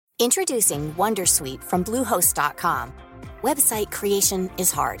Introducing Wondersuite from Bluehost.com. Website creation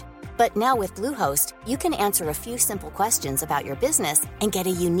is hard, but now with Bluehost, you can answer a few simple questions about your business and get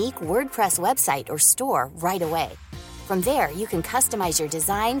a unique WordPress website or store right away. From there, you can customize your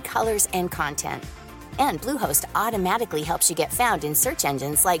design, colors, and content. And Bluehost automatically helps you get found in search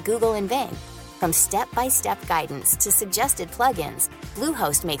engines like Google and Bing. From step-by-step guidance to suggested plugins,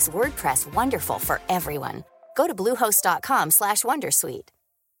 Bluehost makes WordPress wonderful for everyone. Go to bluehost.com/wondersuite.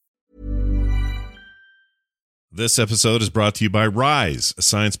 This episode is brought to you by Rise, a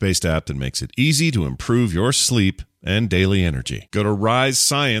science-based app that makes it easy to improve your sleep and daily energy. Go to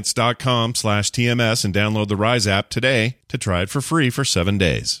risescience.com/TMS and download the Rise app today to try it for free for 7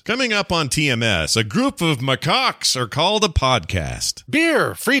 days. Coming up on TMS, a group of macaques are called a podcast.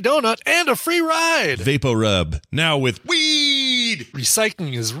 Beer, free donut, and a free ride. VapoRub, now with weed.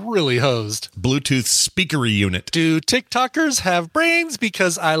 Recycling is really hosed. Bluetooth speakery unit. Do TikTokers have brains?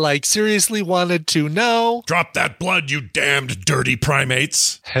 Because I seriously wanted to know. Drop that blood, you damned dirty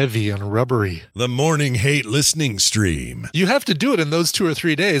primates. Heavy and rubbery. The morning hate listening stream. You have to do it in those 2 or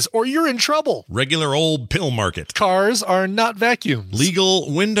 3 days or you're in trouble. Regular old pill market. Cars are not vacuums.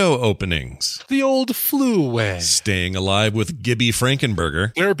 Legal window openings. The old flu way. Staying alive with Gibby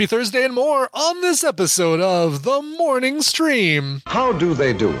Frankenberger. Therapy Thursday and more on this episode of The Morning Stream. How do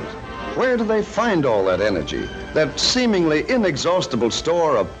they do it? Where do they find all that energy? That seemingly inexhaustible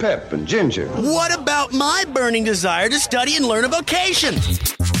store of pep and ginger? What about my burning desire to study and learn a vocation?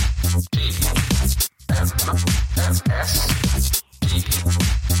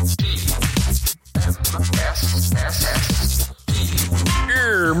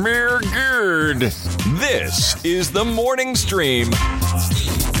 Good. This is the Morning Stream.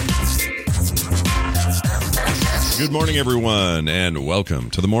 Good morning, everyone, and welcome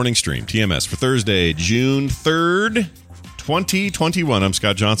to the Morning Stream, TMS, for Thursday, June 3rd, 2021. I'm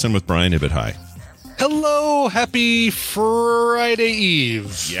Scott Johnson with Brian Ibbett. Hi. Hello, happy Friday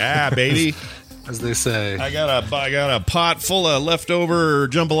Eve. Yeah, baby. As they say. I got a pot full of leftover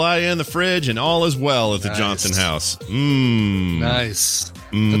jambalaya in the fridge, and all is well at the Johnson house. Nice.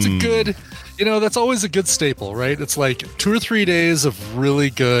 That's a good, that's always a good staple, right? It's like 2 or 3 days of really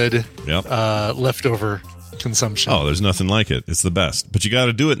good leftover consumption. Oh, there's nothing like it. It's the best. But you got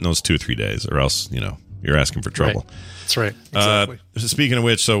to do it in those 2 or 3 days, or else, you're asking for trouble. Right. That's right. Exactly. Speaking of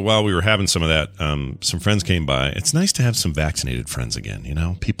which, so while we were having some of that, some friends came by. It's nice to have some vaccinated friends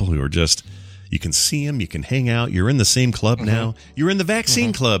again, people who are just... You can see them. You can hang out. You're in the same club now. You're in the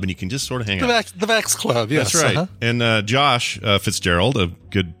vaccine club, and you can just sort of hang out. The Vax Club, yes. That's right. And Josh Fitzgerald, a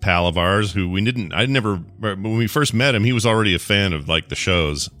good pal of ours, who when we first met him, he was already a fan of the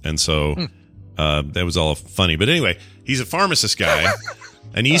shows, and so that was all funny. But anyway, he's a pharmacist guy,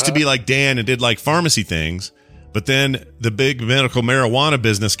 and he used to be like Dan and did pharmacy things, but then the big medical marijuana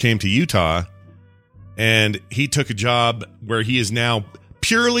business came to Utah, and he took a job where he is now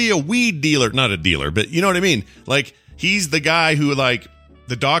purely a weed dealer. Not a dealer, but you know what I mean? He's the guy who,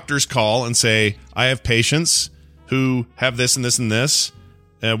 the doctors call and say, I have patients who have this and this and this.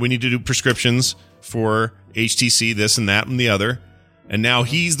 We need to do prescriptions for HTC, this and that and the other. And now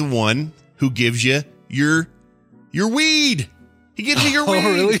he's the one who gives you your weed. He gives you your weed.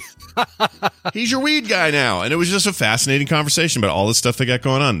 Oh, really? He's your weed guy now. And it was just a fascinating conversation about all the stuff they got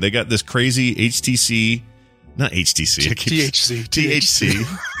going on. They got this crazy HTC... Not HTC. THC.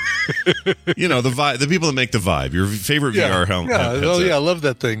 The people that make the Vive. Your favorite VR helmet. I love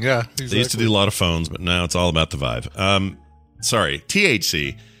that thing. Yeah, exactly. They used to do a lot of phones, but now it's all about the Vive.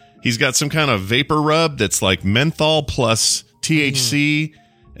 THC. He's got some kind of vapor rub that's like menthol plus THC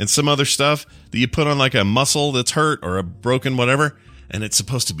and some other stuff that you put on a muscle that's hurt or a broken whatever, and it's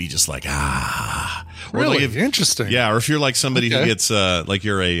supposed to be just really interesting. Yeah, or if you're somebody who gets you're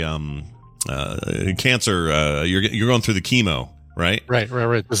a cancer, you're going through the chemo, right? Right.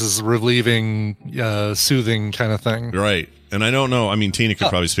 This is relieving, soothing kind of thing. Right. And I don't know, Tina could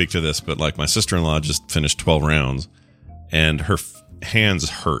probably speak to this, but my sister-in-law just finished 12 rounds and her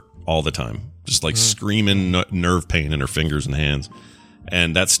hands hurt all the time. Just screaming nerve pain in her fingers and hands.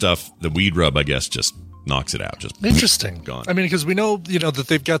 And that stuff, the weed rub, I guess, just knocks it out. Just interesting. Gone. Because we know, that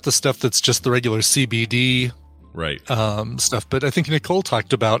they've got the stuff that's just the regular CBD stuff. But I think Nicole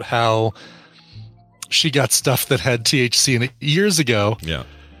talked about how she got stuff that had THC in it years ago. Yeah.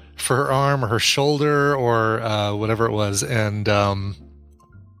 For her arm or her shoulder or whatever it was, and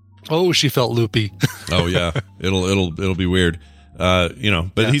she felt loopy. Oh yeah, it'll be weird. But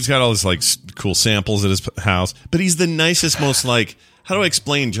he's got all this cool samples at his house. But he's the nicest, most how do I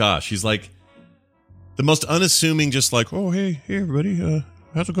explain Josh? He's the most unassuming, just oh hey everybody,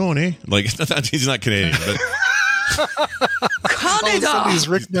 how's it going, eh? He's not Canadian, but Canada. He's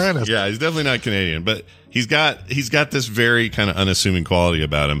Rick Moranis. Yeah, he's definitely not Canadian, but he's got this very kind of unassuming quality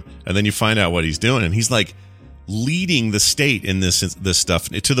about him. And then you find out what he's doing, and he's like leading the state in this stuff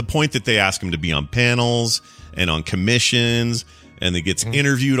to the point that they ask him to be on panels and on commissions, and he gets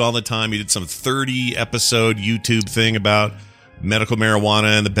interviewed all the time. He did some 30-episode YouTube thing about medical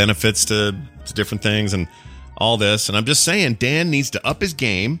marijuana and the benefits to different things and all this. And I'm just saying, Dan needs to up his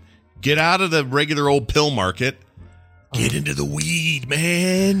game, get out of the regular old pill market, get into the weed,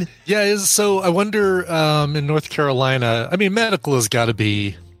 man. Yeah, so I wonder in North Carolina, I mean, medical has got to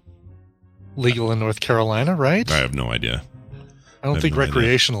be legal in North Carolina, right? I have no idea. I don't think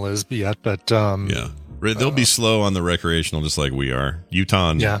recreational is yet, but yeah. They'll be slow on the recreational, just like we are. Utah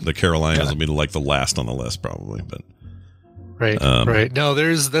and the Carolinas will be like the last on the list, probably. But right. No,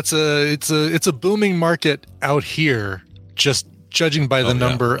 it's a booming market out here. Just judging by the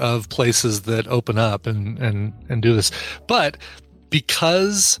number of places that open up and do this, but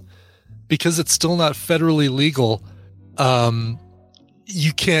because it's still not federally legal,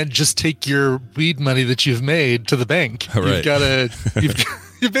 you can't just take your weed money that you've made to the bank. Right. You've got to.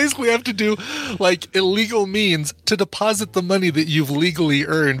 You basically have to do like illegal means to deposit the money that you've legally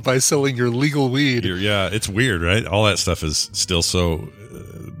earned by selling your legal weed. Yeah, it's weird, right? All that stuff is still so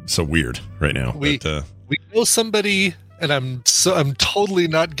weird right now. We know somebody, and I'm totally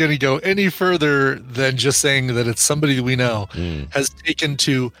not going to go any further than just saying that it's somebody we know has taken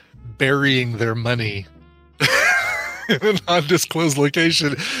to burying their money in an undisclosed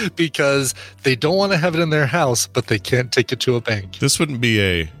location because they don't want to have it in their house, but they can't take it to a bank. This wouldn't be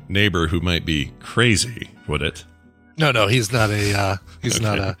a neighbor who might be crazy, would it? No, he's not a he's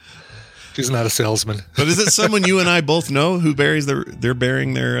not a salesman. But is it someone you and I both know who buries they're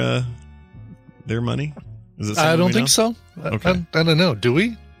burying their money? Is it I don't think so. Okay. I don't know. Do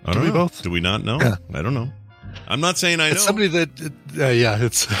we? I don't know. We both? Do we not know? Yeah. I don't know. I'm not saying I know. It's somebody that,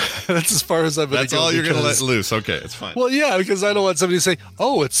 it's that's as far as I'm going to go. That's all you're going to let loose. Okay, it's fine. Well, yeah, because I don't want somebody to say,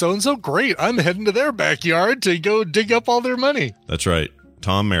 "Oh, it's so and so great. I'm heading to their backyard to go dig up all their money." That's right.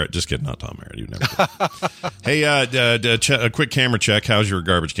 Tom Merritt. Just kidding, not Tom Merritt. You never. Hey, a quick camera check. How's your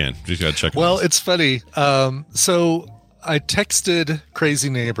garbage can? Just got to check. Well, it's funny. So I texted Crazy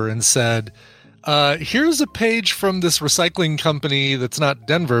Neighbor and said, here's a page from this recycling company that's not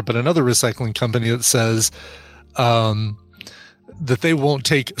Denver, but another recycling company that says that they won't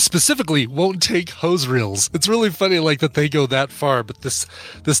take hose reels. It's really funny, like that they go that far, but this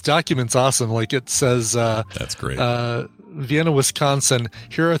document's awesome. Like it says, that's great. Vienna, Wisconsin,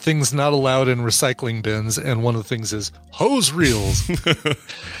 here are things not allowed in recycling bins, and one of the things is hose reels.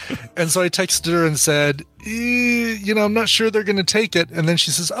 And so I texted her and said, I'm not sure they're going to take it. And then she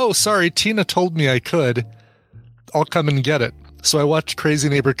says, oh, sorry, Tina told me I could. I'll come and get it. So I watched Crazy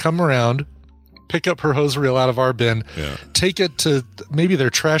Neighbor come around, pick up her hose reel out of our bin, take it to maybe their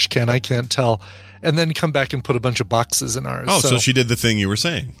trash can, I can't tell, and then come back and put a bunch of boxes in ours. Oh, so she did the thing you were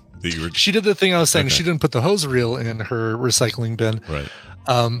saying. She did the thing I was saying. Okay. She didn't put the hose reel in her recycling bin. Right.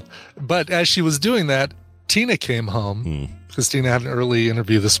 But as she was doing that, Tina came home because Tina had an early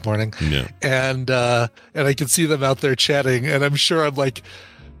interview this morning. Yeah. And I could see them out there chatting. And I'm sure I'm like,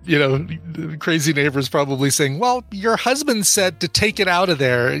 Crazy Neighbor's probably saying, well, your husband said to take it out of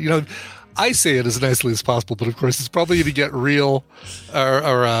there. I say it as nicely as possible, but of course it's probably going to get real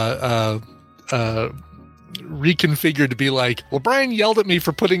reconfigured to be like, well, Brian yelled at me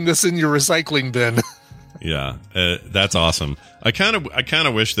for putting this in your recycling bin. Yeah, that's awesome. I kind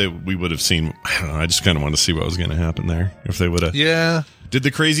of wish that we would have seen. I don't know. I just kind of want to see what was going to happen there if they would have. Yeah. Did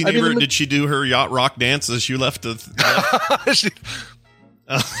the Crazy Neighbor? Did she do her yacht rock dance as you left? I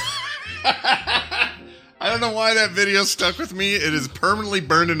don't know why that video stuck with me. It is permanently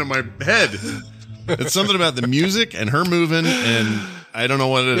burned into my head. It's something about the music and her moving, and I don't know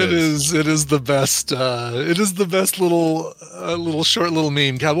what it is. It is the best. It is the best little short little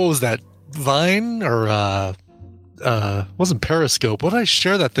meme. God, what was that? Vine or wasn't Periscope? What did I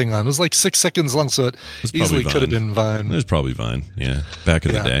share that thing on? It was like 6 seconds long, so it easily could have been Vine. It was probably Vine. Yeah, back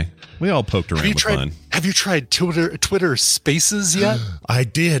in the day, we all poked around with Vine. Have you tried Twitter Spaces yet? I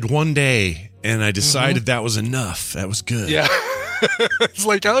did one day. And I decided that was enough. That was good. Yeah. It's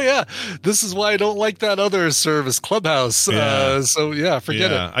like, oh, yeah, this is why I don't like that other service, Clubhouse. Yeah.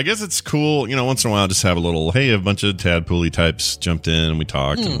 Forget it. I guess it's cool, once in a while, just have a little, hey, a bunch of tadpooly types jumped in and we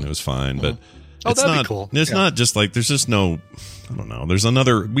talked and it was fine. But that'd be cool. It's not just like, there's just no, I don't know. There's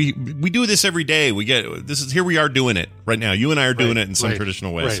another, we do this every day. Here we are doing it right now. You and I are doing it in some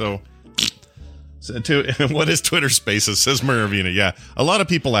traditional way. Right. So What is Twitter Spaces? Says Maravina. Yeah, a lot of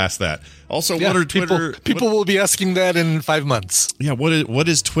people ask that. Also, what are Twitter? People will be asking that in 5 months. Yeah, what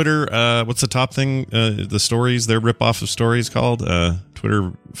is Twitter? What's the top thing? The stories, their ripoff of stories called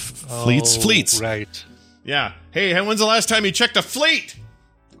Twitter Fleets. Right. Yeah. Hey, when's the last time you checked a fleet?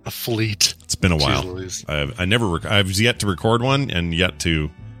 A fleet. It's been a while. I've yet to record one and yet to.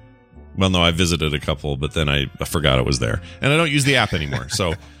 Well, no, I visited a couple, but then I forgot it was there, and I don't use the app anymore.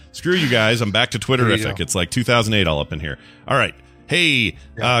 So. Screw you guys. I'm back to Twitterific. It's like 2008 all up in here. All right. Hey,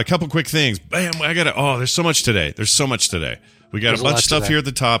 a couple quick things. Bam, there's so much today. We got a bunch of stuff here at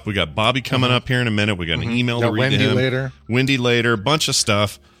the top. We got Bobby coming up here in a minute. We got an email to read to him. Wendy later. Bunch of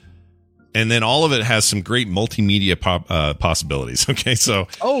stuff. And then all of it has some great multimedia possibilities. Okay, so.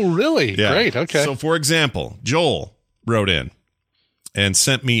 Oh, really? Yeah. Great. Okay. So, for example, Joel wrote in and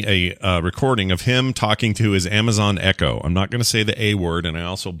sent me a recording of him talking to his Amazon Echo. I'm not going to say the A word, and I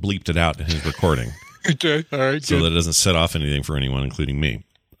also bleeped it out in his recording. Okay, all right. So that it doesn't set off anything for anyone, including me.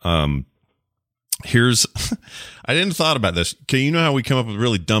 Here's, I didn't thought about this. Okay, you know how we come up with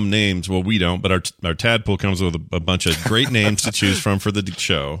really dumb names? Well, we don't, but our tadpole comes with a bunch of great names to choose from for the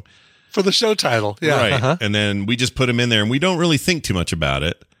show. For the show title, yeah. Right, uh-huh. And then we just put them in there, and we don't really think too much about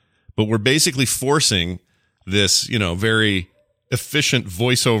it, but we're basically forcing this, very efficient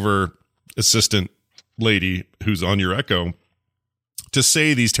voiceover assistant lady who's on your Echo to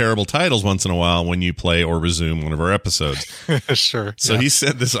say these terrible titles once in a while when you play or resume one of our episodes. Sure. So he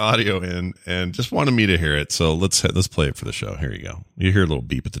sent this audio in and just wanted me to hear it. So let's play it for the show. Here you go. You hear a little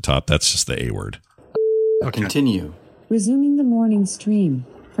beep at the top. That's just the A word. Okay. Continue. Resuming the morning stream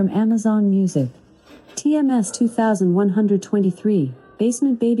from Amazon Music. TMS 2123.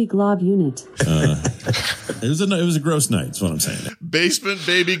 Basement Baby Glob Unit. It was a gross night, is what I'm saying. Basement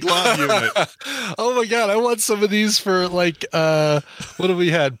Baby Glob Unit. Oh my God, I want some of these for what have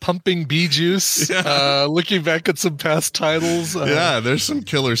we had? Pumping Bee Juice. Yeah. Looking back at some past titles. Yeah, there's some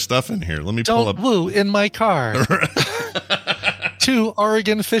killer stuff in here. Let me pull up. Don't woo in my car. 2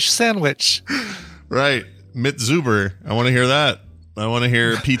 Oregon fish sandwich. Right. Mitt Zuber. I want to hear that. I want to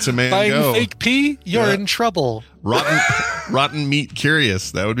hear Pizza Man Buying go. fake pee? You're in trouble. Rotten Meat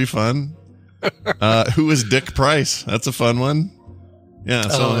Curious. That would be fun. Who is Dick Price? That's a fun one. Yeah.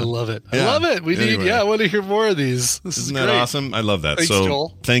 So, I love it. Yeah. I love it. Anyway. I want to hear more of these. Isn't that awesome? I love that. Thanks,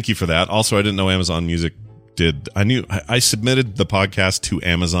 Joel. Thank you for that. Also, I didn't know Amazon Music I submitted the podcast to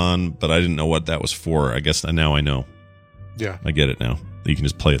Amazon, but I didn't know what that was for. I guess now I know. Yeah. I get it now. You can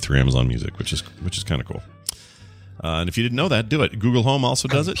just play it through Amazon Music, which is kind of cool. And if you didn't know that, do it. Google Home also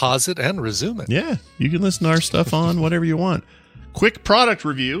does it. Pause it and resume it. Yeah. You can listen to our stuff on whatever you want. Quick product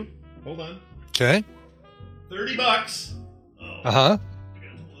review. Hold on. Okay. $30. Oh. Uh-huh. I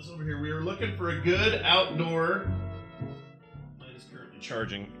gotta pull this over here. We are looking for a good outdoor. Mine is currently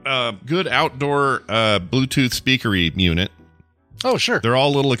charging. Good outdoor Bluetooth speakery unit. Oh, sure. They're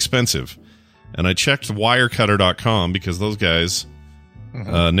all a little expensive. And I checked wirecutter.com because those guys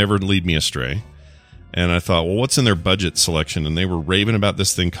never lead me astray. And I thought, well, what's in their budget selection? And they were raving about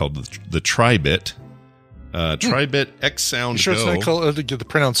this thing called the Tribit. Tribit X Sound Go. It's not called the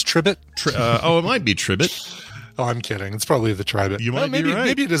pronounced Tribit? It might be Tribit. Oh, I'm kidding. It's probably the Tribit. You might be right.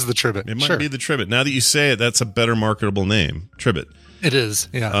 Maybe it is the Tribit. It might be the Tribit. Now that you say it, that's a better marketable name. Tribit. It is,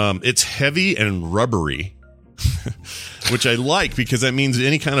 yeah. It's heavy and rubbery, which I like because that means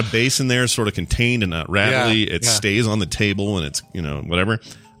any kind of bass in there is sort of contained and not rattly. It stays on the table and it's, whatever.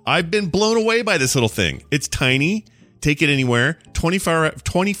 I've been blown away by this little thing. It's tiny. Take it anywhere.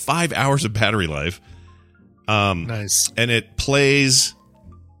 25 hours of battery life. Nice. And it plays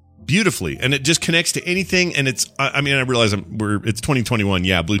beautifully. And it just connects to anything. And it's, I realize it's 2021.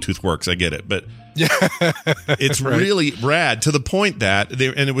 Yeah, Bluetooth works. I get it. But it's really rad to the point that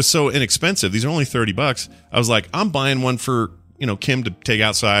and it was so inexpensive. These are only $30. I was like, I'm buying one for, Kim to take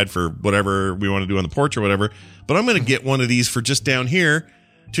outside for whatever we want to do on the porch or whatever. But I'm going to get one of these for just down here.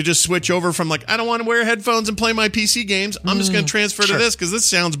 To just switch over from I don't want to wear headphones and play my PC games. I'm just going to transfer to this because this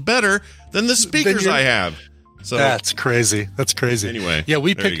sounds better than the speakers I have. So that's crazy. Anyway, yeah,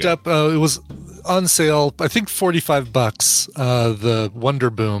 we picked up. It was on sale. I think $45. The Wonder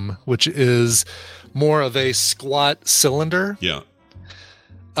Boom, which is more of a squat cylinder. Yeah.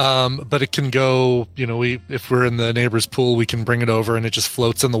 But it can go. If we're in the neighbor's pool, we can bring it over, and it just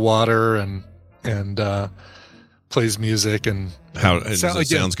floats in the water and plays music and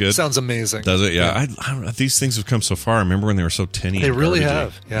sounds good. Sounds amazing. Does it? Yeah. I don't know. These things have come so far. I remember when they were so tinny. They really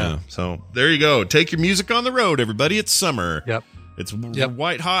have. Yeah. So there you go. Take your music on the road, everybody. It's summer. Yep. It's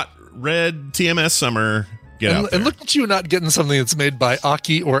white hot red TMS summer. Get out there. And look at you not getting something that's made by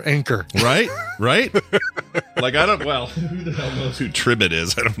Aki or Anchor. Right? Like, I don't, well, who the hell knows who Tribbit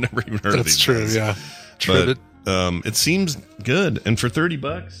is? I've never even heard of these That's true, guys. yeah. Tribbit. But it seems good. And for $30,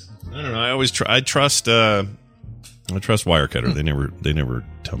 I don't know. I always I trust Wirecutter. They never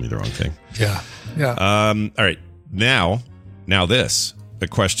tell me the wrong thing. Yeah. All right. Now this, a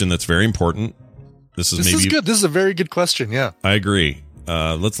question that's very important. This is good. This is a very good question. Yeah. I agree.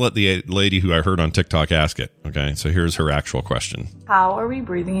 Let's let the lady who I heard on TikTok ask it. Okay, so here's her actual question. How are we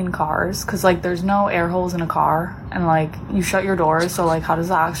breathing in cars? Because, like, there's no air holes in a car. And, like, you shut your doors. So, like, how does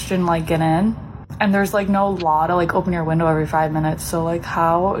the oxygen, like, get in? And there's, like, no law to, like, open your window every 5 minutes. So, like,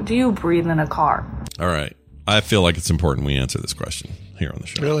 how do you breathe in a car? All right. I feel like it's important we answer this question here on the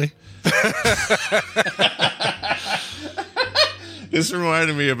show. Really? This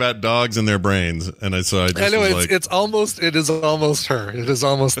reminded me about dogs and their brains, and I know it is almost her. It is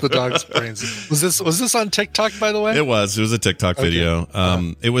almost the dog's brains. Was this on TikTok, by the way? It was a TikTok video.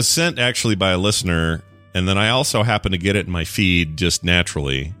 It was sent actually by a listener, and then I also happened to get it in my feed just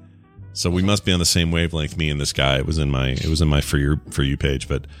naturally. So we must be on the same wavelength, me and this guy. It was in my for you page,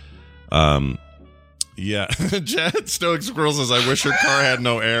 but yeah. Jet Stoic Squirrel says, "I wish her car had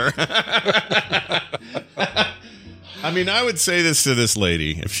no air." I mean, I would say this to this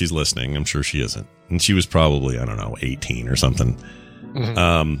lady if she's listening. I'm sure she isn't. And she was probably, I don't know, 18 or something.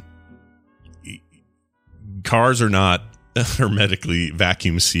 Mm-hmm. Cars are not hermetically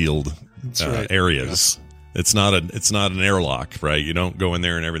vacuum sealed areas. Yes. It's not an airlock, right? You don't go in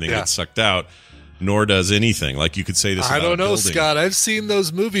there and everything gets sucked out, nor does anything. Like you could say this about I don't know, building. Scott. I've seen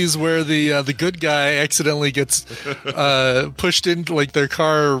those movies where the good guy accidentally gets pushed into, like, their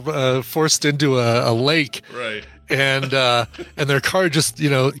car forced into a lake. Right. And their car just,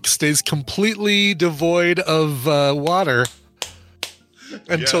 stays completely devoid of water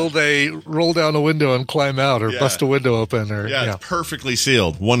until they roll down a window and climb out, or bust a window open, or it's perfectly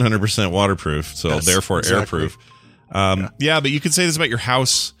sealed, 100% waterproof, so therefore airproof. But you could say this about your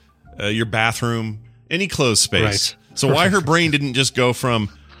house, your bathroom, any closed space. Right. So why her brain didn't just go from,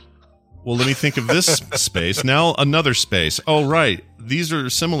 well, let me think of this space, now another space. Oh, right. These are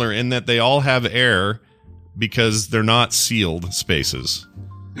similar in that they all have air, because they're not sealed spaces.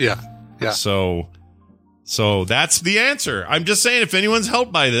 Yeah. So that's the answer. I'm just saying, if anyone's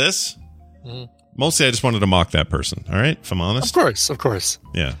helped by this, mostly I just wanted to mock that person. All right, if I'm honest. Of course.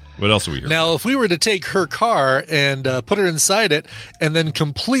 Yeah. What else are we here? Now, if we were to take her car and put her inside it, and then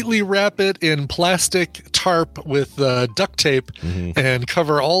completely wrap it in plastic tarp with duct tape, and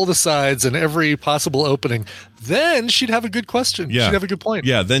cover all the sides and every possible opening, then she'd have a good question. Yeah. She'd have a good point.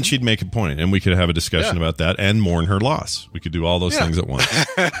 Yeah, then she'd make a point, and we could have a discussion about that and mourn her loss. We could do all those things at once.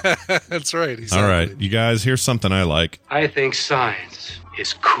 That's right. Exactly. All right, you guys, here's something I like. I think science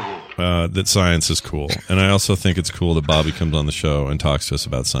is cool. That science is cool. And I also think it's cool that Bobby comes on the show and talks to us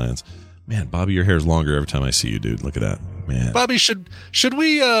about science. Man, Bobby, your hair is longer every time I see you, dude. Look at that. Man. Bobby, should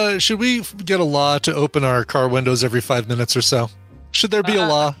we get a law to open our car windows every 5 minutes or so? Should there be a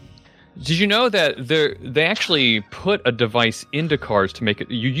law? Did you know that they actually put a device into cars to make it?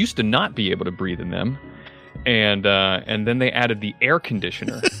 You used to not be able to breathe in them, and then they added the air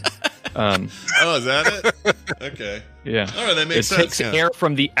conditioner. Oh, is that it? Okay. Yeah. All right, that makes sense. It takes air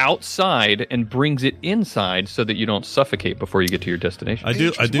from the outside and brings it inside so that you don't suffocate before you get to your destination. I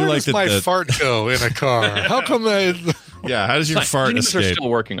do Where like does my fart go in a car? How come I? Yeah, how does your fart escape? They're still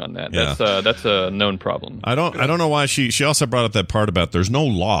working on that. Yeah. That's a known problem. I don't know why she also brought up that part about there's no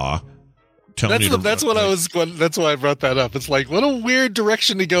law. That's why I brought that up. It's like, what a weird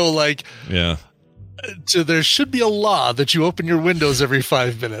direction to go. Like, there should be a law that you open your windows every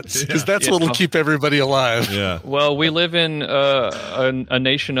 5 minutes, because that's what'll keep everybody alive. Yeah. Well, we live in a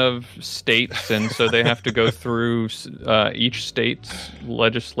nation of states, and so they have to go through each state's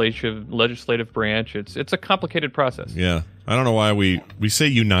legislative branch. It's a complicated process. Yeah. I don't know why we say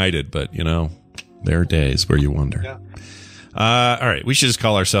united, but there are days where you wonder. Yeah. All right, we should just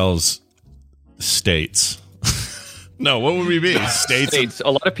call ourselves states. No, what would we be? States.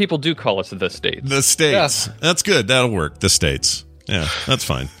 A lot of people do call us the states. The states. Yeah. That's good. That'll work. The states. Yeah, that's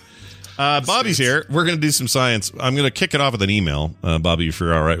fine. Bobby's here. We're going to do some science. I'm going to kick it off with an email. Bobby, if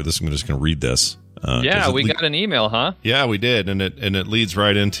you're all right with this, I'm just going to read this. We got an email, huh? Yeah, we did, and it leads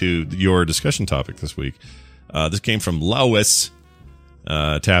right into your discussion topic this week. This came from Lois,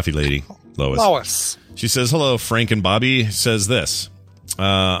 Taffy lady. Lois. She says, "Hello, Frank and Bobby." Says this.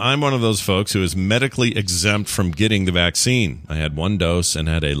 I'm one of those folks who is medically exempt from getting the vaccine. I had one dose and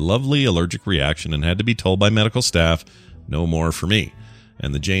had a lovely allergic reaction and had to be told by medical staff, no more for me.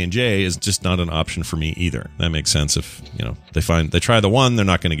 And the J&J is just not an option for me either. That makes sense. If they try the one, they're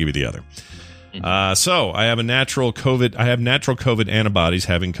not going to give you the other. So I have natural COVID antibodies.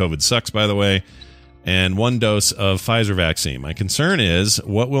 Having COVID sucks, by the way, and 1 dose of Pfizer vaccine. My concern is,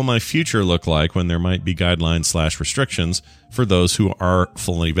 what will my future look like when there might be guidelines/restrictions for those who are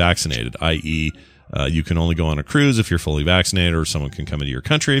fully vaccinated, i.e., you can only go on a cruise if you're fully vaccinated, or someone can come into your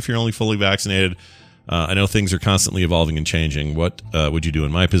country if you're only fully vaccinated. I know things are constantly evolving and changing. What would you do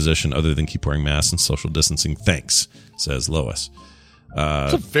in my position other than keep wearing masks and social distancing? Thanks, says Lois.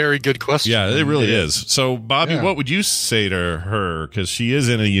 That's a very good question. Yeah, it really is. So, Bobby, what would you say to her? Because she is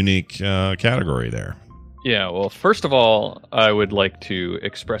in a unique category there. Yeah, well, first of all, I would like to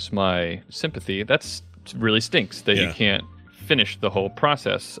express my sympathy. That's really stinks that you can't finish the whole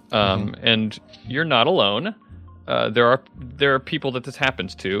process. And you're not alone. There are people that this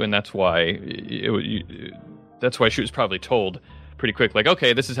happens to, and that's why she was probably told pretty quick, like,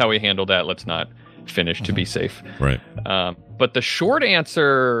 okay, this is how we handle that. Let's not finish to be safe. Right. But the short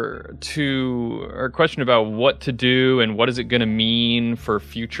answer to our question about what to do and what is it going to mean for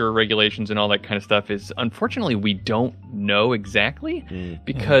future regulations and all that kind of stuff is, unfortunately, we don't know exactly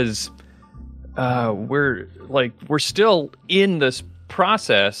because we're still in this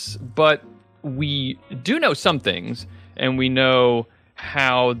process, but we do know some things, and we know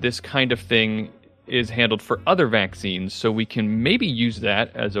how this kind of thing is handled for other vaccines, so we can maybe use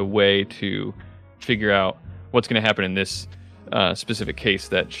that as a way to figure out what's going to happen in this specific case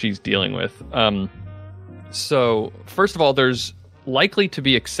that she's dealing with. So, first of all, there's likely to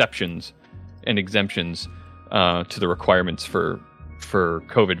be exceptions and exemptions to the requirements for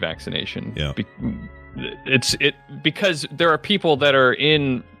COVID vaccination. Yeah. Because there are people that are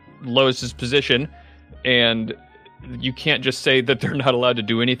in Lois's position, and you can't just say that they're not allowed to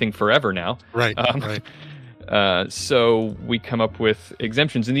do anything forever now. Right. So we come up with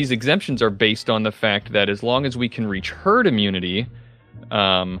exemptions, and these exemptions are based on the fact that as long as we can reach herd immunity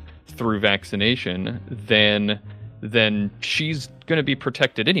through vaccination, then she's going to be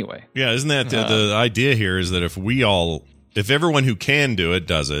protected anyway. Yeah, isn't that the idea here? Is that if everyone who can do it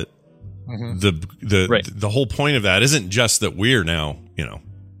does it, the whole point of that isn't just that we're now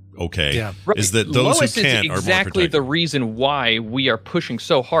okay. Yeah. Right. Is that those Lois who can is are more exactly protected. the reason why we are pushing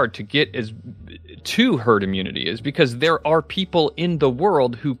so hard to get to herd immunity, is because there are people in the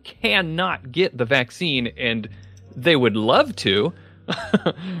world who cannot get the vaccine, and they would love to,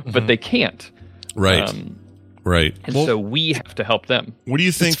 but they can't. Right. Right. And so we have to help them. What do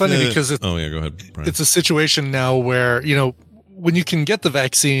you think? It's funny because go ahead, Brian. It's a situation now where, when you can get the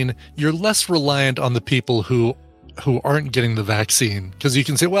vaccine, you're less reliant on the people who aren't getting the vaccine, because you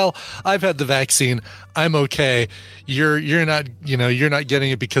can say, well, I've had the vaccine, I'm okay. You're not getting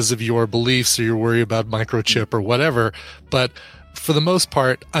it because of your beliefs or your worry about microchip or whatever, but for the most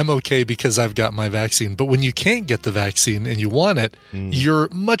part, I'm okay because I've got my vaccine. But when you can't get the vaccine and you want it, you're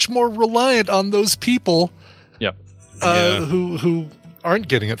much more reliant on those people who aren't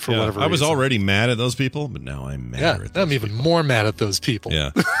getting it for whatever reason. I was already mad at those people, but now I'm mad at them. I'm even more mad at those people. Yeah.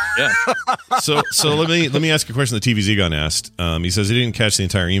 So let me ask you a question that TVZ Gun asked. He says he didn't catch the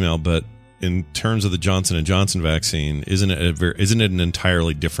entire email, but in terms of the Johnson & Johnson vaccine, isn't it an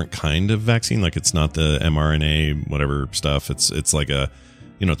entirely different kind of vaccine? Like, it's not the mRNA whatever stuff. It's like a,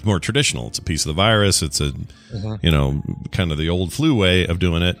 it's more traditional. It's a piece of the virus. It's a kind of the old flu way of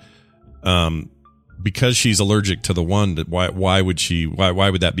doing it. Because she's allergic to the one, why would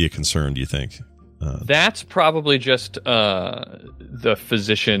that be a concern, do you think? That's probably just the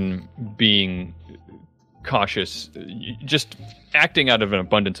physician being cautious, just acting out of an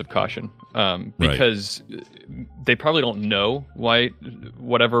abundance of caution, because they probably don't know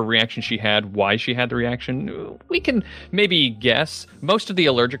whatever reaction she had, why she had the reaction. We can maybe guess. Most of the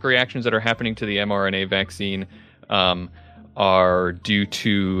allergic reactions that are happening to the mRNA vaccine are due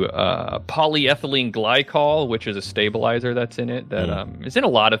to polyethylene glycol, which is a stabilizer that's in it that is in a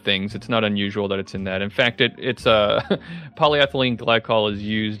lot of things. It's not unusual that it's in that. In fact, it's polyethylene glycol is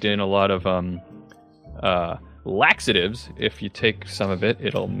used in a lot of laxatives. If you take some of it,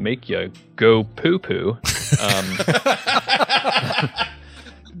 it'll make you go poo-poo.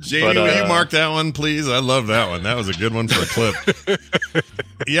 Jamie, will you mark that one, please? I love that one. That was a good one for a clip.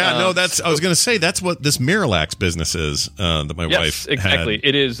 I was going to say, that's what this Miralax business is that my wife had. Exactly.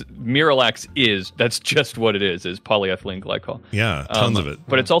 It is. Miralax that's just what it is polyethylene glycol. Yeah, tons of it.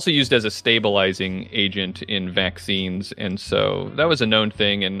 But it's also used as a stabilizing agent in vaccines, and so that was a known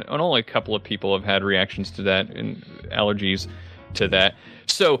thing, and only a couple of people have had reactions to that and allergies to that.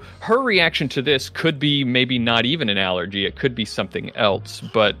 So her reaction to this could be maybe not even an allergy. It could be something else,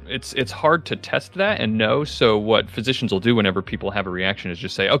 but it's hard to test that and know. So what physicians will do whenever people have a reaction is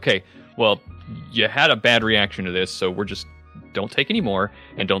just say, okay, well, you had a bad reaction to this, so we're just don't take any more,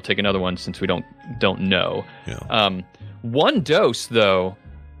 and don't take another one since we don't know. Yeah. One dose, though,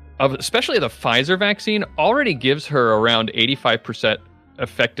 especially the Pfizer vaccine, already gives her around 85%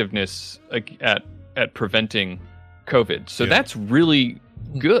 effectiveness at preventing COVID. So that's really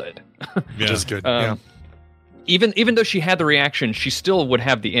good. Which is good. Even though she had the reaction, she still would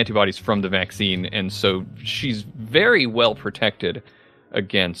have the antibodies from the vaccine, and so she's very well protected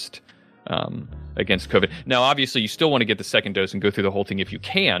against COVID. Now, obviously, you still want to get the second dose and go through the whole thing if you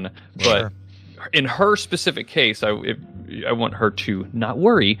can, but in her specific case, I want her to not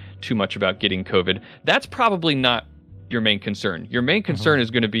worry too much about getting COVID. That's probably not your main concern. Your main concern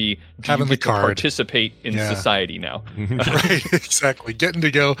is going to be having the card, participate in society now. Right, exactly. Getting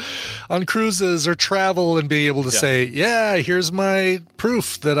to go on cruises or travel and be able to say, "Yeah, here's my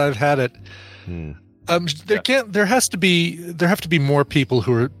proof that I've had it." There have to be more people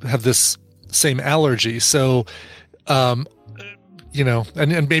who have this same allergy. So, and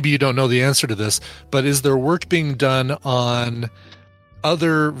maybe you don't know the answer to this, but is there work being done on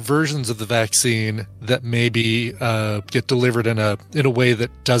other versions of the vaccine that maybe get delivered in a way that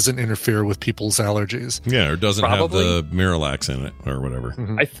doesn't interfere with people's allergies? Yeah, or doesn't have the Miralax in it or whatever.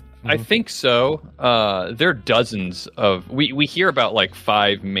 I think so. There are dozens of we hear about like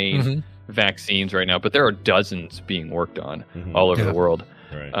 5 main vaccines right now, but there are dozens being worked on all over the world.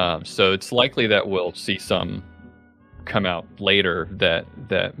 Right. So it's likely that we'll see some come out later that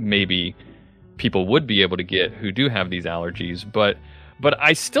maybe people would be able to get who do have these allergies. But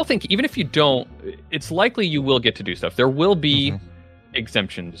I still think even if you don't, it's likely you will get to do stuff. There will be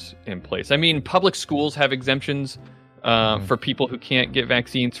exemptions in place. I mean, public schools have exemptions for people who can't get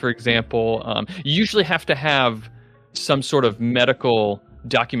vaccines, for example. You usually have to have some sort of medical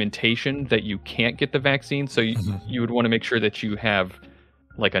documentation that you can't get the vaccine. So you would want to make sure that you have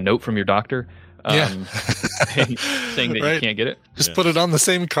like a note from your doctor saying that you can't get it. Just put it on the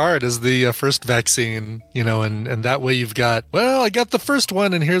same card as the first vaccine, and that way you've got, I got the first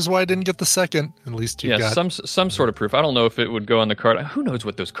one and here's why I didn't get the second. At least you've got some sort of proof. I don't know if it would go on the card. Who knows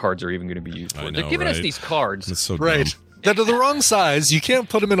what those cards are even going to be used for? They're giving us these cards. That's so dumb. That are the wrong size. You can't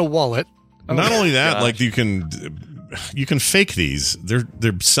put them in a wallet. Not only that, like you can fake these. They're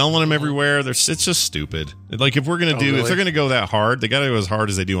selling them everywhere. It's just stupid. Like if we're gonna if they're gonna go that hard, they gotta go as hard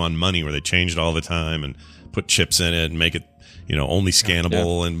as they do on money, where they change it all the time and put chips in it and make it only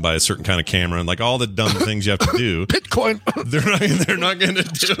scannable and by a certain kind of camera and like all the dumb things you have to do. Bitcoin. They're not gonna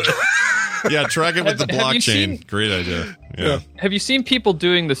do it. Yeah, track it with the blockchain. Great idea. Yeah. Have you seen people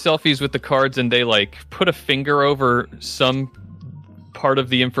doing the selfies with the cards and they like put a finger over some part of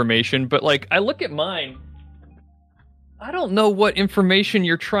the information? But like I look at mine, I don't know what information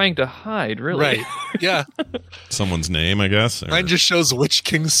you're trying to hide, really. Right. Yeah. Someone's name, I guess. Mine just shows which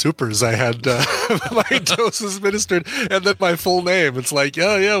King Supers I had my doses administered, and then my full name. It's like,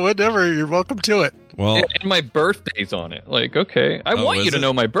 yeah, whatever. You're welcome to it. Well, and my birthday's on it. Like, okay, I want you to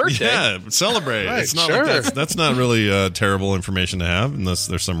know my birthday. Yeah, celebrate. Right, it's not like that's not really terrible information to have, unless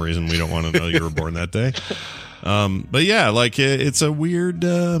there's some reason we don't want to know you were born that day. But yeah, like it's a weird.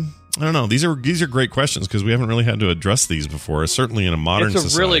 I don't know. These are great questions because we haven't really had to address these before. Certainly in a modern society.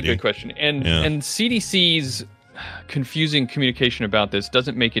 It's a really good question, and CDC's confusing communication about this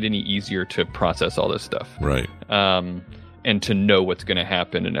doesn't make it any easier to process all this stuff, right? And to know what's going to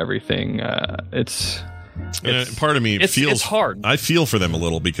happen and everything. It's part of me feels it's hard. I feel for them a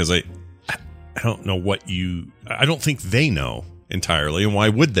little because I don't know I don't think they know entirely, and why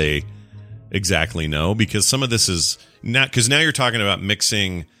would they exactly know? Because some of this is not because now you're talking about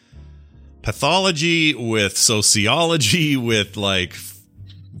mixing pathology with sociology with like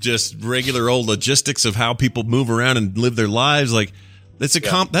just regular old logistics of how people move around and live their lives. Like that's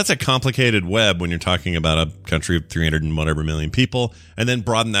a complicated web when you're talking about a country of 300 and whatever million people, and then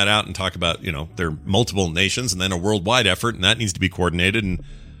broaden that out and talk about there are multiple nations and then a worldwide effort, and that needs to be coordinated, and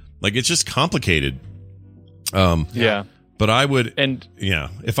like it's just complicated. But I would,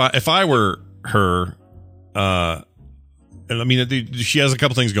 if I were her, I mean, she has a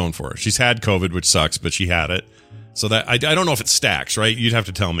couple things going for her. She's had COVID, which sucks, but she had it. So that I don't know if it stacks, right? You'd have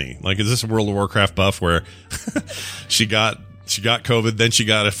to tell me. Like, is this a World of Warcraft buff where she got COVID, then she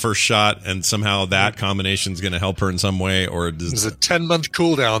got a first shot, and somehow that combination is going to help her in some way? Or there's a 10-month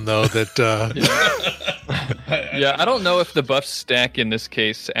cooldown though that. I don't know if the buffs stack in this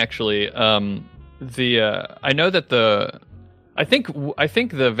case. Actually, I know that I think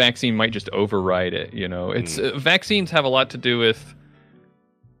the vaccine might just override it. It's vaccines have a lot to do with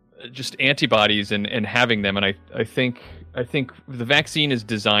just antibodies and having them, and I think the vaccine is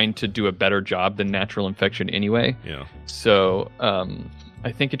designed to do a better job than natural infection anyway. Yeah. So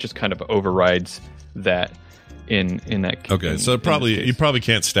I think it just kind of overrides that. in that. Okay, so you probably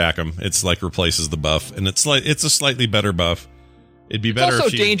can't stack them. It's like replaces the buff, and it's a slightly better buff. It'd be better. It's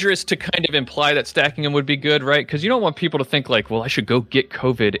also dangerous to kind of imply that stacking them would be good, right? Because you don't want people to think like, well, I should go get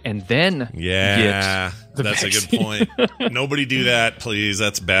COVID and then get the that's vaccine. a good point. Nobody do that, please.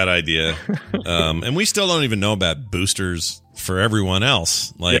 That's a bad idea. And we still don't even know about boosters for everyone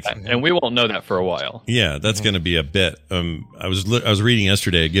else. And we won't know that for a while. Yeah, that's going to be a bit. I was reading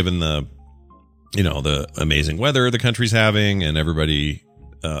yesterday, given the amazing weather the country's having, and everybody,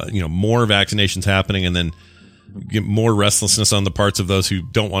 more vaccinations happening, and then get more restlessness on the parts of those who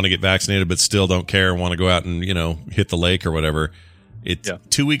don't want to get vaccinated but still don't care and want to go out and hit the lake or whatever.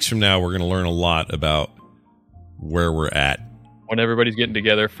 2 weeks from now, we're going to learn a lot about where we're at when everybody's getting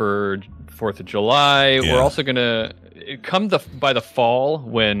together for 4th of July. Yeah. We're also going to by the fall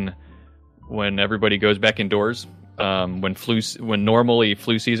when everybody goes back indoors. When normally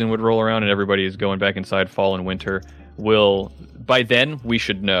flu season would roll around and everybody is going back inside, fall and winter, by then we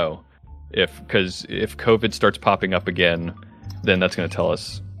should know because if COVID starts popping up again, then that's going to tell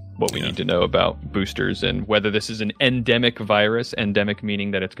us what we need to know about boosters and whether this is an endemic virus. Endemic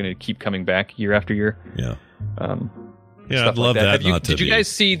meaning that it's going to keep coming back year after year. Yeah. I'd love like that. Did you guys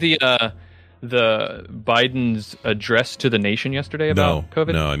see the Biden's address to the nation yesterday about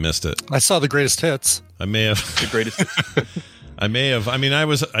COVID? No, I missed it. I saw the greatest hits. I may have. The greatest. I may have. I mean, I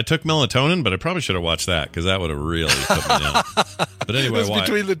took melatonin, but I probably should have watched that because that would have really put me down. But anyway, why?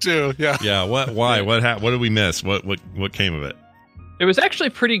 Between the two, yeah. Yeah. Why? What did we miss? What came of it? It was actually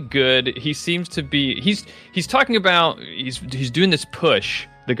pretty good. He seems to be. He's talking about. He's doing this push.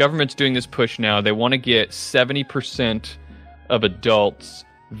 The government's doing this push now. They want to get 70% of adults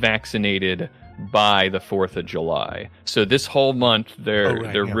vaccinated by the 4th of July. So this whole month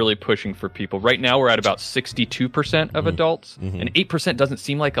they're really pushing for people. Right now we're at about 62% of adults, and 8% doesn't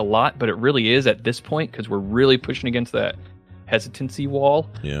seem like a lot, but it really is at this point because we're really pushing against that hesitancy wall.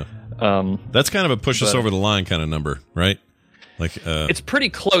 Yeah. That's kind of a push us over the line kind of number, right? Like it's pretty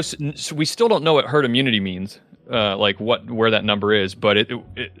close. So we still don't know what herd immunity means. Where that number is, but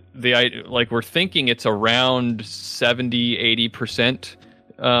we're thinking it's around 70-80%.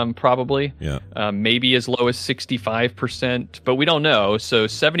 Probably. Yeah. Maybe as low as 65%, but we don't know. So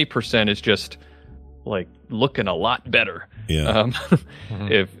 70% is just like looking a lot better. Yeah.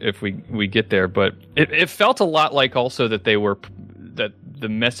 If we get there, but it felt a lot like also that that the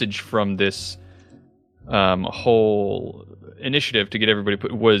message from this whole initiative to get everybody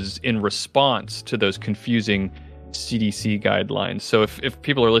was in response to those confusing CDC guidelines. So if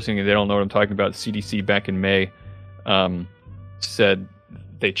people are listening and they don't know what I'm talking about, CDC back in May said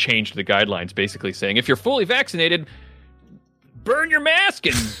they changed the guidelines, basically saying if you're fully vaccinated, burn your mask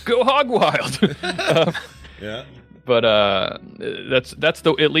and go hog wild. Yeah. But that's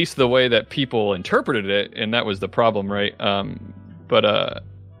at least the way that people interpreted it, and that was the problem, right? But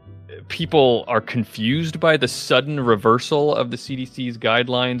people are confused by the sudden reversal of the CDC's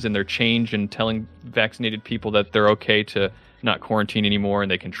guidelines and their change in telling vaccinated people that they're okay to not quarantine anymore and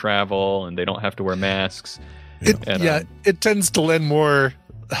they can travel and they don't have to wear masks. It tends to lend more.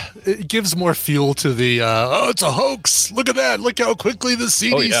 It gives more fuel to the it's a hoax. Look at that. Look how quickly the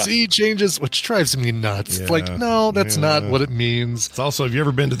CDC changes, which drives me nuts. Yeah. Like, no, that's not what it means. It's also, have you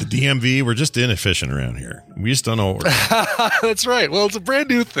ever been to the DMV? We're just inefficient around here. We just don't know what we're That's right. Well, it's a brand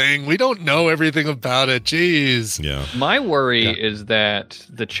new thing. We don't know everything about it. Jeez. Yeah. My worry is that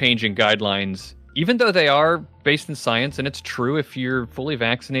the changing guidelines, even though they are based in science, and it's true, if you're fully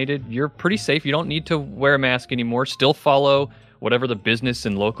vaccinated, you're pretty safe. You don't need to wear a mask anymore. Still follow whatever the business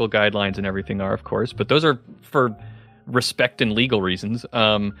and local guidelines and everything are, of course. But those are for respect and legal reasons.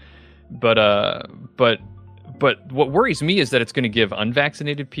 But what worries me is that it's going to give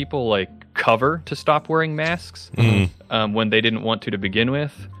unvaccinated people like cover to stop wearing masks when they didn't want to begin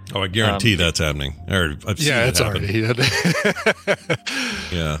with. Oh, I guarantee that's happening. I've seen it happen.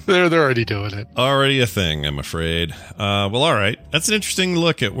 Yeah, they're already doing it. Already a thing, I'm afraid. Well, all right. That's an interesting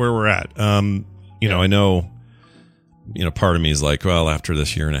look at where we're at. I know, part of me is like, well, after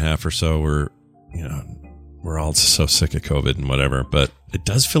this year and a half or so, we're all so sick of COVID and whatever. But it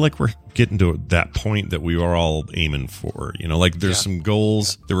does feel like we're getting to that point that we are all aiming for. Like there's some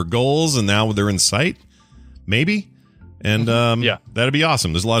goals. There were goals, and now they're in sight. Maybe. And that'd be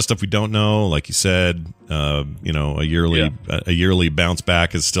awesome. There's a lot of stuff we don't know, like you said. A yearly bounce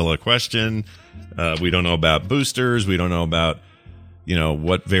back is still a question. We don't know about boosters. We don't know about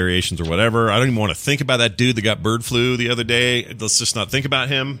what variations or whatever. I don't even want to think about that dude that got bird flu the other day. Let's just not think about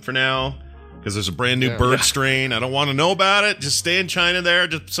him for now because there's a brand new bird strain. I don't want to know about it. Just stay in China there.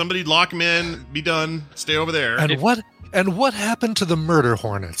 Just somebody lock him in. Be done. Stay over there. And what And what happened to the murder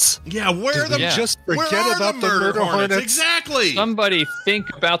hornets? Yeah, where Did we just forget about the murder hornets? Exactly. Somebody think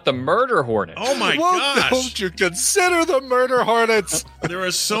about the murder hornets. Oh my Why gosh. don't you consider the murder hornets? There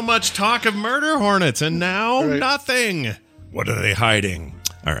was so much talk of murder hornets, and now nothing. What are they hiding?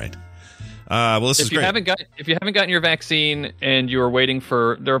 All right. Well, this is great. If you haven't gotten your vaccine and you were waiting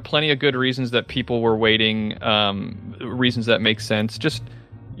for, there are plenty of good reasons that people were waiting. Reasons that make sense. Just,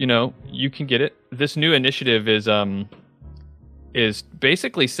 you can get it. This new initiative is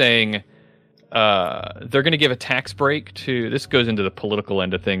basically saying they're going to give a tax break to. This goes into the political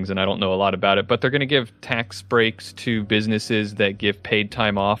end of things, and I don't know a lot about it, but they're going to give tax breaks to businesses that give paid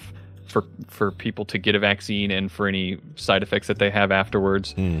time off for people to get a vaccine and for any side effects that they have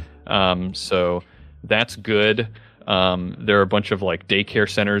afterwards. So that's good. There are a bunch of daycare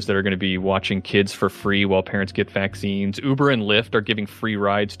centers that are going to be watching kids for free while parents get vaccines. Uber and Lyft are giving free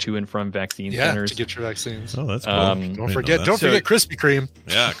rides to and from vaccine centers to get your vaccines. Oh, that's cool. Don't forget Krispy Kreme.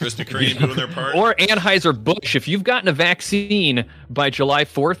 Yeah, Krispy Kreme doing their part. Or Anheuser-Busch. If you've gotten a vaccine by July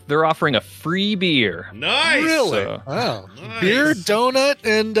 4th, they're offering a free beer. Nice. Really? Wow. Nice. Beer, donut,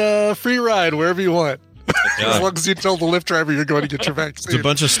 and free ride wherever you want. As long as you tell the Lyft driver you're going to get your vaccine. There's a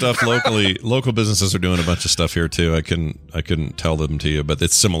bunch of stuff locally. Local businesses are doing a bunch of stuff here too. I couldn't tell them to you, but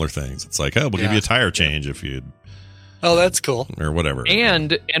it's similar things. It's like, we'll give you a tire change if you. Oh, that's cool. Or whatever.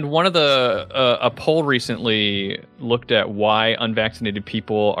 And one of the a poll recently looked at why unvaccinated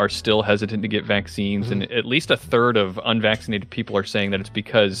people are still hesitant to get vaccines, and at least a third of unvaccinated people are saying that it's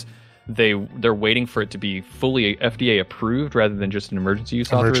because they're waiting for it to be fully FDA approved rather than just an emergency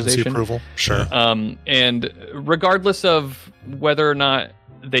use authorization. Approval, sure. And regardless of whether or not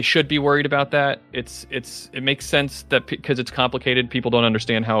they should be worried about that, it makes sense that because it's complicated, people don't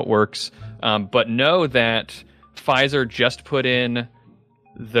understand how it works. But know that Pfizer just put in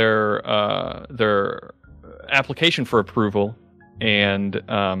their application for approval. And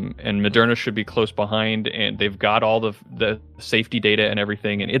Moderna should be close behind, and they've got all the safety data and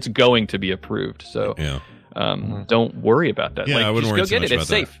everything, and it's going to be approved. So don't worry about that. Yeah, I wouldn't worry just go get it. It's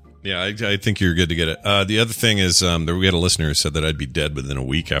safe. Yeah, I think you're good to get it. The other thing is that we had a listener who said that I'd be dead within a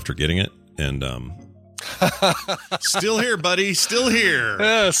week after getting it, and still here, buddy. Still here.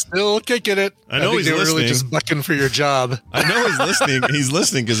 Yeah, still kicking it. I know he's listening. Really just bucking for your job. I know he's listening. He's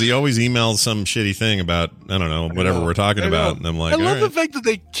listening because he always emails some shitty thing about, I don't know, whatever we're talking about. And I'm like, I love the fact that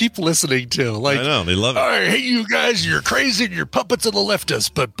they keep listening to. I know they love it. I hate you guys. You're crazy and you're puppets of the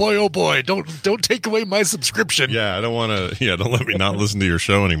leftists. But boy, oh boy, don't take away my subscription. Yeah, I don't want to. Yeah, don't let me not listen to your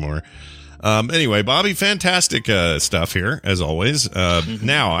show anymore. Anyway, Bobby, fantastic stuff here as always.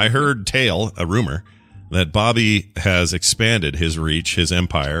 Now I heard a rumor that Bobby has expanded his reach, his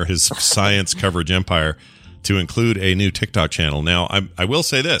empire, his science coverage empire to include a new TikTok channel. Now, I will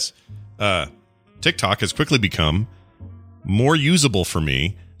say this. TikTok has quickly become more usable for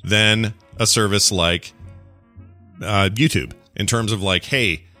me than a service like YouTube in terms of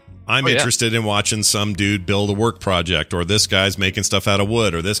hey, I'm interested in watching some dude build a work project, or this guy's making stuff out of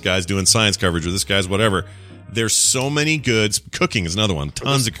wood, or this guy's doing science coverage, or this guy's whatever. There's so many goods. Cooking is another one.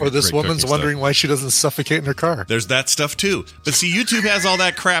 Tons of. Or this woman's wondering why she doesn't suffocate in her car. There's that stuff too. But see, YouTube has all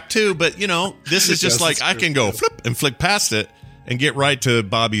that crap too. But this is just I can go flip and flick past it and get right to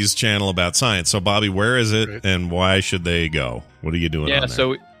Bobby's channel about science. So Bobby, where is it and why should they go? What are you doing? Yeah,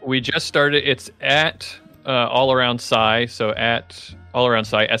 so we just started. It's at All Around Sci. So at All Around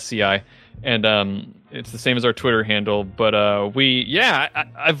Sci, SCI, and it's the same as our Twitter handle. But I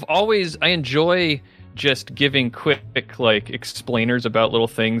enjoy just giving quick explainers about little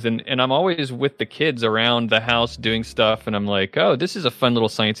things, and I'm always with the kids around the house doing stuff, and I'm like, oh, this is a fun little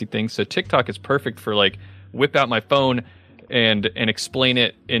sciencey thing. So TikTok is perfect for whip out my phone and explain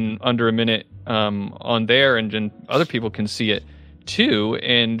it in under a minute on there, and other people can see it too,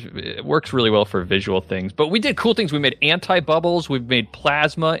 and it works really well for visual things. But we did cool things. We made anti-bubbles, we've made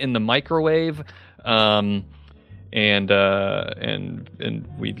plasma in the microwave, and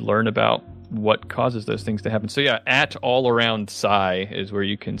we learn about what causes those things to happen. So yeah, at All Around Sci is where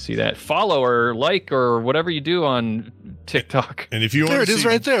you can see that. Follow or like or whatever you do on TikTok. And if you there want it is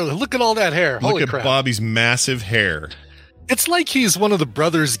right there. Look at all that hair. Holy crap. Look at Bobby's massive hair. It's like he's one of the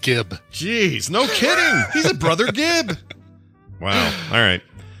brothers Gibb. Jeez, no kidding. He's a brother Gibb. Wow. All right.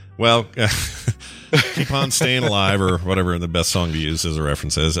 Well, Keep on staying alive, or whatever the best song to use as a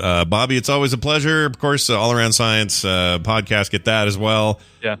reference is. Bobby, it's always a pleasure. Of course, All Around Science podcast, get that as well.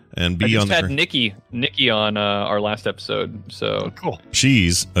 Yeah. And be I just on the had Nikki on our last episode. So cool.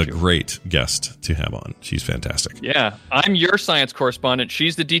 She's a great guest to have on. She's fantastic. Yeah. I'm your science correspondent.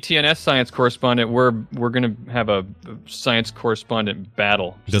 She's the DTNS science correspondent. We're going to have a science correspondent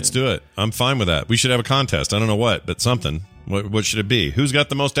battle. Let's do it. I'm fine with that. We should have a contest. I don't know what, but something. What should it be? Who's got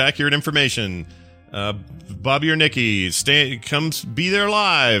the most accurate information? Bobby or Nikki? Comes be there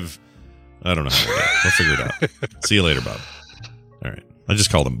live. I don't know. We'll figure it out. See you later, Bob. All right. I just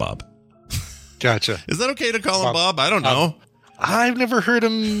called him Bob. Gotcha. Is that okay to call him Bob? I don't know. I've never heard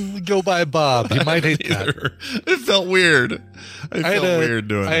him go by Bob. He might hate that. It felt weird. I felt weird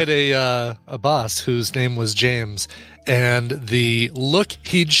doing it. I had a boss whose name was James, and the look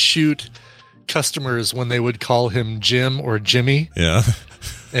he'd shoot customers when they would call him Jim or Jimmy. Yeah.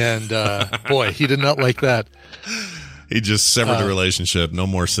 And boy, he did not like that. He just severed the relationship. No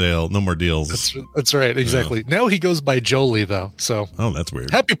more sale. No more deals. That's right. Exactly. Now he goes by Jolie, though. So. Oh, that's weird.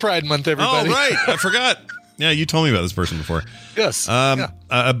 Happy Pride Month, everybody. Oh, right. I forgot. Yeah, you told me about this person before. Yes.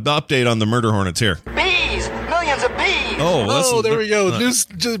 Update on the murder hornets here. Bees! Millions of bees! Oh, there we go. News,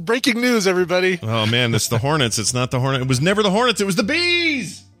 just breaking news, everybody. Oh, man, it's the hornets. It's not the hornet. It was never the hornets. It was the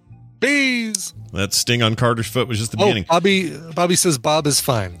bees. Bees. That sting on Carter's foot was just the beginning. Bobby says Bob is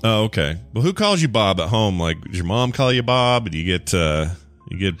fine. Oh, okay. Well, who calls you Bob at home? Like, does your mom call you Bob? Do you get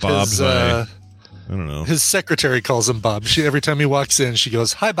Bob's? I don't know. His secretary calls him Bob. Every time he walks in, she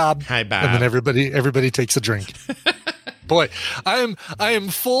goes, "Hi, Bob." Hi, Bob. And then everybody takes a drink. Boy, I am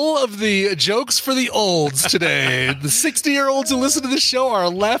full of the jokes for the olds today. The 60-year-olds who listen to this show are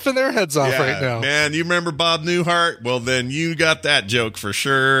laughing their heads off right now. Man, you remember Bob Newhart? Well, then you got that joke for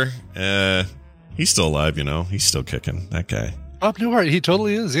sure. He's still alive, you know. He's still kicking, that guy. Bob Newhart, he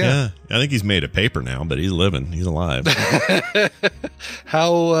totally is, yeah. I think he's made of paper now, but he's living. He's alive. How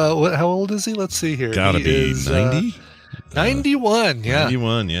old is he? Let's see here. Gotta be 90? 91, yeah.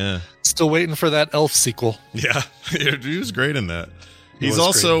 91, yeah. Still waiting for that Elf sequel. Yeah, he was great in that. He's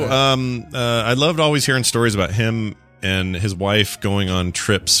also, I loved always hearing stories about him and his wife going on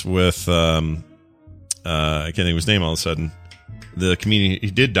trips with, I can't think of his name all of a sudden. The comedian,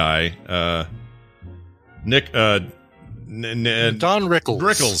 he did die. Don Rickles.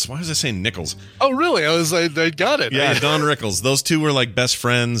 Rickles. Why was I saying Nichols? Oh, really? I got it. Yeah, Don Rickles. Those two were like best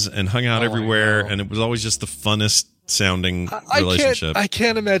friends and hung out everywhere, and it was always just the funnest sounding relationship. I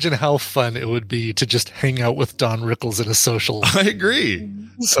can't imagine how fun it would be to just hang out with Don Rickles in a social. I agree.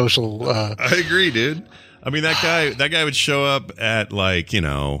 I agree, dude. I mean, that guy would show up at like, you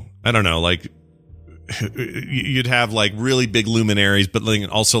know, I don't know, like you'd have like really big luminaries, but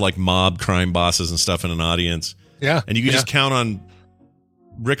like also like mob crime bosses and stuff in an audience. Yeah. And you could just count on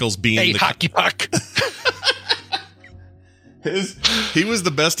Rickles being the hockey puck. He was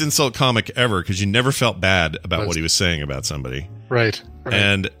the best insult comic ever because you never felt bad about what he was saying about somebody. Right.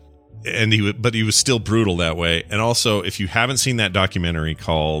 And he was still brutal that way. And also, if you haven't seen that documentary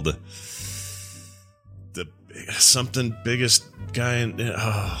called something biggest guy in,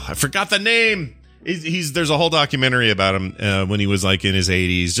 I forgot the name. There's a whole documentary about him when he was like in his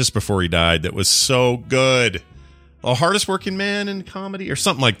 80s, just before he died. That was so good. The hardest working man in comedy or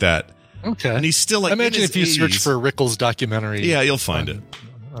something like that. Okay. And he's still like, imagine if you 80s. Search for Rickles documentary. Yeah, you'll find it.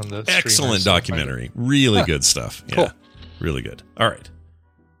 On the excellent documentary. Really good stuff. Yeah. Cool. Really good. All right.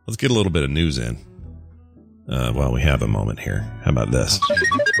 Let's get a little bit of news in while we have a moment here. How about this?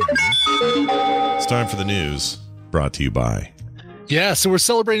 It's time for the news, brought to you by. Yeah, so we're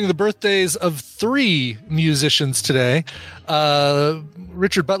celebrating the birthdays of 3 musicians today.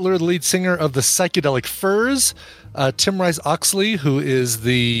 Richard Butler, the lead singer of the Psychedelic Furs. Tim Rice-Oxley, who is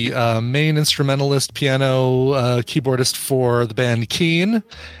the main instrumentalist, piano, keyboardist for the band Keane.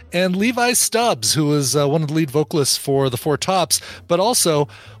 And Levi Stubbs, who was one of the lead vocalists for the Four Tops, but also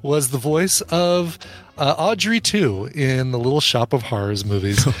was the voice of Audrey 2 in the Little Shop of Horrors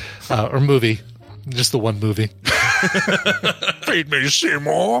movies. Or movie. Just the one movie. Feed me,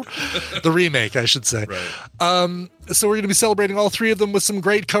 Seymour. The remake, I should say. Right. So we're going to be celebrating all 3 of them with some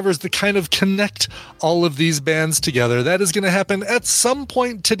great covers that kind of connect all of these bands together. That is going to happen at some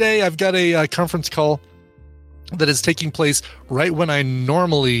point today. I've got a conference call that is taking place right when I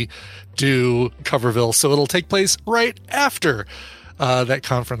normally do Coverville. So it'll take place right after that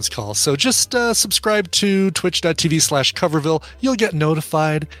conference call. So just subscribe to twitch.tv/Coverville. You'll get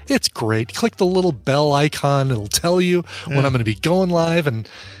notified. It's great. Click the little bell icon. It'll tell you when I'm going to be going live, and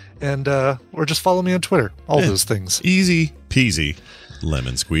or just follow me on Twitter. All those things. Easy peasy.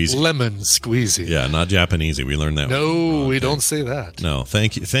 Lemon squeezy. Lemon squeezy. Yeah, not Japanesey. We learned that. No, we don't say that. No,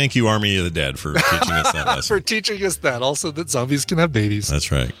 thank you, Army of the Dead, for teaching us that lesson. For teaching us that. Also, that zombies can have babies.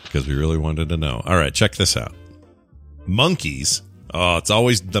 That's right, because we really wanted to know. All right, check this out. Monkeys. Oh, it's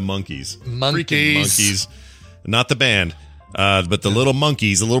always the monkeys. Freaking monkeys. Not the band, but the little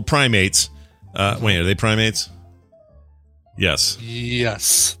monkeys, the little primates. Wait, are they primates? Yes.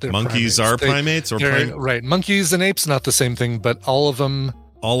 Yes. Monkeys are primates? Right. Monkeys and apes, not the same thing, but all of them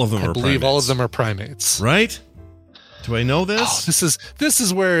are primates. I believe all of them are primates. Right? Do I know this? Oh, this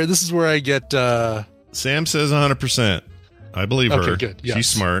is where I get Sam says 100%. I believe her. Okay, good. Yes. She's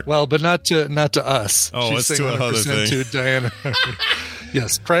smart. Well, but not to us. Oh, she's it's to another thing. To Diana.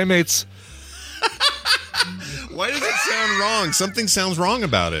 Yes, primates. Why does it sound wrong? Something sounds wrong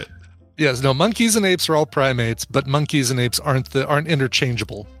about it. Yes, no, monkeys and apes are all primates, but monkeys and apes aren't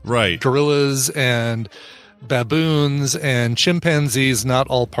interchangeable. Right. Gorillas and baboons and chimpanzees, not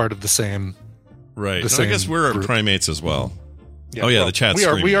all part of the same. Right. I guess we're group. Primates as well. Yeah, well, the chat's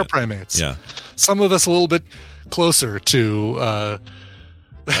we are primates. Yeah. Some of us a little bit closer to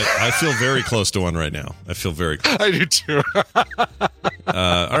I feel very close to one right now. I feel very close. I do too.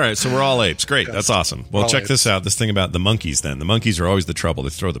 All right, so we're all apes. Great, yes. That's awesome. Well, check this out. This thing about the monkeys then. The monkeys are always the trouble. They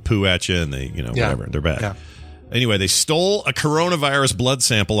throw the poo at you and they, whatever. They're bad. Yeah. Anyway, they stole a coronavirus blood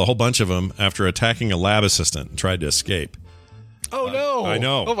sample, a whole bunch of them, after attacking a lab assistant and tried to escape. Oh, no. I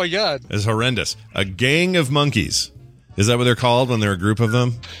know. Oh, my God. It's horrendous. A gang of monkeys. Is that what they're called when they're a group of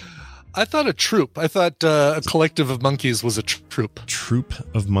them? I thought a troop. I thought a collective of monkeys was a troop. Troop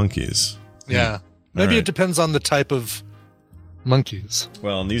of monkeys. Yeah. Maybe it depends on the type of monkeys.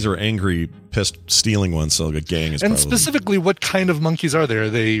 Well, and these are angry, pissed, stealing ones, so a gang is and probably... specifically, what kind of monkeys are there? Are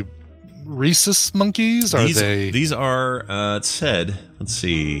they rhesus monkeys? These are, it said, let's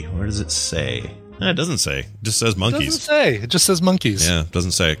see, where does it say? It doesn't say. It just says monkeys. It doesn't say. It just says monkeys. Yeah, it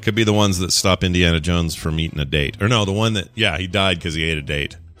doesn't say. It could be the ones that stop Indiana Jones from eating a date. Or no, the one that, he died because he ate a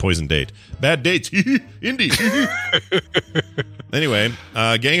date. Poison date. Bad dates. Indy. Anyway,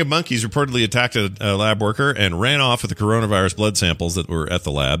 a gang of monkeys reportedly attacked a lab worker and ran off with the coronavirus blood samples that were at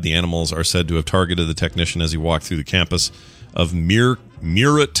the lab. The animals are said to have targeted the technician as he walked through the campus of Meerut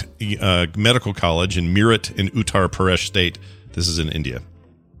Medical College in Meerut in Uttar Pradesh state. This is in India.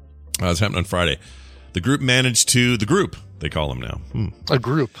 It's happened on Friday. The group they call them now. A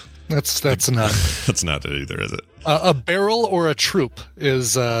group. That's not. That's not it either, is it? A barrel or a troop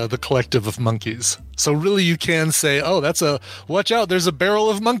is the collective of monkeys. So really, you can say, "Oh, watch out! There's a barrel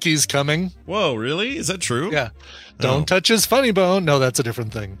of monkeys coming." Whoa, really? Is that true? Yeah. Don't touch his funny bone. No, that's a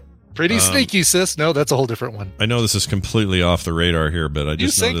different thing. Pretty sneaky, sis. No, that's a whole different one. I know this is completely off the radar here, but I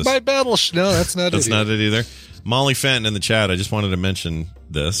just noticed. You sank my battleship. No, that's not it. That's not it either. Molly Fenton in the chat, I just wanted to mention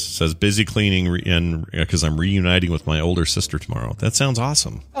this, says busy cleaning because I'm reuniting with my older sister tomorrow. That sounds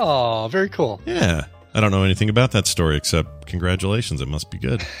awesome. Oh, very cool. Yeah. I don't know anything about that story except congratulations. It must be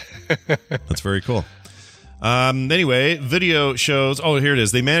good. That's very cool. Anyway, video shows, here it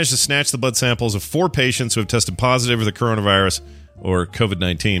is. They managed to snatch the blood samples of 4 patients who have tested positive for the coronavirus or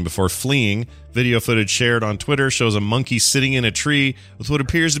COVID-19 before fleeing. Video footage shared on Twitter shows a monkey sitting in a tree with what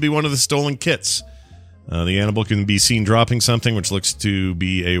appears to be one of the stolen kits. The animal can be seen dropping something which looks to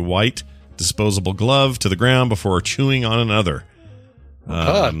be a white disposable glove to the ground before chewing on another.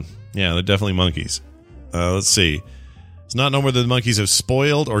 Yeah, they're definitely monkeys. Let's see. It's not known whether the monkeys have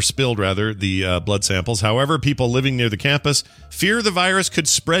spilled the blood samples. However, people living near the campus fear the virus could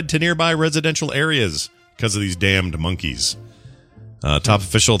spread to nearby residential areas because of these damned monkeys. Top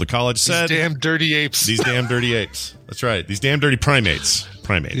official of the college said... These damn dirty apes. These damn dirty apes. That's right. These damn dirty primates.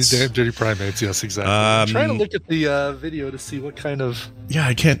 These damn dirty primates. Yes, exactly. I'm trying to look at the video to see what kind of... Yeah,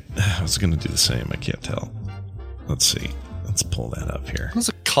 I can't... I was going to do the same. I can't tell. Let's see. Let's pull that up here. What's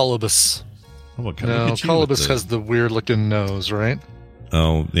a colobus? No, colobus has the weird-looking nose, right?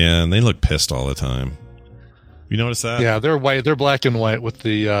 Oh, yeah, and they look pissed all the time. You notice that? Yeah, they're white. They're black and white with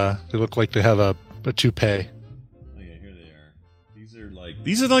the... they look like they have a toupee.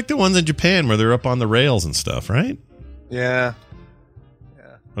 These are like the ones in Japan where they're up on the rails and stuff, right? Yeah.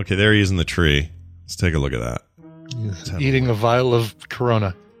 Okay, there he is in the tree. Let's take a look at that. He's eating a vial of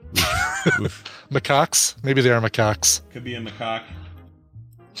Corona. Macaques? Maybe they are macaques. Could be a macaque.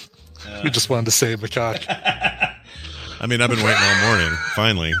 We just wanted to say macaque. I mean, I've been waiting all morning.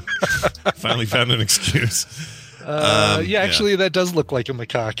 Finally found an excuse. Actually, that does look like a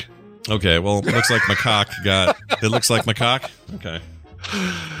macaque. Okay, well, it looks like macaque got... It looks like macaque? Okay.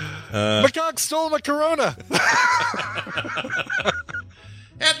 Macaque stole my Corona.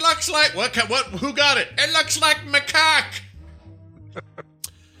 It looks like... What? Who got it? It looks like macaque.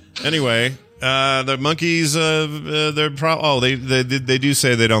 Anyway, The monkeys, they do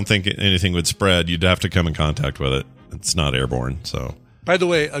say they don't think anything would spread. You'd have to come in contact with it. It's not airborne, so. By the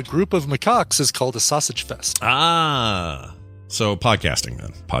way, a group of macaques is called a sausage fest. So podcasting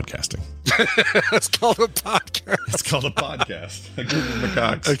then. Podcasting. It's called a podcast. It's called a podcast. A group of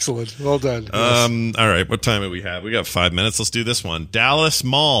macaques. Excellent. Well done. Yes. All right. What time do we have? We got 5 minutes. Let's do this one. Dallas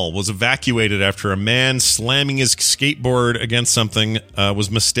Mall was evacuated after a man slamming his skateboard against something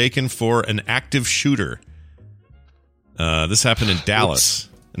was mistaken for an active shooter. This happened in Dallas.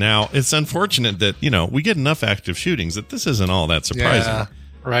 Now, it's unfortunate that, we get enough active shootings that this isn't all that surprising. Yeah.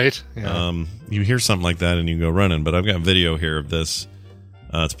 Right. Yeah. You hear something like that and you go running, but I've got video here of this.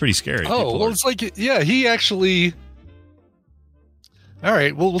 It's pretty scary. It's like, he actually. All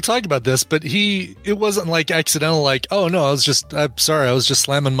right. Well, we'll talk about this, but it wasn't like accidental, like, oh no, I'm sorry. I was just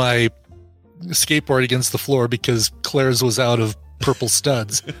slamming my skateboard against the floor because Claire's was out of purple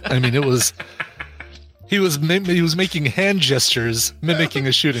studs. I mean, he was making hand gestures mimicking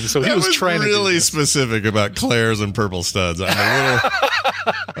a shooting. So he was trying to be really specific about Claire's and purple studs.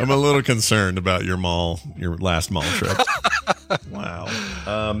 I'm a little concerned about your last mall trip. Wow.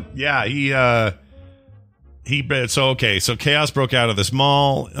 So chaos broke out of this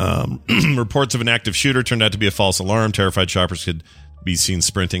mall. Reports of an active shooter turned out to be a false alarm. Terrified shoppers could be seen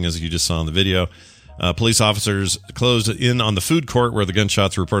sprinting, as you just saw in the video. Police officers closed in on the food court where the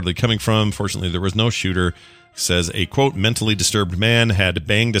gunshots were reportedly coming from. Fortunately, there was no shooter. Says a, quote, mentally disturbed man had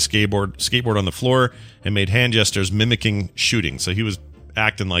banged a skateboard on the floor and made hand gestures mimicking shooting. So he was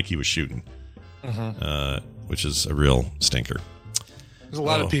acting like he was shooting, which is a real stinker. There's a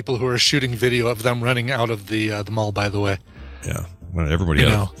lot of people who are shooting video of them running out of the mall, by the way. Yeah. Well, everyone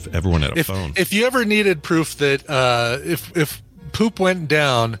had a phone. If you ever needed proof that if poop went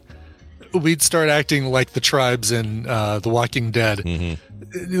down, we'd start acting like the tribes in The Walking Dead. Mm-hmm.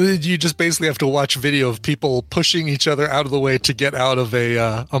 You just basically have to watch video of people pushing each other out of the way to get out of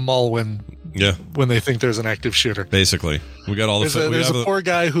a mall when they think there's an active shooter. Basically, we got all the. There's a poor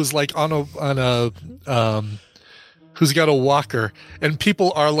guy who's like who's got a walker, and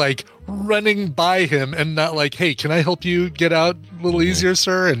people are like running by him and not like, "Hey, can I help you get out a little easier,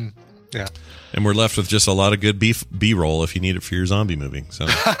 sir?" And yeah. And we're left with just a lot of good B-roll if you need it for your zombie movie. So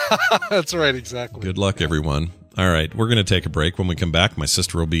that's right, exactly. Good luck, everyone. All right, we're going to take a break. When we come back, my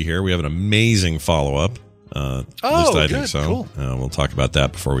sister will be here. We have an amazing follow-up. At least I think so. Cool. We'll talk about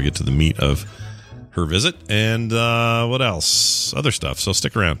that before we get to the meat of her visit. And what else? Other stuff. So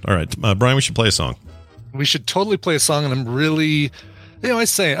stick around. All right, Brian, we should play a song. We should totally play a song, and I'm really...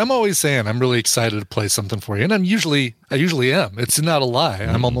 I'm always saying I'm really excited to play something for you, and I usually am. It's not a lie.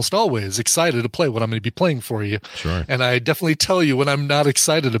 Mm-hmm. I'm almost always excited to play what I'm going to be playing for you. Sure. And I definitely tell you when I'm not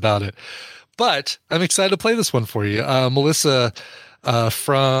excited about it. But I'm excited to play this one for you. Melissa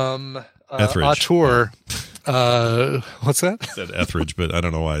from Auteur. What's that? I said Etheridge, but I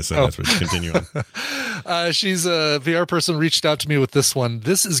don't know why I said Etheridge. Continue on. She's a VR person, reached out to me with this one.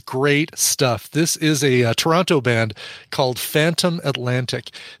 This is great stuff. This is a Toronto band called Phantom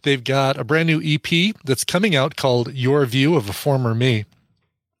Atlantic. They've got a brand new EP that's coming out called Your View of a Former Me.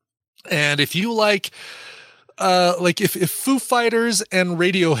 And if you like if Foo Fighters and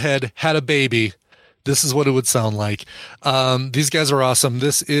Radiohead had a baby, this is what it would sound like. These guys are awesome.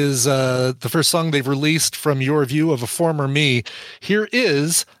 This is the first song they've released from Your View of a Former Me. Here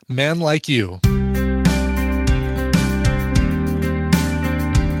is Man Like You.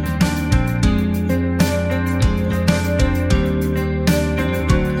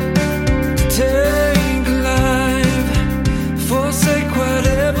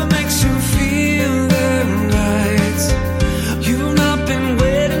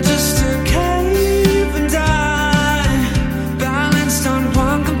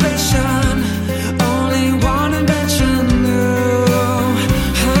 Only one invention, no.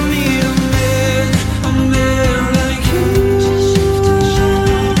 I need a man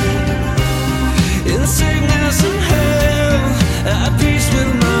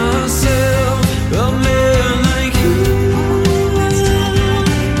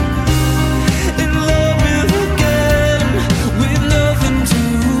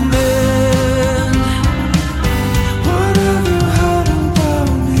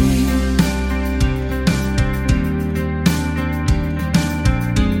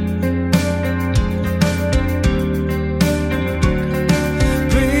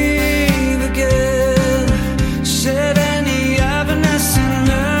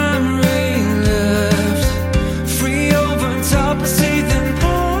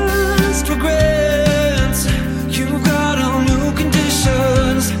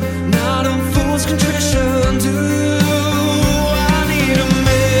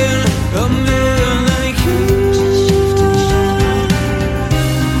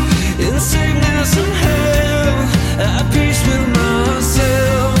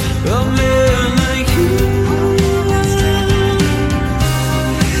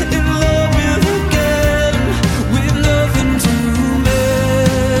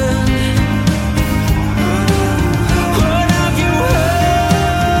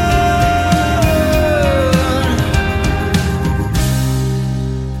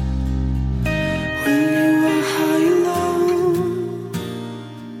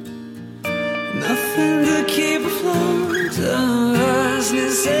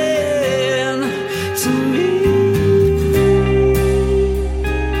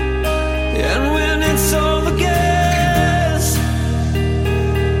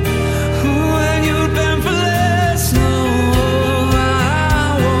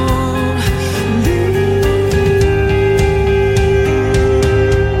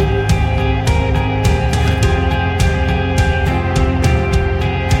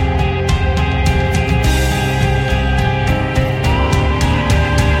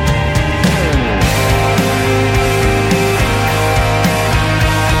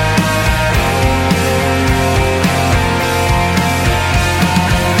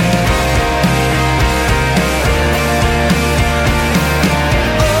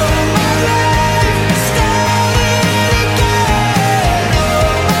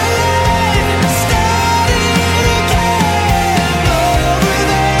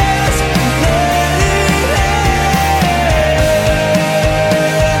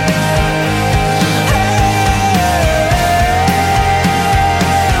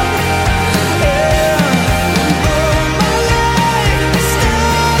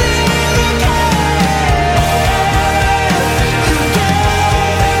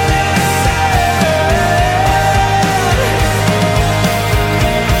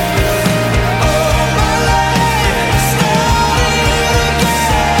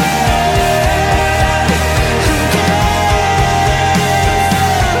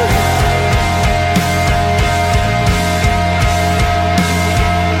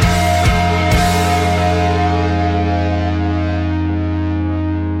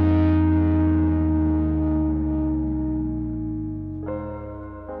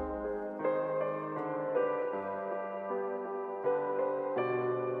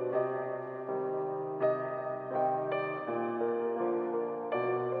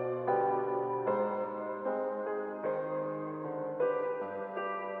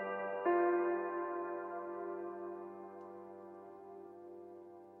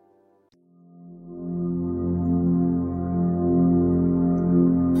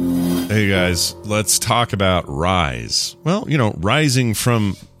Hey guys, let's talk about rise. Well, rising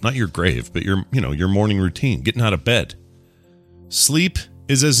from not your grave, but your morning routine, getting out of bed. Sleep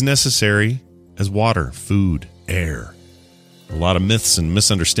is as necessary as water, food, air. A lot of myths and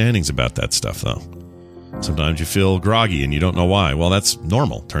misunderstandings about that stuff, though. Sometimes you feel groggy and you don't know why. Well, that's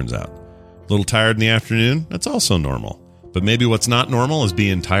normal, turns out. A little tired in the afternoon, that's also normal. But maybe what's not normal is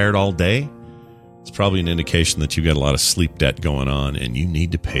being tired all day. It's probably an indication that you've got a lot of sleep debt going on and you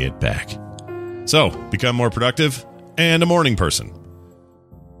need to pay it back. So, become more productive and a morning person.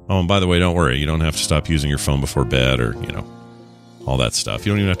 Oh, and by the way, don't worry. You don't have to stop using your phone before bed or, all that stuff.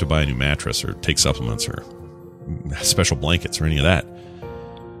 You don't even have to buy a new mattress or take supplements or special blankets or any of that.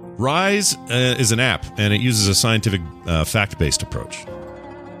 Rise is an app, and it uses a scientific fact-based approach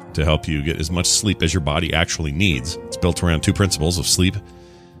to help you get as much sleep as your body actually needs. It's built around two principles of sleep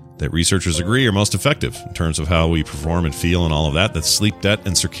that researchers agree are most effective in terms of how we perform and feel and all of that. That's sleep debt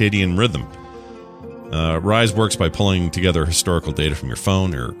and circadian rhythm. Rise works by pulling together historical data from your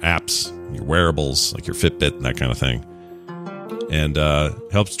phone, your apps, your wearables, like your Fitbit and that kind of thing, and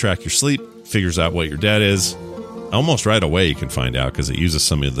helps track your sleep, figures out what your debt is. Almost right away you can find out because it uses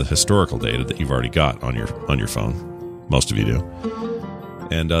some of the historical data that you've already got on your phone. Most of you do.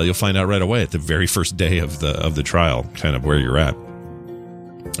 And you'll find out right away at the very first day of the trial kind of where you're at.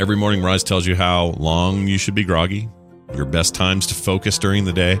 Every morning, Rise tells you how long you should be groggy, your best times to focus during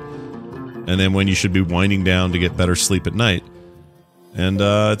the day, and then when you should be winding down to get better sleep at night. And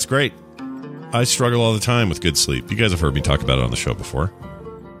it's great. I struggle all the time with good sleep. You guys have heard me talk about it on the show before.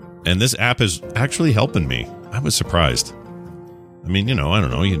 And this app is actually helping me. I was surprised. I mean, I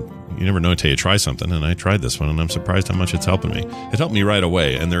don't know. You never know until you try something, and I tried this one, and I'm surprised how much it's helping me. It helped me right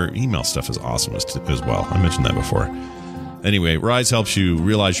away, and their email stuff is awesome as well. I mentioned that before. Anyway, Rise helps you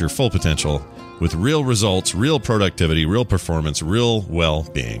realize your full potential with real results, real productivity, real performance, real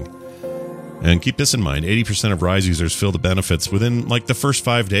well-being. And keep this in mind, 80% of Rise users feel the benefits within, the first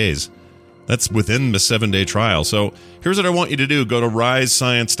 5 days. That's within the 7-day trial. So here's what I want you to do. Go to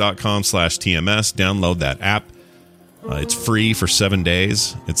risescience.com/TMS. Download that app. It's free for 7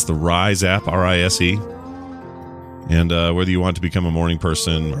 days. It's the Rise app, RISE. And whether you want to become a morning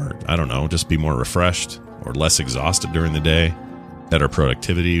person or, I don't know, just be more refreshed or less exhausted during the day, better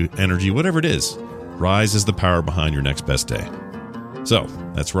productivity, energy, whatever it is, Rise is the power behind your next best day. So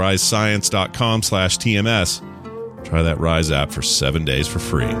that's risescience.com/TMS. Try that Rise app for 7 days for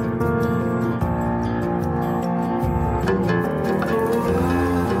free.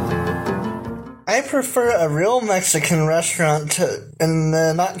 I prefer a real Mexican restaurant and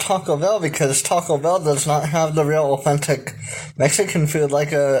not Taco Bell because Taco Bell does not have the real authentic Mexican food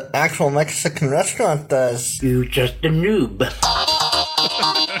like an actual Mexican restaurant does. You just a noob.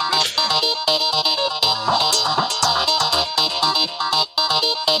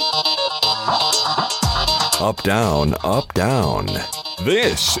 Up, down, up, down.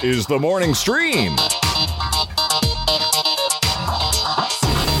 This is the morning stream.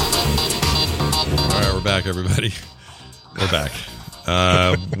 We're back, everybody. We're back.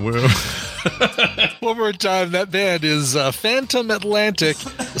 One more time, that band is Phantom Atlantic,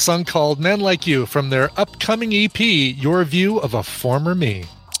 a song called Men Like You from their upcoming EP, Your View of a Former Me.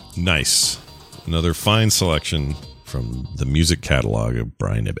 Nice. Another fine selection from the music catalog of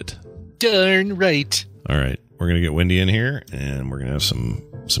Brian Ibbett. Darn right. All right. We're going to get Wendy in here, and we're going to have some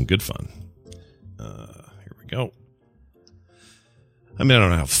good fun. Here we go. I mean, I don't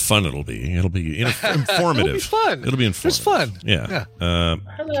know how fun it'll be. It'll be informative. It'll be fun. It'll be informative. It's fun. Yeah.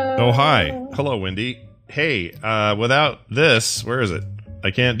 Hello. Oh, hi. Hello, Wendy. Hey, without this, where is it?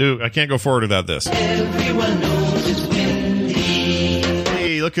 I can't go forward without this. Everyone knows it's Wendy.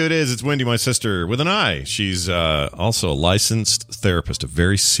 Hey, look who it is. It's Wendy, my sister, with an I. She's also a licensed therapist, a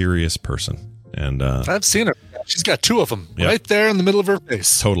very serious person. And I've seen her. She's got two of them right there in the middle of her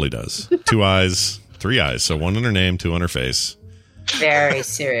face. Totally does. 2 eyes, 3 eyes. So 1 on her name, 2 on her face. Very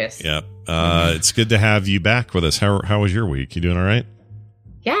serious. Yep. It's good to have you back with us. How was your week? You doing all right?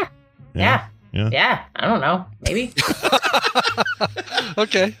 Yeah. I don't know. Maybe.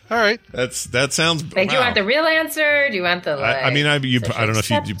 Okay. All right. That sounds. Do you want the real answer? Do you want the? I don't know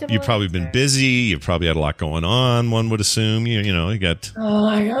if you've probably been busy. You've probably had a lot going on. One would assume. You got. Oh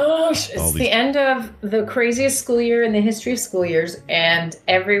my gosh! It's the end of the craziest school year in the history of school years, and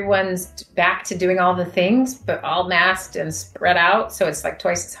everyone's back to doing all the things, but all masked and spread out. So it's like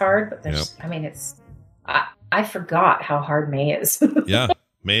twice as hard. But there's. Yep. I mean, it's. I forgot how hard May is. Yeah,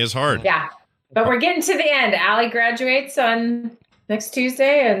 May is hard. Yeah. But we're getting to the end. Allie graduates on next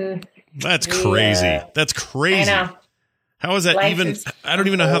Tuesday, and that's crazy. That's crazy. I know. How is that I don't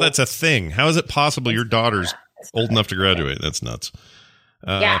even know how that's a thing. How is it possible your daughter's old enough to graduate? That's nuts.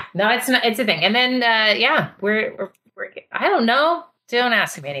 Yeah, no, it's not. It's a thing. And then, we're I don't know. Don't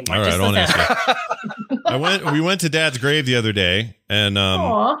ask me anymore. All right, don't ask me. We went to Dad's grave the other day, and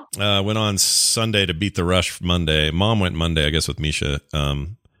went on Sunday to beat the rush Monday. Mom went Monday, I guess, with Misha.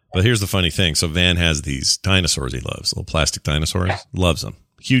 But here's the funny thing. So Van has these dinosaurs he loves, little plastic dinosaurs. Yeah. Loves them.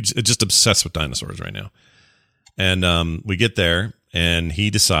 Huge, just obsessed with dinosaurs right now. And we get there, and he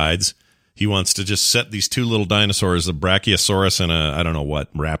decides he wants to just set these two little dinosaurs, a Brachiosaurus and a, I don't know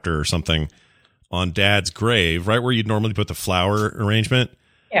what, raptor or something, on Dad's grave, right where you'd normally put the flower arrangement.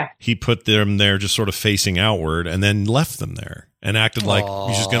 Yeah. He put them there just sort of facing outward and then left them there and acted like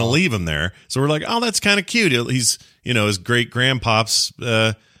he's just going to leave them there. So we're like, oh, that's kind of cute. He's, his great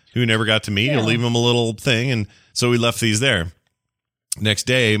grandpops who never got to meet. Yeah. He'll leave him a little thing. And so we left these there. Next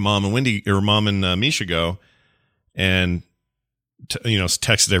day, Mom and Misha go and,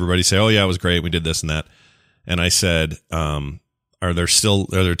 texted everybody, say, oh, yeah, it was great. We did this and that. And I said, are there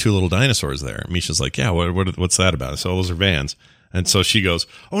two little dinosaurs there? Misha's like, yeah, what's that about? So those are Van's. And so she goes,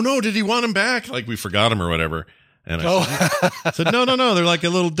 oh no, did he want him back? Like we forgot him or whatever. And I said, no, they're like a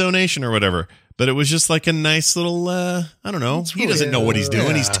little donation or whatever. But it was just like a nice little, I don't know. He doesn't know what he's doing.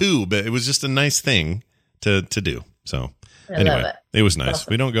 Yeah. He's 2, but it was just a nice thing to do. So anyway, it was nice.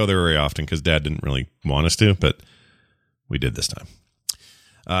 Awesome. We don't go there very often because Dad didn't really want us to, but we did this time.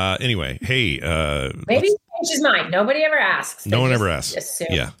 Anyway, hey, maybe he changed his mind. Nobody ever asks. No one ever asks. Assume.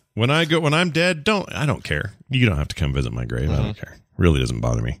 Yeah. When I'm dead, I don't care. You don't have to come visit my grave. Mm-hmm. I don't care. Really doesn't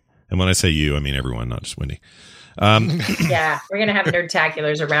bother me. And when I say you, I mean everyone, not just Wendy. Yeah, we're going to have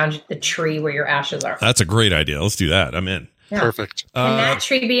nerdtaculars around the tree where your ashes are. That's a great idea. Let's do that. I'm in. Yeah. Perfect. And that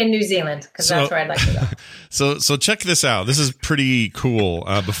tree be in New Zealand because that's where I'd like to go. So check this out. This is pretty cool.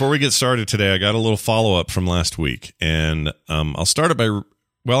 Before we get started today, I got a little follow-up from last week. And I'll start it by...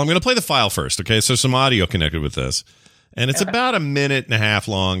 Well, I'm going to play the file first, okay? So some audio connected with this. And it's about 1.5 minutes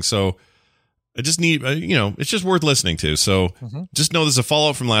long, so I just need, it's just worth listening to. So just know there's a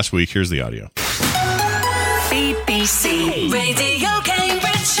follow-up from last week. Here's the audio. BBC Radio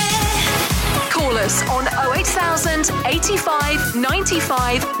Cambridgeshire. Call us on 08000 85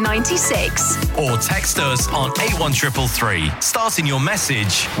 95 96. Or text us on 81333, starting your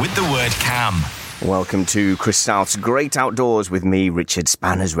message with the word CAM. Welcome to Chris South's Great Outdoors with me, Richard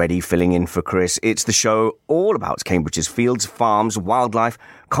Spanners Ready, filling in for Chris. It's the show all about Cambridge's fields, farms, wildlife,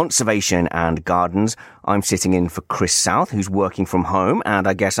 conservation and gardens. I'm sitting in for Chris South, who's working from home, and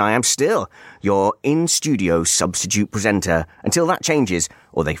I guess I am still your in-studio substitute presenter until that changes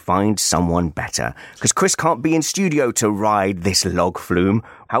or they find someone better. Because Chris can't be in studio to ride this log flume.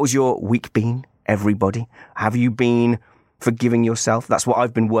 How's your week been, everybody? Have you been... forgiving yourself? That's what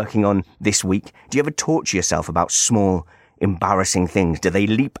I've been working on this week. Do you ever torture yourself about small, embarrassing things? Do they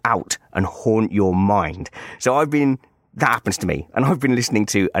leap out and haunt your mind? That happens to me. And I've been listening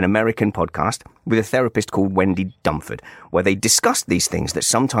to an American podcast with a therapist called Wendy Dunford, where they discuss these things that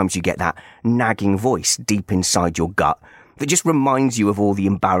sometimes you get that nagging voice deep inside your gut that just reminds you of all the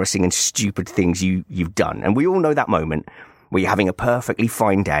embarrassing and stupid things you've done. And we all know that moment where you're having a perfectly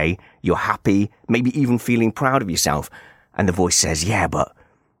fine day, you're happy, maybe even feeling proud of yourself. And the voice says, yeah, but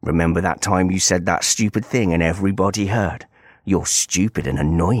remember that time you said that stupid thing and everybody heard? You're stupid and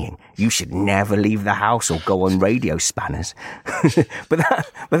annoying. You should never leave the house or go on radio, Spanners. But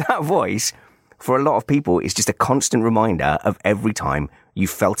that voice, for a lot of people, is just a constant reminder of every time you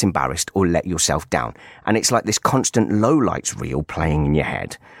felt embarrassed or let yourself down. And it's like this constant lowlights reel playing in your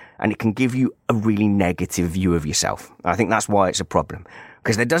head. And it can give you a really negative view of yourself. I think that's why it's a problem.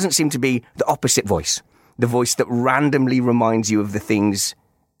 Because there doesn't seem to be the opposite voice. The voice that randomly reminds you of the things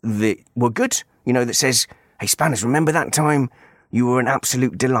that were good, that says, hey, Spanners, remember that time you were an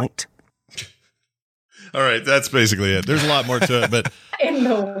absolute delight? All right, that's basically it. There's a lot more to it, but... In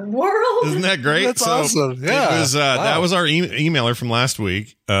the world? Isn't that great? That's awesome. Yeah. It was, that was our emailer from last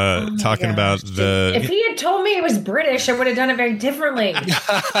week talking about the... If he had told me he was British, I would have done it very differently.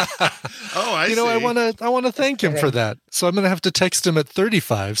 I see. I want to thank him for that. So I'm going to have to text him at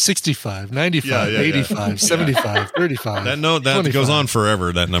 35, 65, 95, 85, 75, 35. That 25. goes on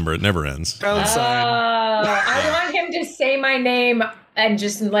forever, that number. It never ends. Pound sign. I want him to say my name and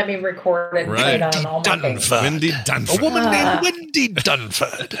just let me record it right on all my things. Wendy Dunford. A woman named Wendy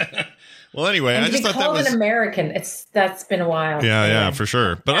Dunford. Well, anyway, and I just thought that was an American. That's been a while. Yeah, for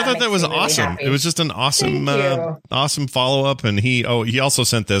sure. But I thought that was awesome. Really, it was just an awesome, awesome follow up. And he also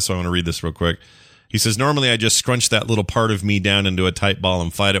sent this. So I want to read this real quick. He says, normally I just scrunch that little part of me down into a tight ball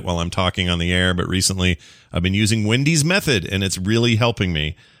and fight it while I'm talking on the air. But recently I've been using Wendy's method and it's really helping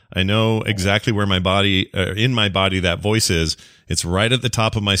me. I know exactly where my body, in my body, that voice is. It's right at the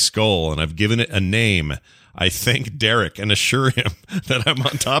top of my skull, and I've given it a name. I thank Derek and assure him that I'm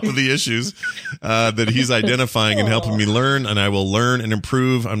on top of the issues that he's identifying and helping me learn, and I will learn and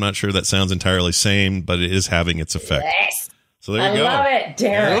improve. I'm not sure that sounds entirely sane, but it is having its effect. Yes. So there you go. I love it,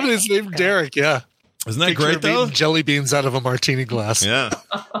 Derek. I love his name, Derek. Yeah. Isn't that great, though? Jelly beans out of a martini glass. Yeah.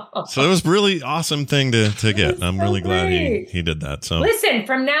 So it was a really awesome thing to get. I'm really glad he did that. So listen,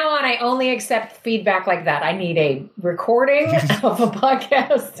 from now on, I only accept feedback like that. I need a recording of a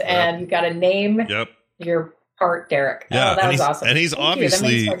podcast, and you got to name your part, Derek. Yeah, that was awesome. And he's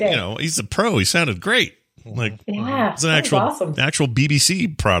obviously, he's a pro. He sounded great. Like, it's an actual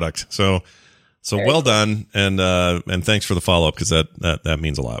BBC product. So very well done, and thanks for the follow up, because that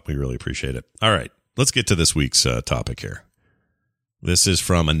means a lot. We really appreciate it. All right. Let's get to this week's topic here. This is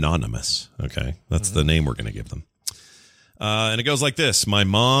from Anonymous. Okay. That's the name we're going to give them. And it goes like this. My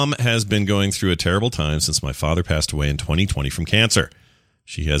mom has been going through a terrible time since my father passed away in 2020 from cancer.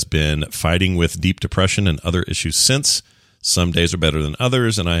 She has been fighting with deep depression and other issues since. Some days are better than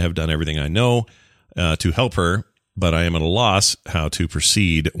others, and I have done everything I know to help her, but I am at a loss how to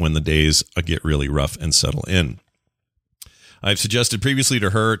proceed when the days get really rough and settle in. I've suggested previously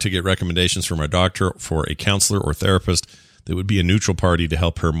to her to get recommendations from our doctor for a counselor or therapist that would be a neutral party to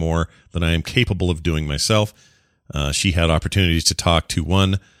help her more than I am capable of doing myself. She had opportunities to talk to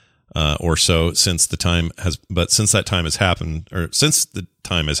one or so since the time has happened,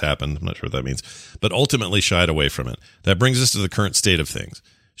 I'm not sure what that means, but ultimately shied away from it. That brings us to the current state of things.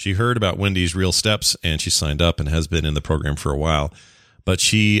 She heard about Wendy's Real Steps and she signed up and has been in the program for a while, but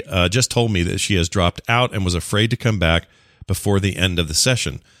she just told me that she has dropped out and was afraid to come back before the end of the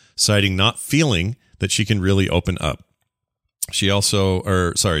session, citing not feeling that she can really open up. She was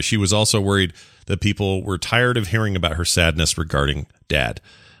also worried that people were tired of hearing about her sadness regarding Dad.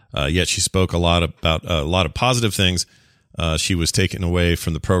 Yet she spoke about a lot of positive things she was taken away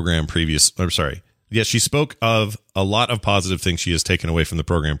from the program Yet she spoke of a lot of positive things she has taken away from the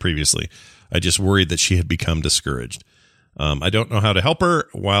program previously. I just worried that she had become discouraged. I don't know how to help her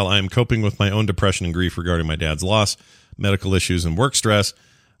while I'm coping with my own depression and grief regarding my dad's loss, medical issues, and work stress.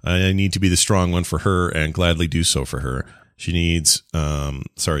 I need to be the strong one for her and gladly do so for her. She needs it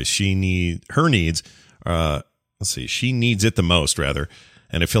the most, rather.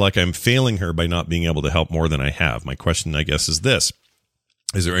 And I feel like I'm failing her by not being able to help more than I have. My question, I guess, is this.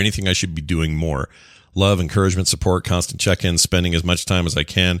 Is there anything I should be doing more? Love, encouragement, support, constant check-ins, spending as much time as I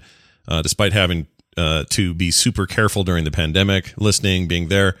can, despite having to be super careful during the pandemic, listening, being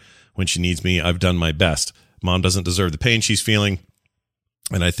there when she needs me. I've done my best. Mom doesn't deserve the pain she's feeling,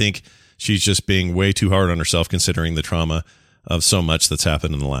 and I think she's just being way too hard on herself considering the trauma of so much that's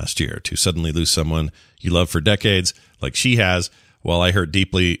happened in the last year. To suddenly lose someone you love for decades, like she has, while I hurt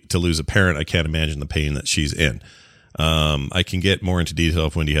deeply to lose a parent, I can't imagine the pain that she's in. I can get more into detail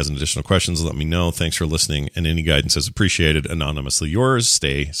if Wendy has additional questions. Let me know. Thanks for listening, and any guidance is appreciated. Anonymously yours.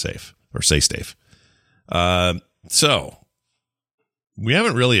 Stay safe. So we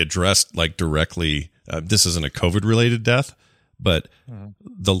haven't really addressed directly. This isn't a COVID related death, but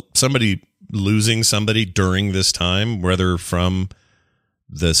somebody losing somebody during this time, whether from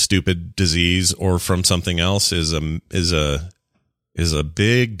the stupid disease or from something else, is a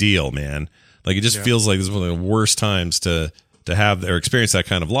big deal, man. Like, it just feels like this is one of the worst times to have or experience that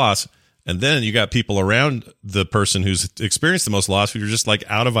kind of loss. And then you got people around the person who's experienced the most loss who are just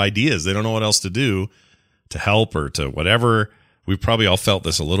out of ideas. They don't know what else to do to help or to whatever. We've probably all felt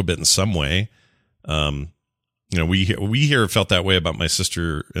this a little bit in some way. We here felt that way about my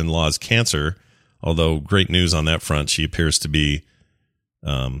sister-in-law's cancer, although great news on that front. She appears to be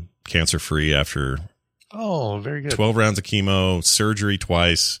cancer-free after very good. 12 rounds of chemo, surgery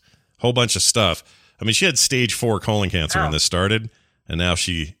twice, whole bunch of stuff. I mean, she had stage 4 colon cancer when this started, and now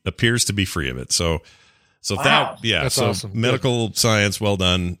she appears to be free of it. So wow. That's awesome. Medical science, well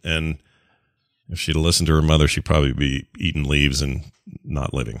done. And if she'd listened to her mother, she'd probably be eating leaves and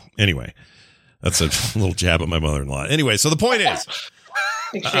not living. Anyway, that's a little jab at my mother-in-law. Anyway, so the point is,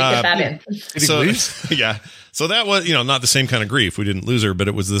 make sure you get that in. So that was, not the same kind of grief. We didn't lose her, but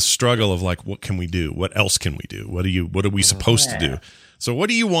it was this struggle of what can we do? What else can we do? What are we supposed to do? So what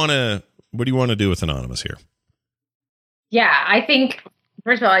do you want to do with Anonymous here? Yeah, I think,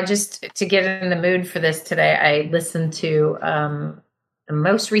 first of all, to get in the mood for this today, I listened to the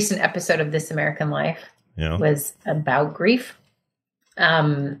most recent episode of This American Life was about grief.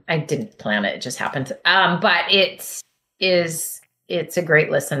 I didn't plan it. It just happened. But it's a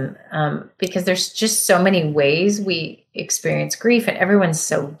great listen because there's just so many ways we experience grief, and everyone's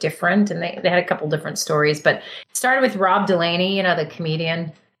so different. And they had a couple different stories, but it started with Rob Delaney, the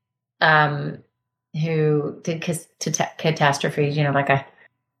comedian who did catastrophes, like a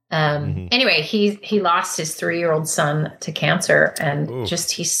Anyway, he lost his 3-year-old son to cancer, and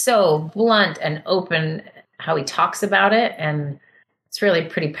he's so blunt and open how he talks about it, and it's really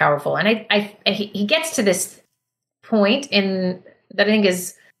pretty powerful. And he gets to this point in that I think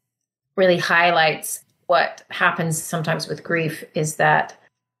is really highlights what happens sometimes with grief is that,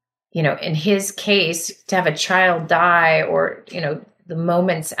 in his case, to have a child die, or, the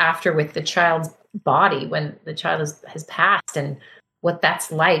moments after with the child's body when the child has passed, and what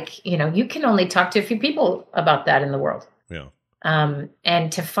that's like, you can only talk to a few people about that in the world. Yeah.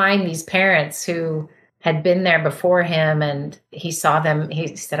 And to find these parents who had been there before him, and he said,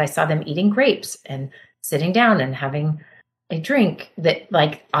 I saw them eating grapes and sitting down and having a drink, that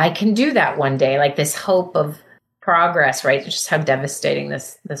like, I can do that one day, like this hope of progress, right? Just how devastating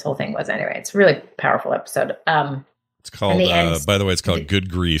this whole thing was. Anyway, it's a really powerful episode. It's called, by the way, it's called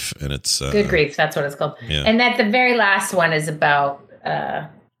Good Grief, and it's Good Grief. That's what it's called. Yeah. And that the very last one is about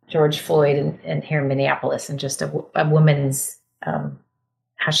George Floyd and here in Minneapolis, and just a woman's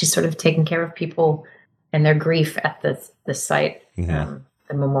how she's sort of taking care of people and their grief at the site, the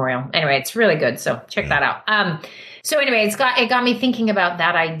memorial. Anyway, it's really good. So check that out. So anyway, it got me thinking about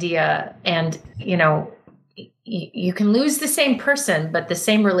that idea, and you can lose the same person, but the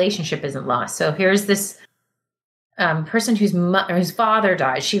same relationship isn't lost. So here's this person whose father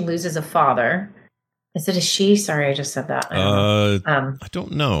dies. She loses a father. Is it a she? Sorry, I just said that. I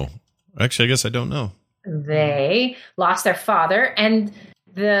don't know. Actually, I guess I don't know. They lost their father, and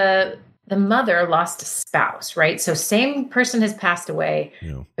the mother lost a spouse, right? So same person has passed away,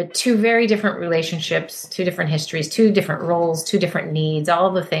 but two very different relationships, two different histories, two different roles, two different needs, all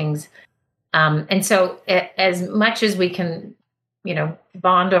of the things. And so as much as we can,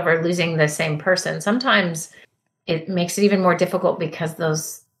 bond over losing the same person, sometimes it makes it even more difficult because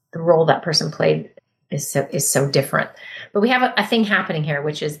the role that person played is so different. But we have a thing happening here,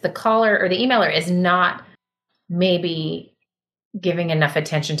 which is the caller or the emailer is not maybe giving enough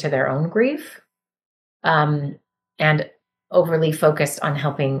attention to their own grief, and overly focused on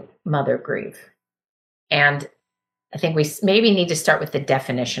helping mother grieve. And I think we maybe need to start with the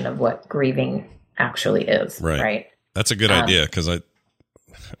definition of what grieving actually is. Right. That's a good idea, because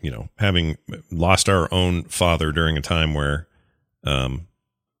having lost our own father during a time where,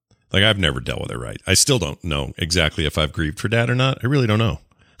 I've never dealt with it right. I still don't know exactly if I've grieved for dad or not. I really don't know.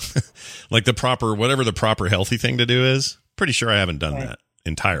 Like whatever the proper healthy thing to do is, pretty sure I haven't done that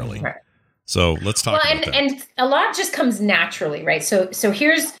entirely. Right. So let's talk about that. And a lot just comes naturally, right? So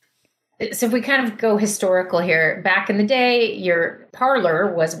if we kind of go historical here, back in the day, your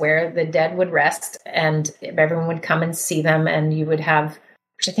parlor was where the dead would rest, and everyone would come and see them, and you would have,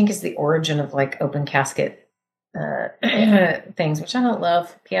 which I think is the origin of like open casket things, which I don't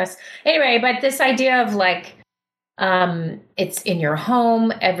love. P.S. Anyway, but this idea of like, it's in your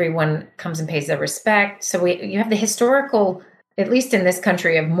home, everyone comes and pays their respect. So you have the historical, at least in this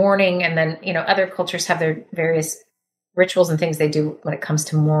country, of mourning, and then, other cultures have their various rituals and things they do when it comes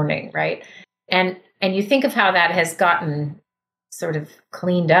to mourning, right? And you think of how that has gotten sort of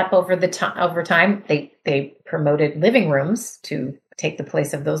cleaned up over time. They promoted living rooms to take the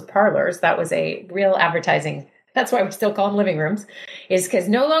place of those parlors. That was a real advertising. That's why we still call them living rooms, is because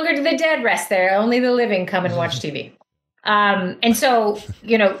no longer do the dead rest there. Only the living come and watch TV. And so,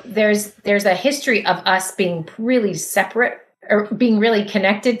 there's a history of us being really separate, or being really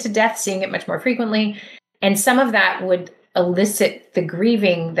connected to death, seeing it much more frequently. And some of that would elicit the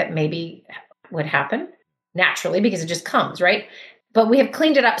grieving that maybe would happen naturally, because it just comes, right? But we have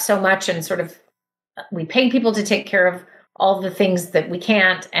cleaned it up so much, and sort of we pay people to take care of all the things that we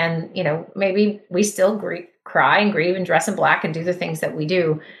can't. And, maybe we still cry and grieve and dress in black and do the things that we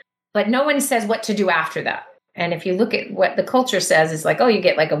do, but no one says what to do after that. And if you look at what the culture says, it's like, oh, you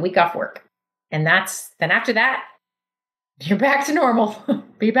get like a week off work. And then after that, you're back to normal,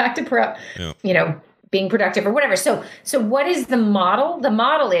 be back to being productive or whatever. So what is the model? The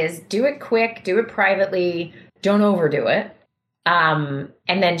model is do it quick, do it privately, don't overdo it. And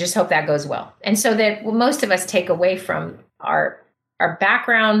then just hope that goes well. And so that most of us take away from our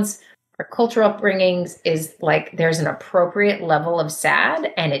backgrounds, our cultural upbringings, is like there's an appropriate level of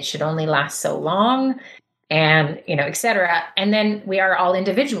sad, and it should only last so long, and et cetera. And then we are all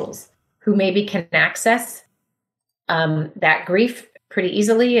individuals who maybe can access that grief pretty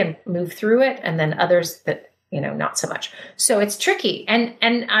easily and move through it, and then others that not so much. So it's tricky. And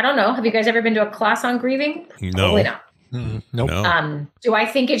I don't know, have you guys ever been to a class on grieving? No. Probably not. Nope. No. Do I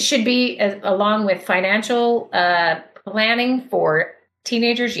think it should be along with financial planning for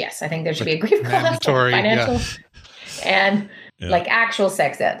teenagers? Yes, I think there should be a grief class. Mandatory, Financial. yeah. And like actual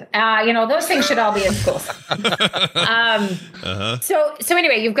sex ed. Those things should all be in schools. So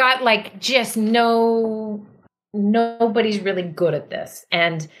anyway, you've got like just nobody's really good at this.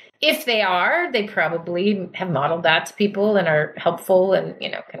 And if they are, they probably have modeled that to people and are helpful and,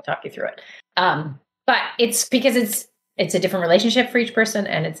 can talk you through it. But it's because it's a different relationship for each person,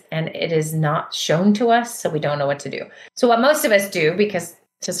 and it is not shown to us, so we don't know what to do. So what most of us do, because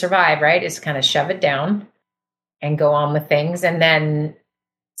to survive, right, is kind of shove it down and go on with things, and then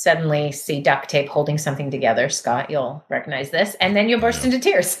suddenly see duct tape holding something together. Scott, you'll recognize this, and then you'll burst into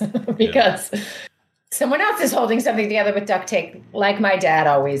tears because someone else is holding something together with duct tape, like my dad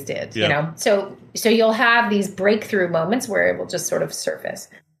always did. So you'll have these breakthrough moments where it will just sort of surface.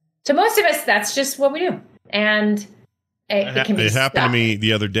 So most of us, that's just what we do, and it happened to me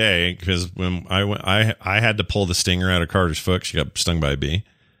the other day because when I had to pull the stinger out of Carter's foot. She got stung by a bee.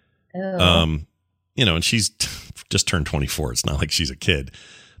 Oh. And she's just turned 24. It's not like she's a kid.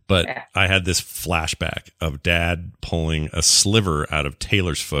 But I had this flashback of Dad pulling a sliver out of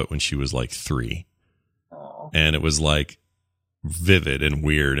Taylor's foot when she was like 3. Oh. And it was like vivid and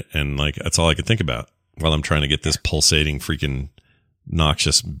weird. And like, that's all I could think about while I'm trying to get this pulsating freaking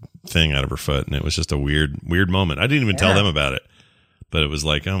noxious thing out of her foot. And it was just a weird moment. I didn't even tell them about it. But it was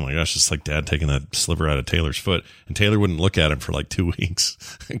like, oh my gosh, it's like Dad taking that sliver out of Taylor's foot. And Taylor wouldn't look at him for like 2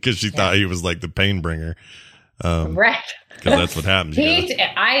 weeks because she thought he was like the pain bringer. Right. Because that's what happens.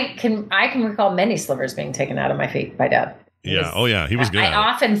 I can recall many slivers being taken out of my feet by Dad. He was good. I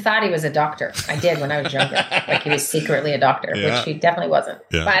often thought he was a doctor. I did when I was younger. Like he was secretly a doctor, which he definitely wasn't.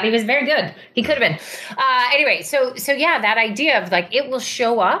 Yeah. But he was very good. He could have been. Anyway, so that idea of like it will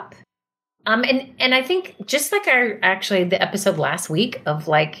show up. And I think just like the episode last week of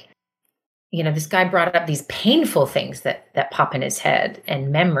like, this guy brought up these painful things that pop in his head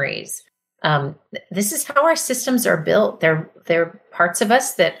and memories. This is how our systems are built. They're parts of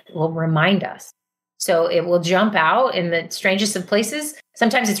us that will remind us. So it will jump out in the strangest of places.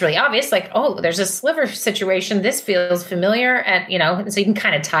 Sometimes it's really obvious, like, oh, there's a sliver situation. This feels familiar. And so you can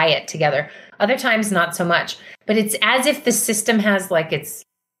kind of tie it together. Other times, not so much. But it's as if the system has like it's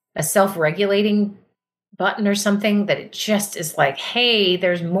a self-regulating button or something that it just is like, hey,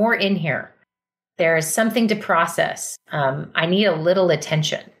 there's more in here. There is something to process. I need a little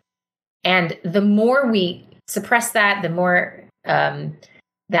attention. And the more we suppress that, the more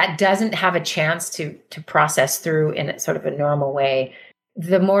that doesn't have a chance to process through in sort of a normal way,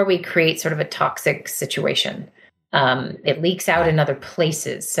 the more we create sort of a toxic situation. It leaks out in other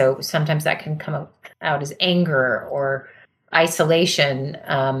places. So sometimes that can come out as anger or isolation.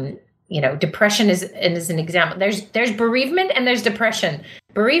 Depression is an example. There's bereavement and there's depression.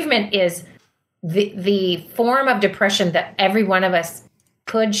 Bereavement is the form of depression that every one of us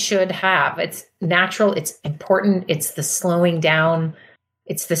should have. It's natural. It's important. It's the slowing down.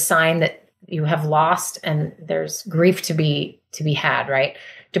 It's the sign that you have lost and there's grief to be had, right?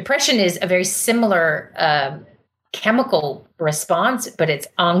 Depression is a very similar chemical response, but it's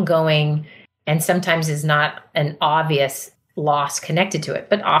ongoing and sometimes is not an obvious loss connected to it.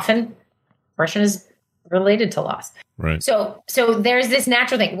 But often depression is related to loss. Right. So there's this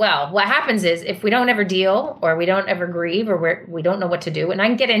natural thing. Well, what happens is if we don't ever deal or we don't ever grieve or we don't know what to do, and I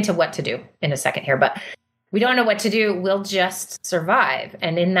can get into what to do in a second here, but we don't know what to do, we'll just survive.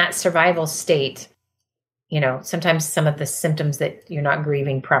 And in that survival state, sometimes some of the symptoms that you're not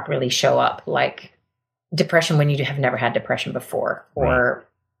grieving properly show up, like depression when you have never had depression before, or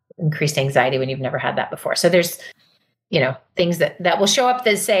increased anxiety when you've never had that before. So there's, things that will show up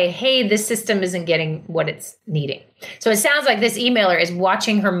that say, hey, this system isn't getting what it's needing. So it sounds like this emailer is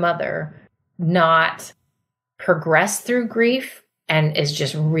watching her mother not progress through grief and is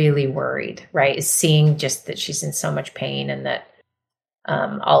just really worried, right? Is seeing just that she's in so much pain and that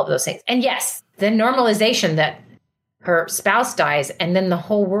all of those things. And yes, the normalization that her spouse dies and then the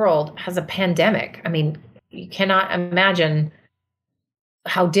whole world has a pandemic. I mean, you cannot imagine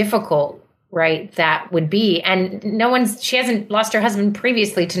how difficult, right, that would be. And she hasn't lost her husband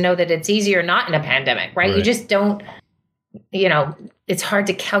previously to know that it's easier not in a pandemic, right? You just don't, it's hard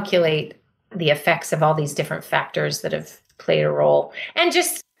to calculate the effects of all these different factors that have played a role. And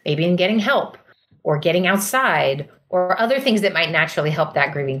just maybe in getting help or getting outside or other things that might naturally help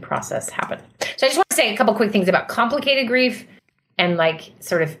that grieving process happen. So I just want to say a couple quick things about complicated grief and like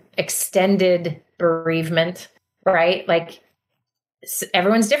sort of extended bereavement, right? Like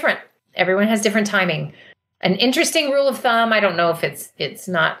everyone's different. Everyone has different timing. An interesting rule of thumb, I don't know if it's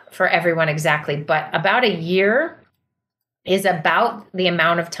not for everyone exactly, but about a year is about the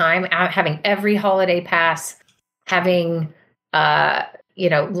amount of time having every holiday pass, having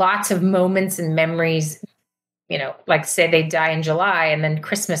lots of moments and memories like say they die in July and then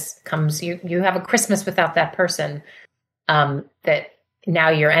Christmas comes, you have a Christmas without that person, that now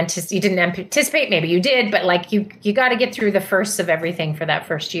you didn't anticipate, maybe you did, but like you got to get through the first of everything for that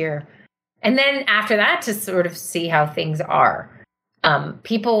first year. And then after that, to sort of see how things are.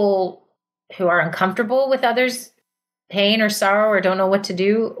 People who are uncomfortable with others' pain or sorrow or don't know what to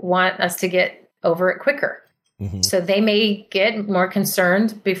do want us to get over it quicker. Mm-hmm. So they may get more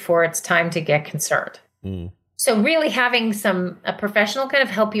concerned before it's time to get concerned. Mm. So really having a professional kind of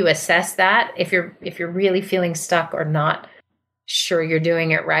help you assess that if you're really feeling stuck or not sure you're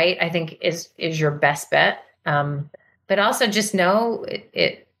doing it right, I think is your best bet. But also just know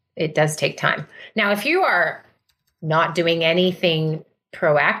it does take time. Now, if you are not doing anything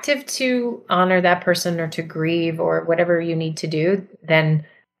proactive to honor that person or to grieve or whatever you need to do, then,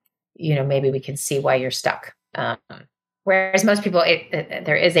 maybe we can see why you're stuck. Whereas most people,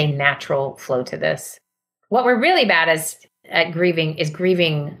 there is a natural flow to this. What we're really bad at grieving is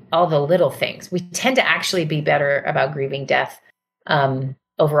grieving all the little things. We tend to actually be better about grieving death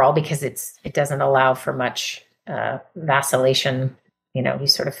overall because it doesn't allow for much vacillation. You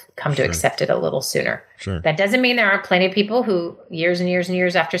sort of come to accept it a little sooner. Sure. That doesn't mean there aren't plenty of people who years and years and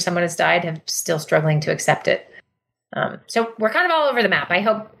years after someone has died have still struggling to accept it. So we're kind of all over the map. I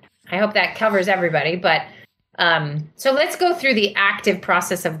hope that covers everybody. But so let's go through the active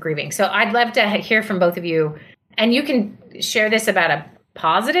process of grieving. So I'd love to hear from both of you, and you can share this about a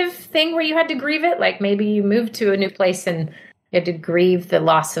positive thing where you had to grieve it. Like maybe you moved to a new place and you had to grieve the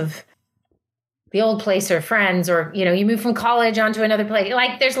loss of the old place or friends, or, you move from college onto another place.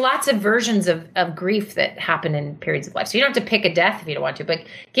 Like there's lots of versions of grief that happen in periods of life. So you don't have to pick a death if you don't want to, but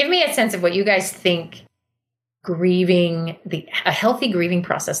give me a sense of what you guys think grieving, a healthy grieving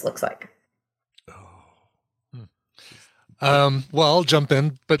process looks like. Well, I'll jump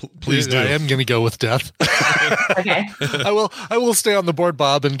in, but please do. I am going to go with death. Okay. I will stay on the board,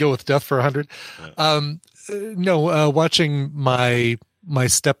 Bob, and go with death for 100. Watching my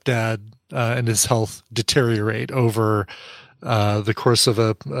stepdad and his health deteriorate over the course of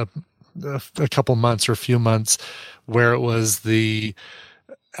a couple months or a few months, where it was the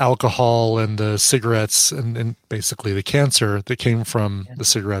alcohol and the cigarettes and basically the cancer that came from the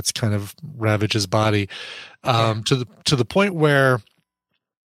cigarettes kind of ravaged his body, to the point where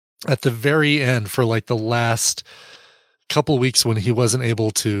at the very end, for like the last couple of weeks when he wasn't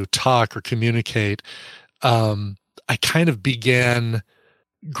able to talk or communicate, I kind of began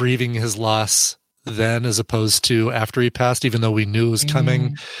grieving his loss then as opposed to after he passed, even though we knew it was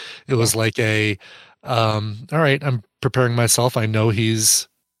coming. It was like all right, I'm preparing myself. I know he's,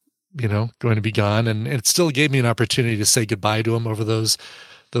 going to be gone. And it still gave me an opportunity to say goodbye to him over those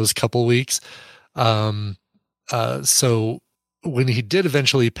couple weeks. So when he did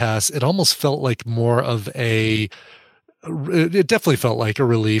eventually pass, it almost felt like more of it definitely felt like a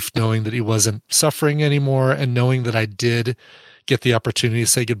relief knowing that he wasn't suffering anymore, and knowing that I did get the opportunity to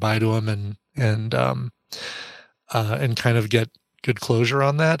say goodbye to him and kind of get good closure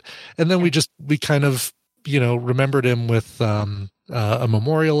on that. And then we kind of, remembered him with a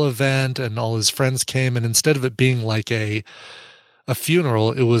memorial event, and all his friends came. And instead of it being like a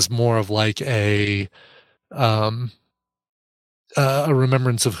funeral, it was more of like a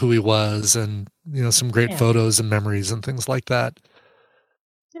remembrance of who he was, and some great photos and memories and things like that.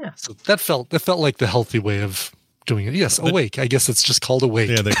 Yeah. So that felt like the healthy way of doing it. Yes, awake. I guess it's just called awake.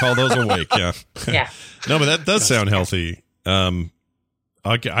 Yeah, they call those awake. Yeah. Yeah. No, but that does sound healthy. I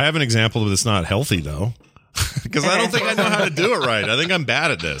have an example that's not healthy though, because I don't think I know how to do it right. I think I'm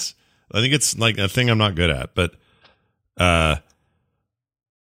bad at this. I think it's like a thing I'm not good at. But I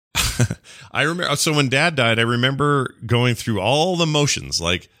remember. So when Dad died, I remember going through all the motions,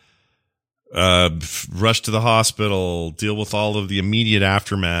 like rush to the hospital, deal with all of the immediate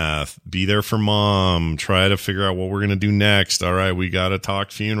aftermath, be there for Mom, try to figure out what we're going to do next. All right, we got to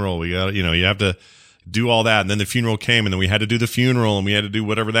talk funeral. We got to, you have to do all that. And then the funeral came, and then we had to do the funeral, and we had to do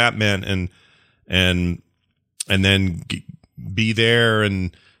whatever that meant. And then be there,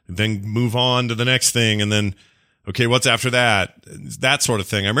 and then move on to the next thing. And then, okay, what's after that? That sort of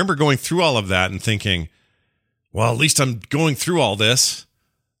thing. I remember going through all of that and thinking, well, at least I'm going through all this.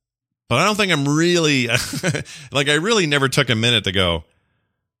 But I don't think I'm really, like, I really never took a minute to go,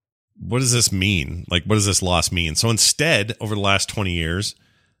 what does this mean? Like, what does this loss mean? So instead, over the last 20 years,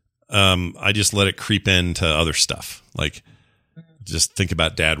 I just let it creep into other stuff. Like, just think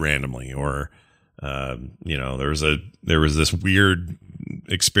about Dad randomly, or, there was this weird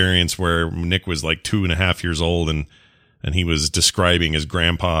experience where Nick was like 2.5 years old, and he was describing his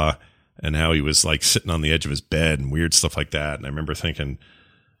grandpa and how he was like sitting on the edge of his bed and weird stuff like that. And I remember thinking,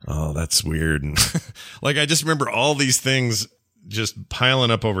 Oh, that's weird. And like, I just remember all these things just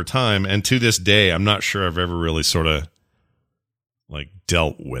piling up over time. And to this day, I'm not sure I've ever really sort of like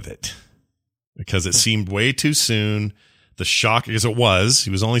dealt with it because it seemed way too soon. The shock, because he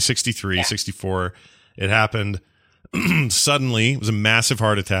was only 63, 64. It happened suddenly. It was a massive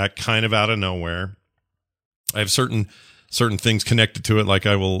heart attack, kind of out of nowhere. I have certain things connected to it. Like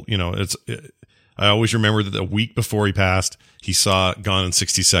I always remember that a week before he passed, he saw Gone in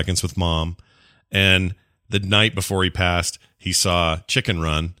 60 Seconds with Mom. And the night before he passed, he saw Chicken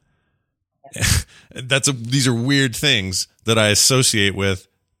Run. These are weird things that I associate with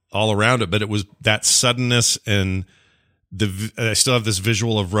all around it, but it was that suddenness, and I still have this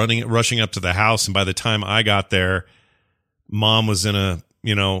visual of rushing up to the house. And by the time I got there, Mom was in a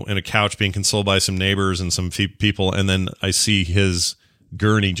couch being consoled by some neighbors and some people. And then I see his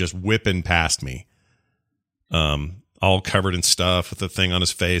gurney just whipping past me, all covered in stuff with the thing on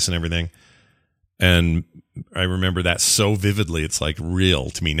his face and everything. And I remember that so vividly. It's like real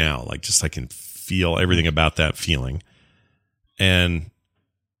to me now. Like, just I can feel everything about that feeling. And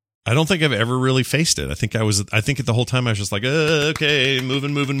I don't think I've ever really faced it. I think the whole time I was just like, okay,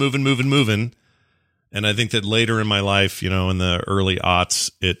 moving. And I think that later in my life, in the early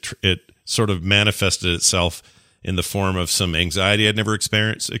aughts, it sort of manifested itself in the form of some anxiety I'd never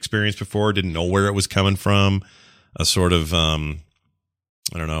experienced before, didn't know where it was coming from, a sort of,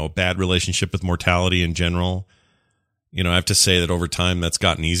 bad relationship with mortality in general. I have to say that over time that's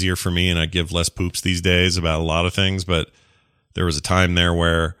gotten easier for me, and I give less poops these days about a lot of things, but there was a time there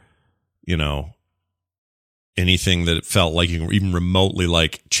where, anything that felt like even remotely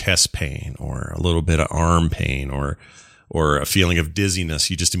like chest pain or a little bit of arm pain or a feeling of dizziness,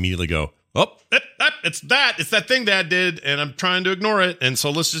 you just immediately go, oh, it's that thing Dad did, and I'm trying to ignore it, and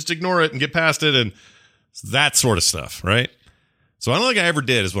so let's just ignore it and get past it, and that sort of stuff, right? So I don't think I ever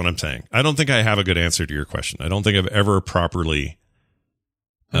did, is what I'm saying. I don't think I have a good answer to your question. I don't think I've ever properly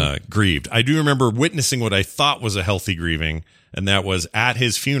grieved. I do remember witnessing what I thought was a healthy grieving, and that was at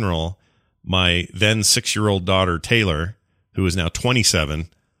his funeral. My then 6-year-old daughter, Taylor, who is now 27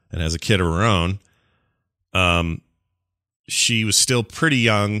 and has a kid of her own, she was still pretty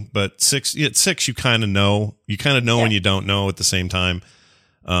young, but at 6, you kind of know when you don't know at the same time.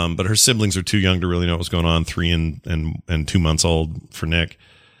 But her siblings are too young to really know what was going on, 3 and 2 months old for Nick.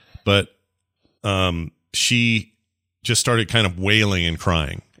 But she just started kind of wailing and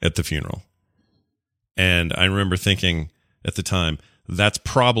crying at the funeral. And I remember thinking at the time, that's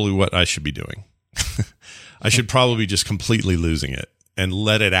probably what I should be doing. I should probably be just completely losing it and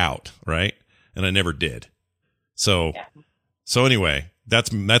let it out, right? And I never did. So anyway,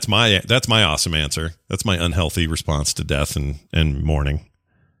 that's my awesome answer. That's my unhealthy response to death and mourning.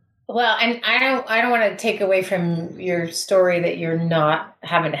 Well, and I don't want to take away from your story that you're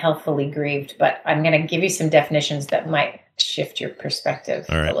haven't healthfully grieved, but I'm going to give you some definitions that might shift your perspective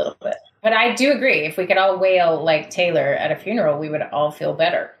a little bit. But I do agree. If we could all wail like Taylor at a funeral, we would all feel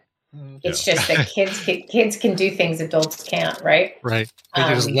better. It's just that kids can do things adults can't, right? Right. They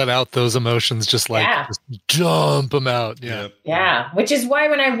can just let out those emotions, just dump them out. Yeah. Yeah. Which is why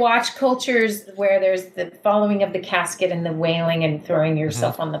when I watch cultures where there's the following of the casket and the wailing and throwing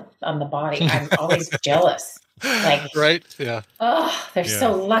yourself on the body, I'm always jealous. Like, right? Yeah. Oh, they're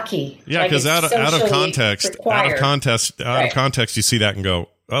so lucky. Yeah, because out of context, you see that and go,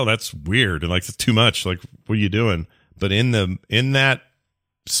 oh, that's weird, and like it's too much. Like, what are you doing? But in that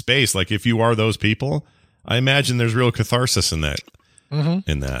space, like if you are those people, I imagine there's real catharsis in that.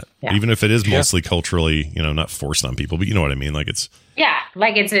 In that, even if it is mostly culturally, not forced on people, but you know what I mean. Like it's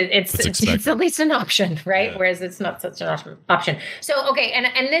it's at least an option, right? Yeah. Whereas it's not such an option. So okay,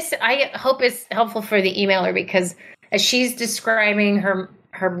 and this I hope is helpful for the emailer, because as she's describing her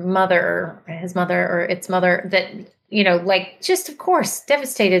mother, his mother, or its mother, that like just of course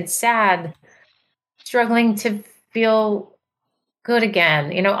devastated, sad, struggling to feel good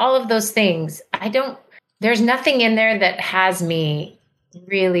again. All of those things. There's nothing in there that has me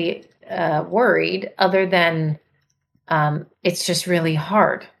really worried, other than it's just really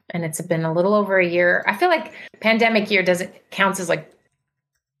hard, and it's been a little over a year. I feel like pandemic year counts as like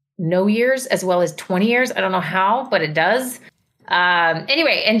no years as well as 20 years. I don't know how, but it does.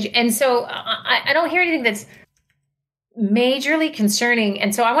 Anyway, and so I don't hear anything that's majorly concerning,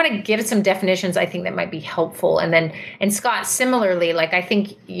 and so I want to give some definitions I think that might be helpful. And Scott, similarly, like I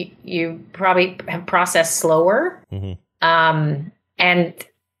think you probably have processed slower. And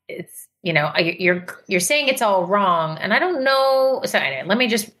it's, you're saying it's all wrong, and I don't know. So anyway, let me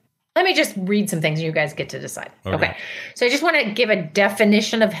just read some things and you guys get to decide. Okay. So I just want to give a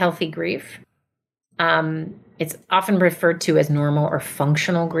definition of healthy grief. And It's often referred to as normal or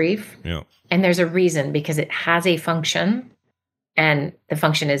functional grief. Yeah. And there's a reason, because it has a function. And the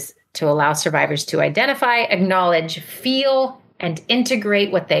function is to allow survivors to identify, acknowledge, feel, and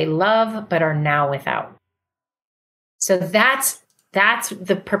integrate what they love but are now without. So that's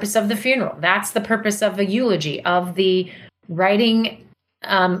the purpose of the funeral. That's the purpose of a eulogy, of the writing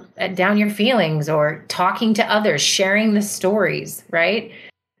down your feelings or talking to others, sharing the stories, right?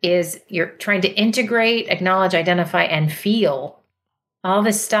 Is you're trying to integrate, acknowledge, identify, and feel all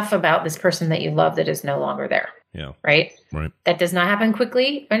this stuff about this person that you love that is no longer there. Yeah. Right? Right. That does not happen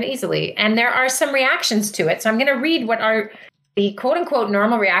quickly and easily. And there are some reactions to it. So I'm going to read what are the quote unquote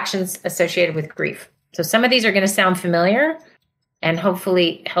normal reactions associated with grief. So some of these are going to sound familiar and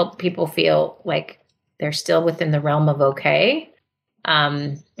hopefully help people feel like they're still within the realm of okay.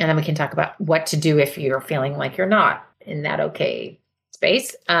 And then we can talk about what to do if you're feeling like you're not in that okay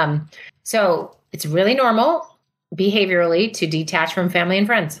space. So it's really normal behaviorally to detach from family and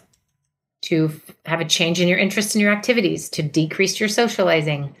friends, to have a change in your interests and your activities, to decrease your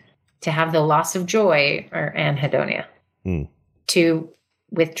socializing, to have the loss of joy or anhedonia, to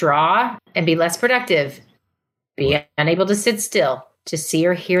withdraw and be less productive, be unable to sit still, to see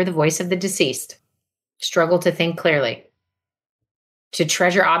or hear the voice of the deceased, struggle to think clearly, to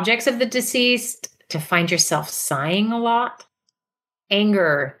treasure objects of the deceased, to find yourself sighing a lot,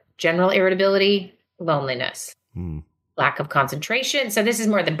 anger, general irritability, loneliness. Lack of concentration. So this is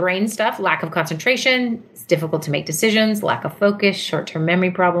more the brain stuff. Lack of concentration. It's difficult to make decisions. Lack of focus. Short-term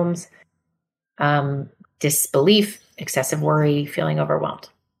memory problems. Disbelief. Excessive worry. Feeling overwhelmed.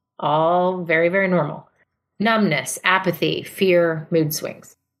 All very, very normal. Numbness. Apathy. Fear. Mood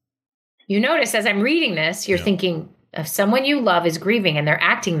swings. You notice as I'm reading this, you're thinking, if someone you love is grieving and they're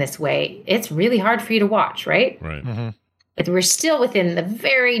acting this way, it's really hard for you to watch, right? Right. Mm-hmm. But we're still within the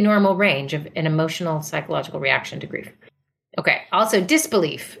very normal range of an emotional, psychological reaction to grief. Okay. Also,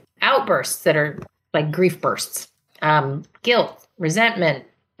 disbelief, outbursts that are like grief bursts, guilt, resentment,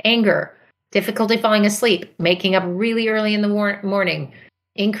 anger, difficulty falling asleep, waking up really early in the morning,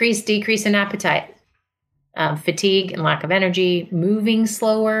 decrease in appetite, fatigue and lack of energy, moving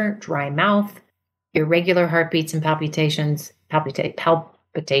slower, dry mouth, irregular heartbeats and palpitations,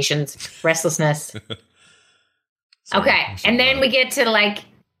 restlessness. Okay. And then we get to like,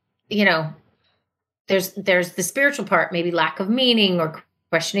 there's the spiritual part, maybe lack of meaning or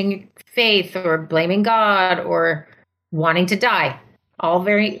questioning faith or blaming God or wanting to die. All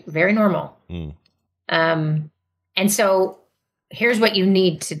very, very normal. And so here's what you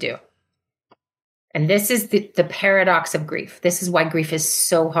need to do. And this is the paradox of grief. This is why grief is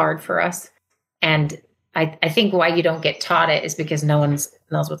so hard for us. And I think why you don't get taught it is because no one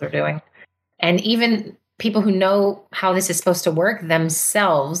knows what they're doing. And even people who know how this is supposed to work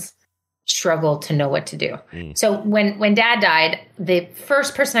themselves struggle to know what to do. So when Dad died, the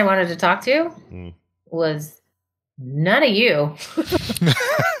first person I wanted to talk to was none of you.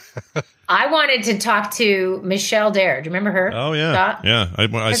 I wanted to talk to Michelle Dare. Do you remember her? Oh, yeah. Scott? Yeah.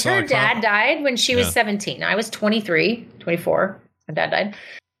 I saw her dad died when she was 17. I was 23, 24. Her dad died.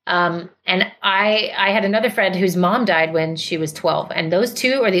 And I had another friend whose mom died when she was 12. And those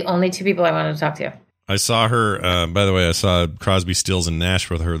two are the only two people I wanted to talk to. I saw her, by the way, I saw Crosby, Stills, and Nash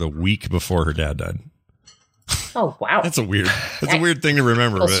with her the week before her dad died. Oh, wow. That's a weird thing to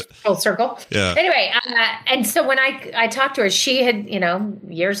remember. Full circle. Yeah. Anyway, and so when I talked to her, she had,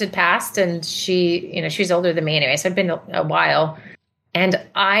 years had passed and she, she's older than me anyway. So it'd been a while. And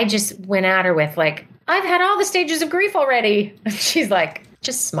I just went at her with like, I've had all the stages of grief already. And she's like,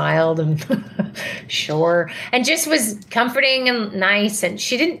 just smiled and sure. And just was comforting and nice. And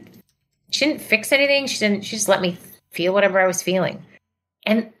she didn't fix anything. She just let me feel whatever I was feeling.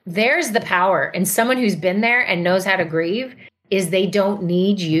 And there's the power. And someone who's been there and knows how to grieve is they don't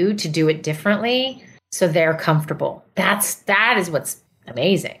need you to do it differently. So they're comfortable. That is what's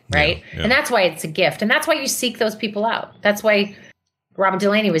amazing. Right. Yeah. And that's why it's a gift. And that's why you seek those people out. That's why Robert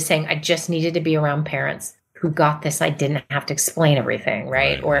Delaney was saying, I just needed to be around parents who got this. I didn't have to explain everything.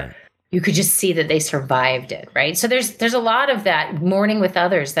 Right. Or you could just see that they survived it. Right. So there's a lot of that mourning with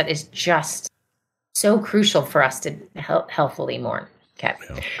others that is just so crucial for us to healthfully mourn. Okay.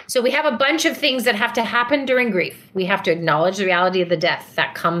 So we have a bunch of things that have to happen during grief. We have to acknowledge the reality of the death.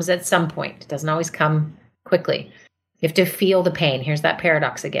 That comes at some point. It doesn't always come quickly. You have to feel the pain. Here's that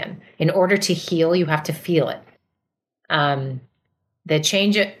paradox again. In order to heal, you have to feel it.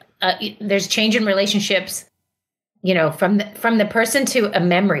 There's change in relationships, from the person to a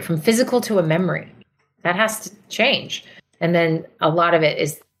memory, from physical to a memory. That has to change. And then a lot of it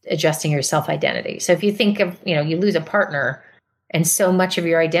is adjusting your self-identity. So if you think of, you lose a partner And so much of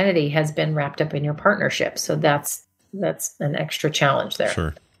your identity has been wrapped up in your partnership. So that's an extra challenge there.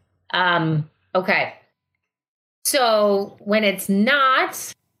 Sure. Okay. So when it's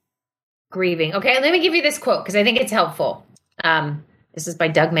not grieving, okay, let me give you this quote because I think it's helpful. This is by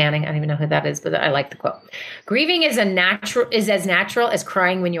Doug Manning. I don't even know who that is, but I like the quote. Grieving is as natural as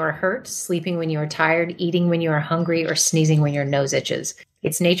crying when you are hurt, sleeping when you are tired, eating when you are hungry, or sneezing when your nose itches.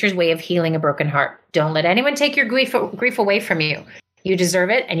 It's nature's way of healing a broken heart. Don't let anyone take your grief away from you. You deserve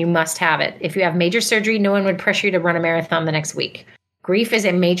it and you must have it. If you have major surgery, no one would pressure you to run a marathon the next week. Grief is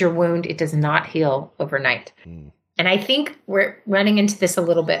a major wound. It does not heal overnight. And I think we're running into this a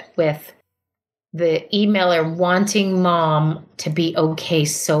little bit with the emailer wanting mom to be okay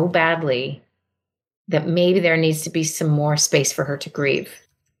so badly that maybe there needs to be some more space for her to grieve.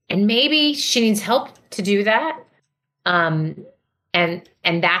 And maybe she needs help to do that. And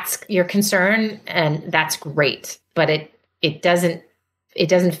that's your concern, and that's great, but it doesn't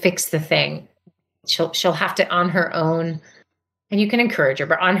fix the thing. She'll have to on her own, and you can encourage her,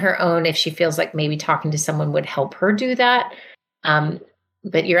 but on her own, if she feels like maybe talking to someone would help her do that.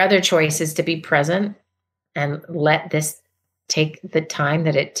 But your other choice is to be present and let this take the time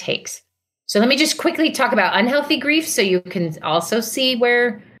that it takes. So let me just quickly talk about unhealthy grief so you can also see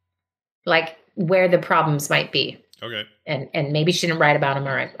where the problems might be. Okay. And maybe she didn't write about them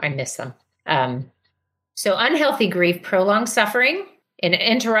or I missed them. So unhealthy grief prolongs suffering and it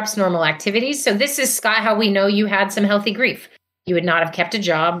interrupts normal activities. So this is, Scott, how we know you had some healthy grief. You would not have kept a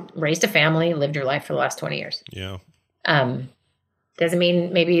job, raised a family, lived your life for the last 20 years. Yeah. Doesn't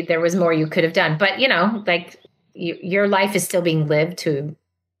mean maybe there was more you could have done. But, your life is still being lived to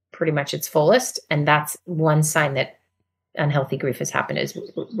pretty much its fullest. And that's one sign that unhealthy grief has happened, is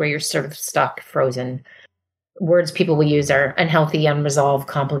where you're sort of stuck, frozen. Words people will use are unhealthy, unresolved,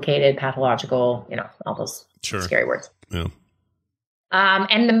 complicated, pathological, all those scary words. Yeah.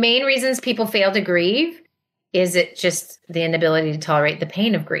 And the main reasons people fail to grieve is it just the inability to tolerate the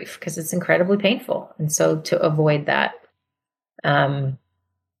pain of grief, because it's incredibly painful. And so to avoid that, the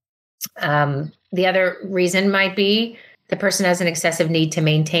other reason might be the person has an excessive need to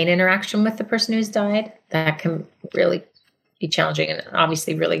maintain interaction with the person who's died. That can really be challenging and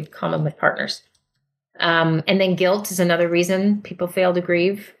obviously really common with partners. And then guilt is another reason people fail to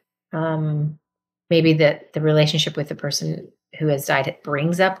grieve. Maybe that the relationship with the person who has died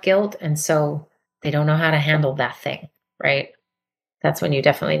brings up guilt, and so they don't know how to handle that thing, right? That's when you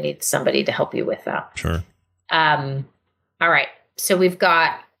definitely need somebody to help you with that. Sure. All right. So we've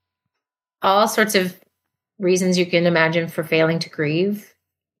got all sorts of reasons you can imagine for failing to grieve.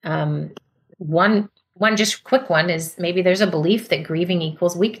 One just quick one is maybe there's a belief that grieving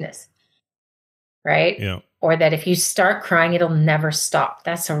equals weakness, right? Yeah. Or that if you start crying, it'll never stop.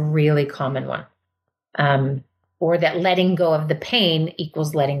 That's a really common one. Or that letting go of the pain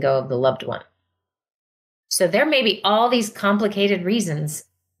equals letting go of the loved one. So there may be all these complicated reasons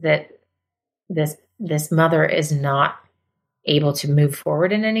that this mother is not able to move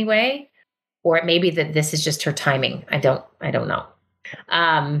forward in any way, or it may be that this is just her timing. I don't know.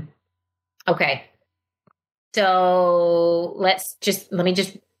 Okay. So let me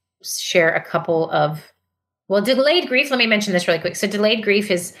just share a couple of, delayed grief. Let me mention this really quick. So delayed grief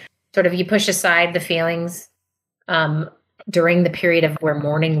is sort of, you push aside the feelings during the period of where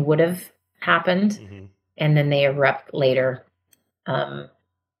mourning would have happened, and then they erupt later,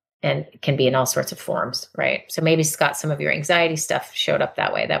 and can be in all sorts of forms, right? So maybe, Scott, some of your anxiety stuff showed up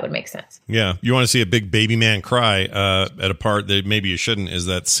that way. That would make sense. Yeah. You want to see a big baby man cry at a part that maybe you shouldn't, is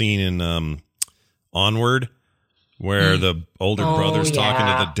that scene in Onward where the older brother's talking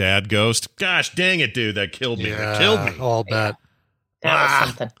to the dad ghost. Gosh, dang it, dude. That killed me. That killed me. All that. That was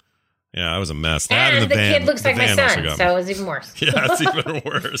something. Yeah, it was a mess. That And and the van, kid looks like my son, got so me. it was even worse. Yeah, it's even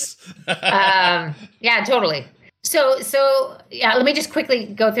worse. Yeah, totally. So yeah, let me just quickly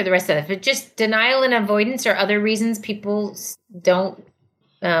go through the rest of it. But just denial and avoidance are other reasons people don't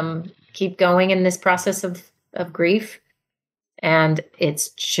keep going in this process of grief. And it's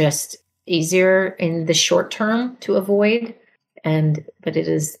just easier in the short term to avoid, but it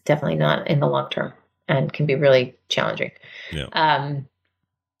is definitely not in the long term and can be really challenging. Yeah.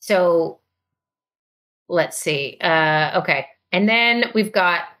 So let's see. Okay. And then we've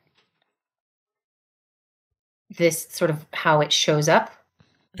got this sort of how it shows up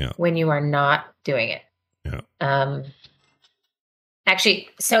when you are not doing it. Yeah. Actually,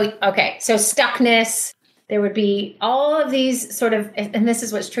 so stuckness, there would be all of these sort of, and this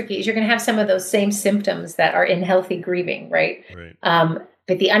is what's tricky, is you're going to have some of those same symptoms that are in healthy grieving, right? Right.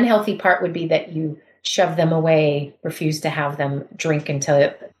 But the unhealthy part would be that you shove them away, refuse to have them, drink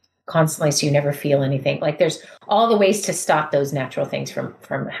until constantly so you never feel anything. Like there's all the ways to stop those natural things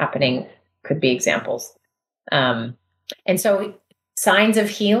from happening could be examples. And so signs of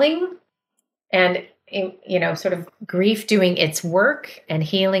healing and, sort of grief doing its work and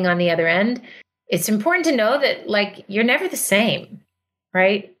healing on the other end. It's important to know that like, you're never the same,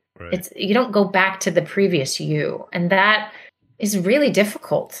 right? You don't go back to the previous you. And that is really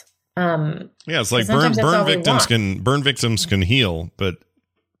difficult. It's like burn victims can heal, but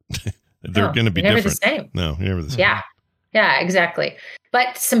they're going to be never different. The same. No, you're never the same. Yeah, exactly.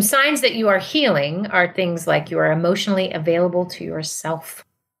 But some signs that you are healing are things like you are emotionally available to yourself,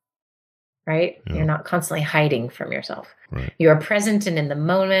 right? Yeah. You're not constantly hiding from yourself. Right. You are present and in the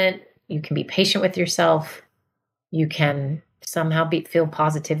moment. You can be patient with yourself. You can somehow feel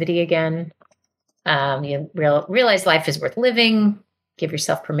positivity again. You realize life is worth living. Give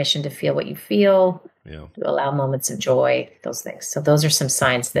yourself permission to feel what you feel. Yeah. To allow moments of joy, those things. So those are some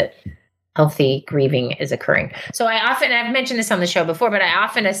signs that healthy grieving is occurring. So I've mentioned this on the show before, but I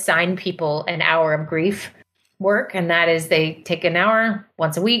often assign people an hour of grief work. And that is they take an hour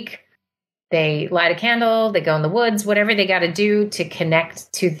once a week. They light a candle, they go in the woods, whatever they got to do to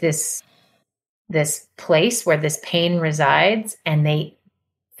connect to this place where this pain resides, and they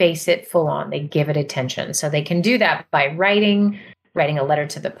face it full on. They give it attention. So they can do that by writing a letter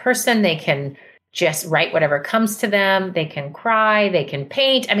to the person. They can just write whatever comes to them. They can cry, they can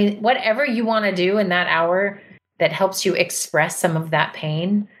paint. I mean, whatever you want to do in that hour that helps you express some of that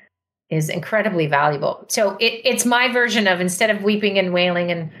pain is incredibly valuable. So it's my version of, instead of weeping and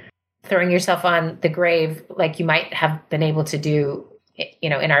wailing and throwing yourself on the grave like you might have been able to do,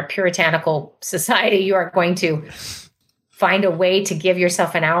 in our puritanical society, you are going to find a way to give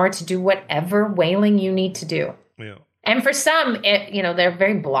yourself an hour to do whatever wailing you need to do. Yeah. And for some, they're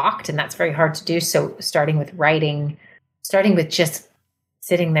very blocked, and that's very hard to do. So starting with writing, starting with just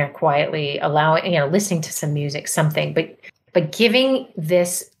sitting there quietly, allowing, listening to some music, something, but giving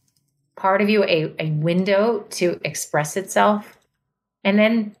this part of you a window to express itself. And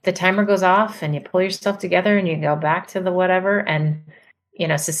then the timer goes off and you pull yourself together and you go back to the whatever. And,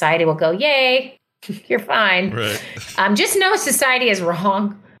 society will go, yay, you're fine. Right. Just know society is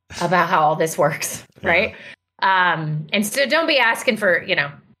wrong about how all this works. Right. And so don't be asking for, do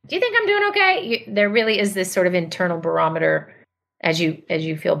you think I'm doing okay? There really is this sort of internal barometer as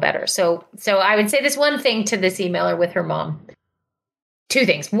you feel better. So I would say this one thing to this emailer with her mom. Two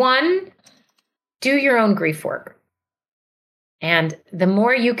things. One, do your own grief work. And the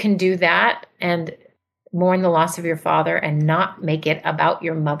more you can do that and mourn the loss of your father and not make it about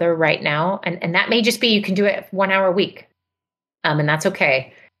your mother right now, and that may just be you can do it 1 hour a week, and that's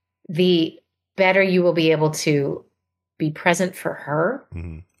okay, the better you will be able to be present for her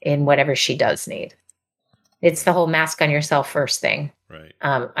in whatever she does need. It's the whole mask on yourself first thing. Right.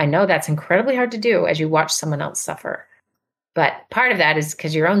 I know that's incredibly hard to do as you watch someone else suffer. But part of that is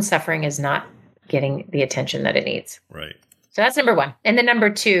because your own suffering is not getting the attention that it needs. Right. So that's number one. And then number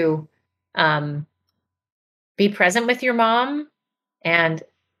two, be present with your mom and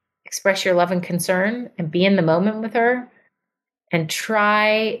express your love and concern and be in the moment with her, and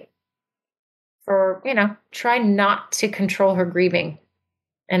try not to control her grieving.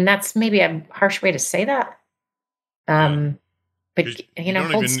 And that's maybe a harsh way to say that. But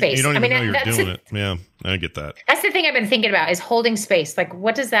hold space. You don't even know you're doing it. Yeah, I get that. That's the thing I've been thinking about, is holding space. Like,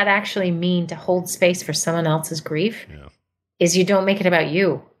 what does that actually mean to hold space for someone else's grief? Yeah. Is you don't make it about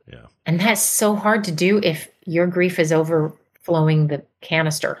you. Yeah. And that's so hard to do if your grief is overflowing the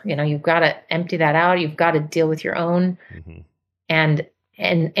canister. You've got to empty that out. You've got to deal with your own. Mm-hmm. And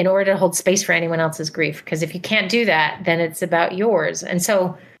in order to hold space for anyone else's grief, because if you can't do that, then it's about yours. And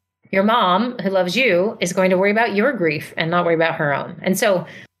so your mom, who loves you, is going to worry about your grief and not worry about her own. And so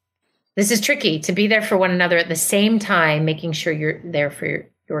this is tricky, to be there for one another at the same time, making sure you're there for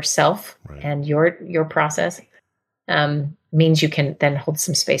yourself and your process. Means you can then hold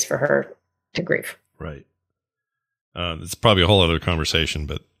some space for her to grieve. Right. It's probably a whole other conversation,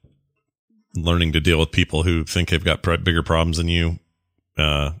 but learning to deal with people who think they've got bigger problems than you,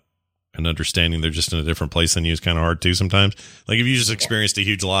 and understanding they're just in a different place than you is kind of hard too sometimes. Like if you just experienced a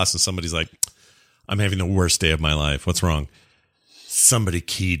huge loss and somebody's like, I'm having the worst day of my life. What's wrong? Somebody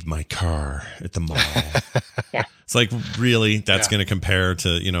keyed my car at the mall. Yeah. It's like, really, that's going to compare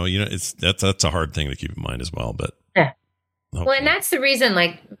to, that's a hard thing to keep in mind as well. But yeah. Okay. Well, and that's the reason,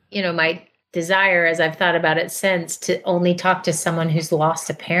 my desire, as I've thought about it since, to only talk to someone who's lost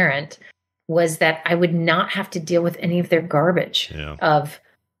a parent, was that I would not have to deal with any of their garbage of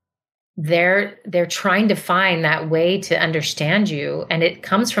they're trying to find that way to understand you. And it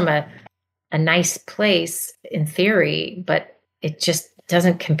comes from a nice place in theory, but it just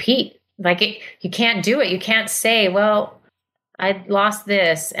doesn't compete. Like you can't do it. You can't say, well, I lost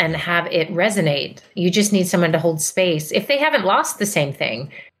this and have it resonate. You just need someone to hold space. If they haven't lost the same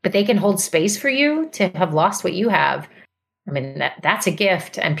thing, but they can hold space for you to have lost what you have, I mean, that's a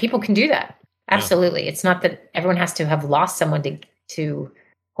gift, and people can do that. Absolutely. It's not that everyone has to have lost someone to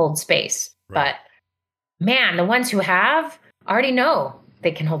hold space. Right. But man, the ones who have already know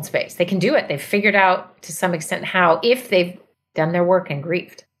they can hold space. They can do it. They've figured out to some extent how, if they've done their work and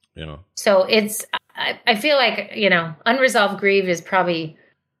grieved. So I feel like, unresolved grief is probably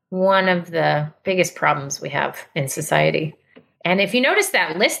one of the biggest problems we have in society. And if you notice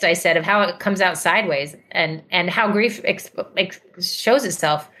that list I said of how it comes out sideways and how grief shows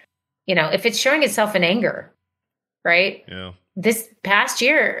itself, if it's showing itself in anger, right? Yeah. This past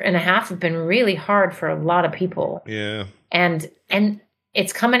year and a half have been really hard for a lot of people. Yeah. And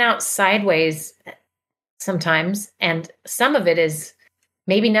it's coming out sideways sometimes. And some of it is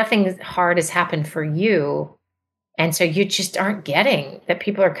maybe nothing hard has happened for you. And so you just aren't getting that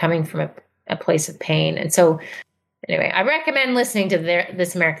people are coming from a place of pain. And so anyway, I recommend listening to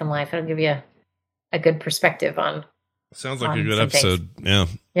This American Life. It'll give you a good perspective on. Sounds like a good episode. Things.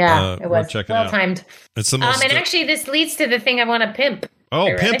 Yeah. It was well timed. It's the most and actually, this leads to the thing I want to pimp. Oh,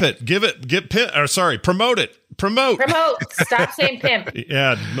 pimp it. Promote it. Promote. Stop saying pimp.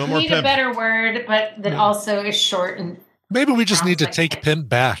 Yeah, no more pimp. Need a better word, but that also is short and. Maybe we just need to take pimp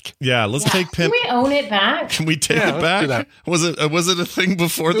back. Yeah, let's take pimp. Can we own it back? Can we take it back? Do that. Was it a thing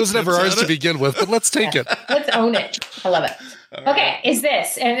before? It was never ours to begin with, but let's take it. Let's own it. I love it. Okay, is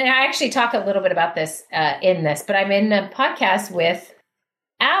this, and I actually talk a little bit about this in this, but I'm in a podcast with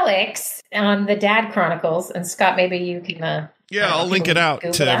Alex on the Dad Chronicles, and Scott, maybe you can. I'll link it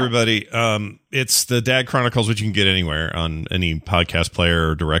out to everybody. It's the Dad Chronicles, which you can get anywhere on any podcast player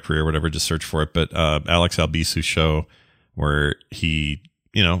or directory or whatever. Just search for it. But Alex Albisu's show, where he,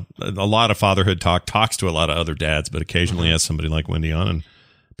 a lot of fatherhood talks to a lot of other dads, but occasionally has somebody like Wendy on. And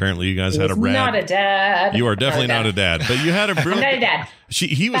apparently you guys had a rad. Not a dad. You are definitely not a dad, but you had a really. I'm not a dad.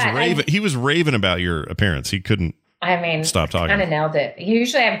 He was raving about your appearance. He couldn't. Stop talking. Kind of nailed it.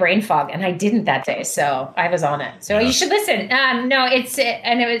 Usually I have brain fog, and I didn't that day, so I was on it. So you should listen. No, it was.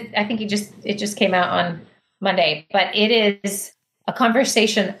 I think it just came out on Monday, but it is a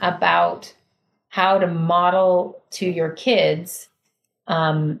conversation about how to model to your kids,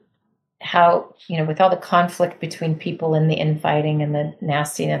 how with all the conflict between people and the infighting and the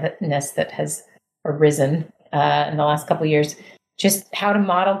nastiness that has arisen in the last couple of years, just how to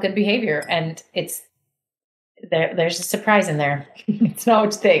model good behavior, and it's. There's a surprise in there. It's not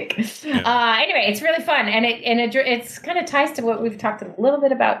what you think. Yeah. Anyway, it's really fun, and it's kind of ties to what we've talked a little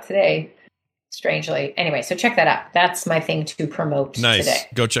bit about today. Strangely, anyway, so check that out. That's my thing to promote. Nice. Today.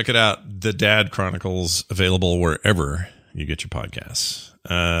 Go check it out. The Dad Chronicles, available wherever you get your podcasts.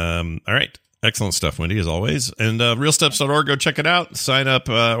 All right, excellent stuff, Wendy, as always. And realsteps.org. Go check it out. Sign up,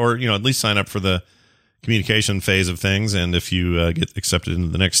 or at least sign up for the communication phase of things. And if you get accepted into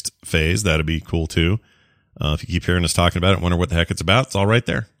the next phase, that'd be cool too. If you keep hearing us talking about it, wonder what the heck it's about, it's all right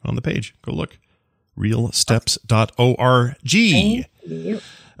there on the page. Go look. realsteps.org. Thank you.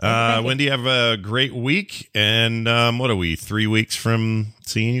 Wendy, have a great week. And what are we, 3 weeks from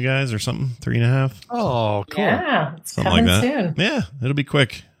seeing you guys or something? 3.5? Oh, cool. Yeah, it's something coming like that. soon. Yeah, it'll be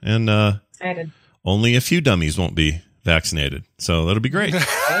quick. And excited. Only a few dummies won't be vaccinated. So that'll be great.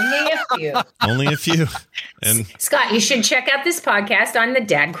 Only a few. Only a few. And Scott, you should check out this podcast on the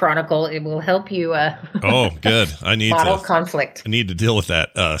Dad Chronicle. It will help you oh, good. I need model conflict. I need to deal with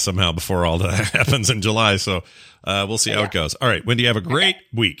that somehow before all that happens in July. So we'll see how it goes. All right, Wendy, have a great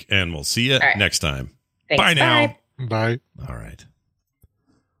week, and we'll see you next time. Thanks. Bye now. Bye. All right.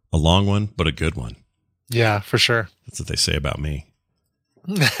 A long one, but a good one. Yeah, for sure. That's what they say about me.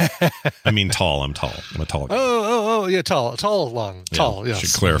 I mean, tall. I'm tall. I'm a tall guy. Oh, yeah, tall, long, tall. Yes.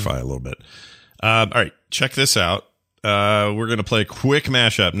 Should clarify a little bit. All right, check this out. We're going to play a quick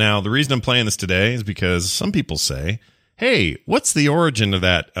mashup. Now, the reason I'm playing this today is because some people say, hey, what's the origin of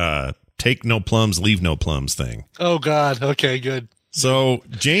that take no plums, leave no plums thing? Oh, God. Okay, good. So,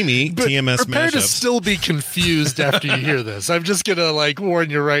 Jamie, TMS prepare mashups. to still be confused after you hear this. I'm just going to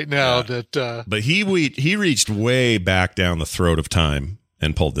warn you right now that... But he reached way back down the throat of time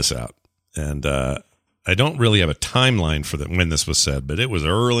and pulled this out. And I don't really have a timeline for when this was said, but it was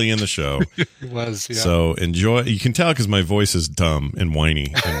early in the show. It was, yeah. So enjoy. You can tell because my voice is dumb and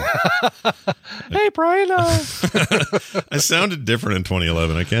whiny. Hey, Brian. I sounded different in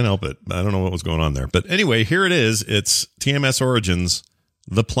 2011. I can't help it. I don't know what was going on there. But anyway, here it is. It's TMS Origins,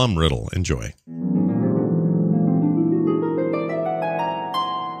 The Plum Riddle. Enjoy.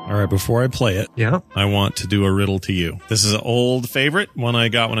 All right, before I play it, I want to do a riddle to you. This is an old favorite, one I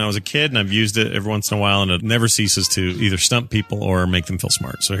got when I was a kid, and I've used it every once in a while, and it never ceases to either stump people or make them feel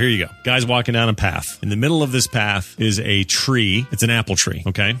smart. So here you go. Guy's walking down a path. In the middle of this path is a tree. It's an apple tree,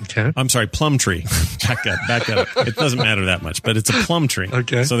 okay? I'm sorry, plum tree. Back up. It doesn't matter that much, but it's a plum tree.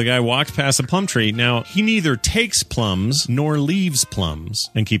 Okay. So the guy walks past a plum tree. Now, he neither takes plums nor leaves plums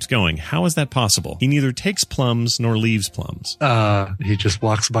and keeps going. How is that possible? He neither takes plums nor leaves plums. He just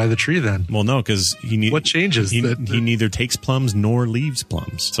walks by the tree then. Well, no, because what changes? He neither takes plums nor leaves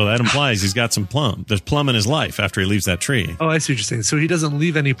plums. So that implies he's got some plum. There's plum in his life after he leaves that tree. Oh, I see what you're saying. So he doesn't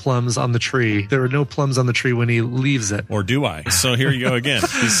leave any plums on the tree. There are no plums on the tree when he leaves it. Or do I? So here you go again.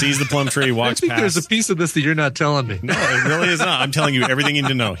 He sees the plum tree, walks past. There's a piece of this that you're not telling me. No, it really is not. I'm telling you everything you need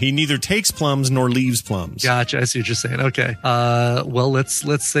to know. He neither takes plums nor leaves plums. Gotcha. I see what you're saying. Okay. Well,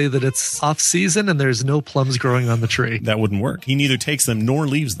 let's say that it's off season and there's no plums growing on the tree. That wouldn't work. He neither takes them nor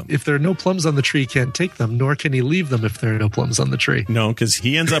leaves them. If there are no plums on the tree, he can't take them, nor can he leave them if there are no plums on the tree. No, because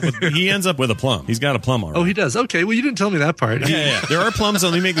he ends up with a plum. He's got a plum already. Oh, he does. Okay. Well, you didn't tell me that part. Yeah. There are plums.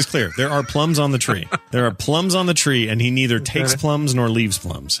 Let me make this clear. There are plums on the tree. There are plums on the tree, and he neither takes plums nor leaves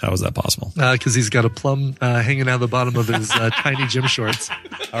plums. How is that possible? Because he's got a plum hanging out of the bottom of his tiny gym shorts.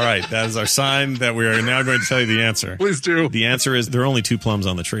 All right. That is our sign that we are now going to tell you the answer. Please do. The answer is there are only 2 plums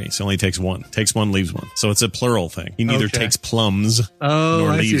on the tree. So he only takes one. Takes one, leaves one. So it's a plural thing. He neither takes plums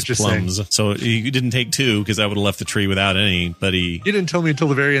nor leaves plums. Saying. So he didn't take 2 because I would have left the tree without any, but he... You didn't tell me until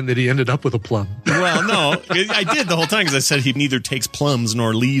the very end that he ended up with a plum. Well, no. I did the whole time because I said he neither takes plums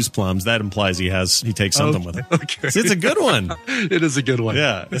nor leaves plums. That implies he takes something with him. Okay. So it's a good one. It is a good one.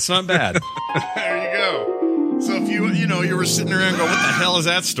 Yeah, it's not bad. There you go. So if you were sitting around going, what the hell is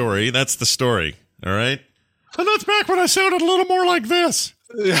that story? That's the story. All right? And that's back when I sounded a little more like this.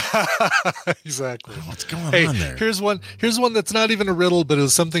 Yeah, exactly. What's going on there? Here's one that's not even a riddle, but it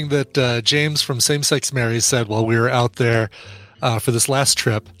was something that James from Same Sex Married said while we were out there for this last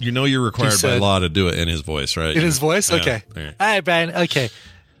trip. You're required by law to do it in his voice, right? In his voice? Yeah. Okay. Yeah. All right, Brian. Okay.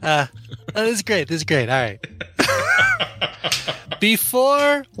 This is great. All right.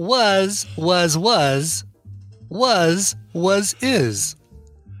 Before was is.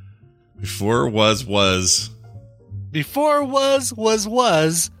 Before was. Before was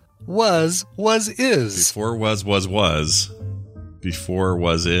is. Before was. Before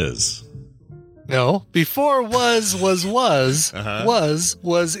was is. No, before was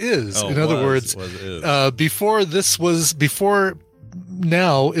is. Oh, in other words, before this was, before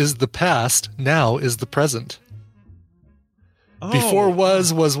now is the past, now is the present. Oh. Before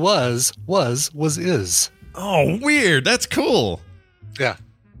was is. Oh, weird. That's cool. Yeah.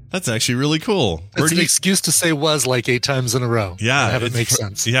 That's actually really cool. It's an excuse to say was like 8 times in a row. Yeah. Have it make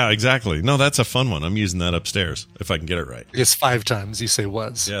sense. Yeah, exactly. No, that's a fun one. I'm using that upstairs if I can get it right. I guess 5 times you say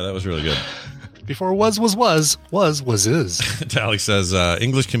was. Yeah, that was really good. Before was is. Tally says,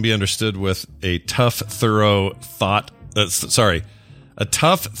 English can be understood with a tough, thorough thought. A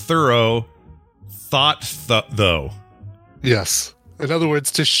tough, thorough thought, though. Yes. In other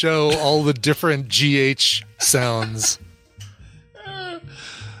words, to show all the different GH sounds.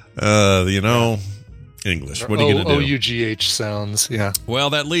 English. What are you going to do? OUGH sounds, yeah. Well,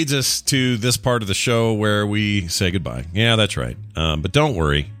 that leads us to this part of the show where we say goodbye. Yeah, that's right. But don't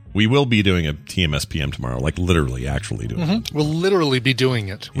worry. We will be doing a TMS PM tomorrow, like literally, actually doing it. We'll literally be doing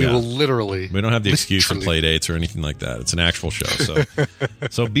it. We will literally. We don't have the excuse for play dates or anything like that. It's an actual show.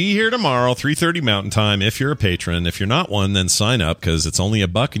 So be here tomorrow, 3:30 Mountain Time, if you're a patron. If you're not one, then sign up because it's only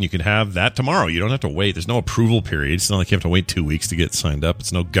 $1 and you can have that tomorrow. You don't have to wait. There's no approval period. It's not like you have to wait 2 weeks to get signed up.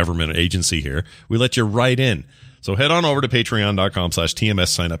 It's no government agency here. We let you right in. So head on over to patreon.com/TMS,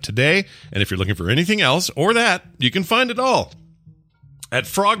 sign up today. And if you're looking for anything else or that, you can find it all at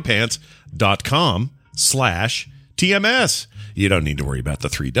frogpants.com/TMS. You don't need to worry about the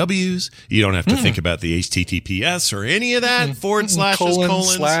 3 W's. You don't have to think about the HTTPS or any of that. Forward slashes,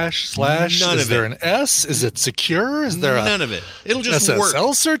 colons. Slash. None is of there it. an S? Is it secure? Is there none of it? It'll just work.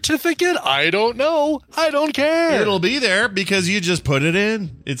 SSL certificate? I don't know. I don't care. It'll be there because you just put it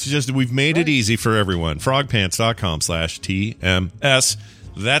in. It's just, we've made it easy for everyone. frogpants.com/TMS.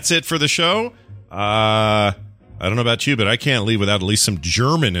 That's it for the show. I don't know about you, but I can't leave without at least some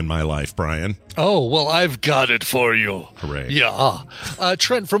German in my life, Brian. Oh, well, I've got it for you. Hooray. Yeah.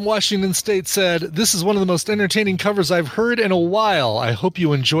 Trent from Washington State said, "This is one of the most entertaining covers I've heard in a while. I hope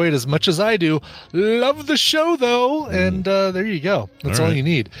you enjoy it as much as I do. Love the show, though." And there you go. That's all you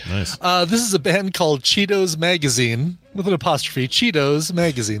need. Nice. This is a band called Cheetos Magazine, with an apostrophe. Cheetos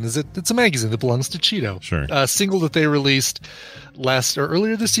Magazine. It's a magazine that belongs to Cheeto. Sure. A single that they released last year.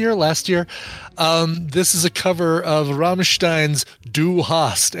 This is a cover of Rammstein's Du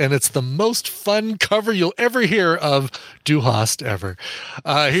Hast, and it's the most fun cover you'll ever hear of Du Hast ever.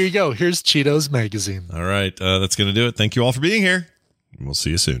 Here you go. Here's Cheetos Magazine. All right. That's going to do it. Thank you all for being here. We'll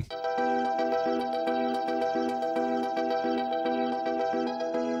see you soon.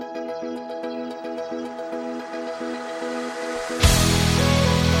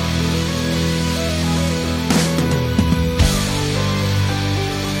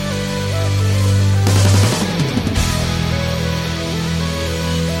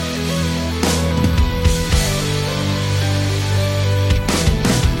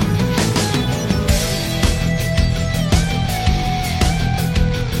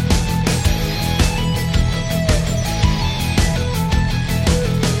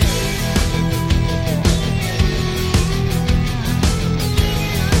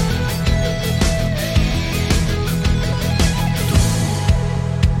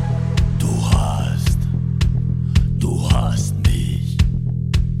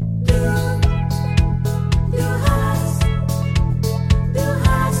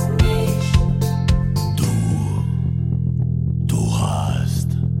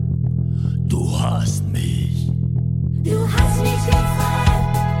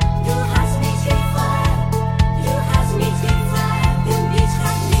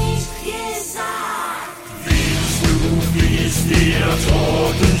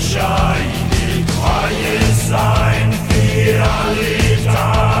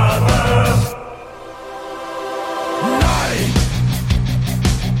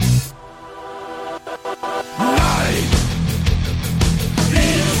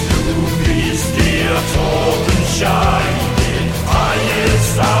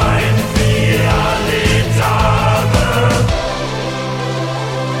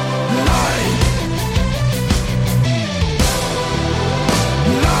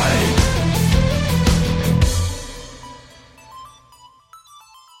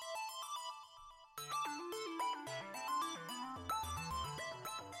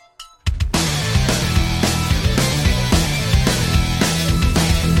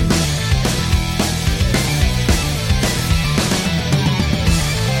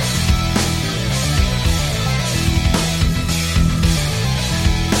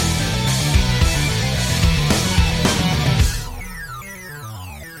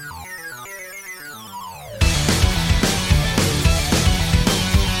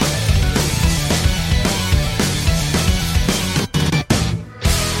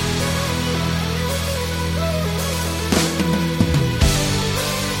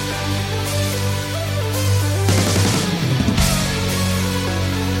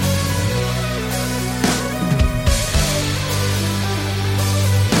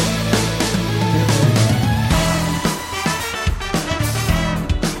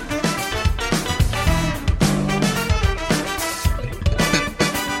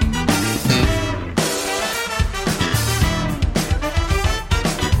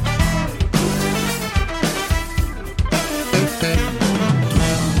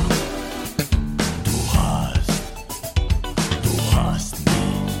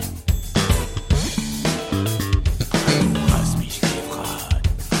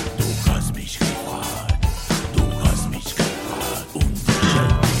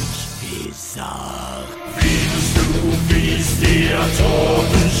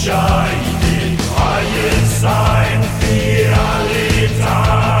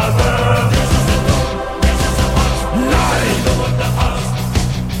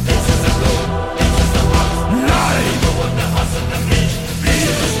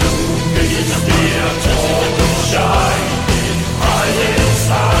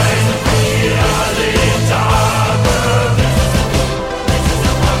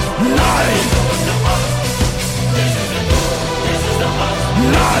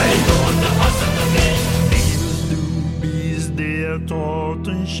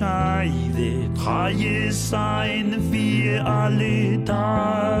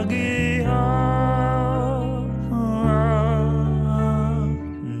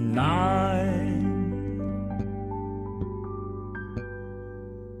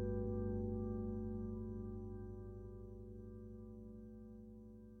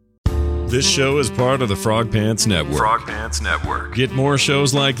 This show is part of the Frog Pants Network. Frog Pants Network. Get more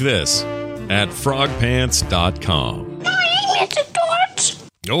shows like this at frogpants.com.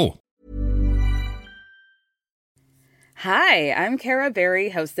 Oh. Hi, I'm Kara Berry,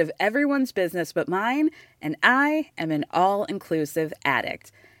 host of Everyone's Business But Mine, and I am an all-inclusive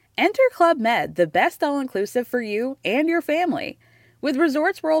addict. Enter Club Med, the best all-inclusive for you and your family. With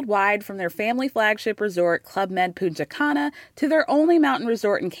resorts worldwide, from their family flagship resort, Club Med Punta Cana, to their only mountain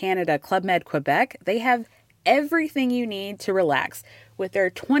resort in Canada, Club Med Quebec, they have everything you need to relax. With their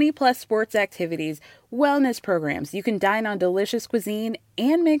 20-plus sports activities, wellness programs, you can dine on delicious cuisine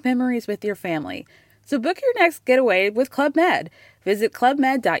and make memories with your family. So book your next getaway with Club Med. Visit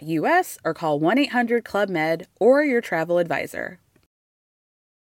clubmed.us or call 1-800-CLUB-MED or your travel advisor.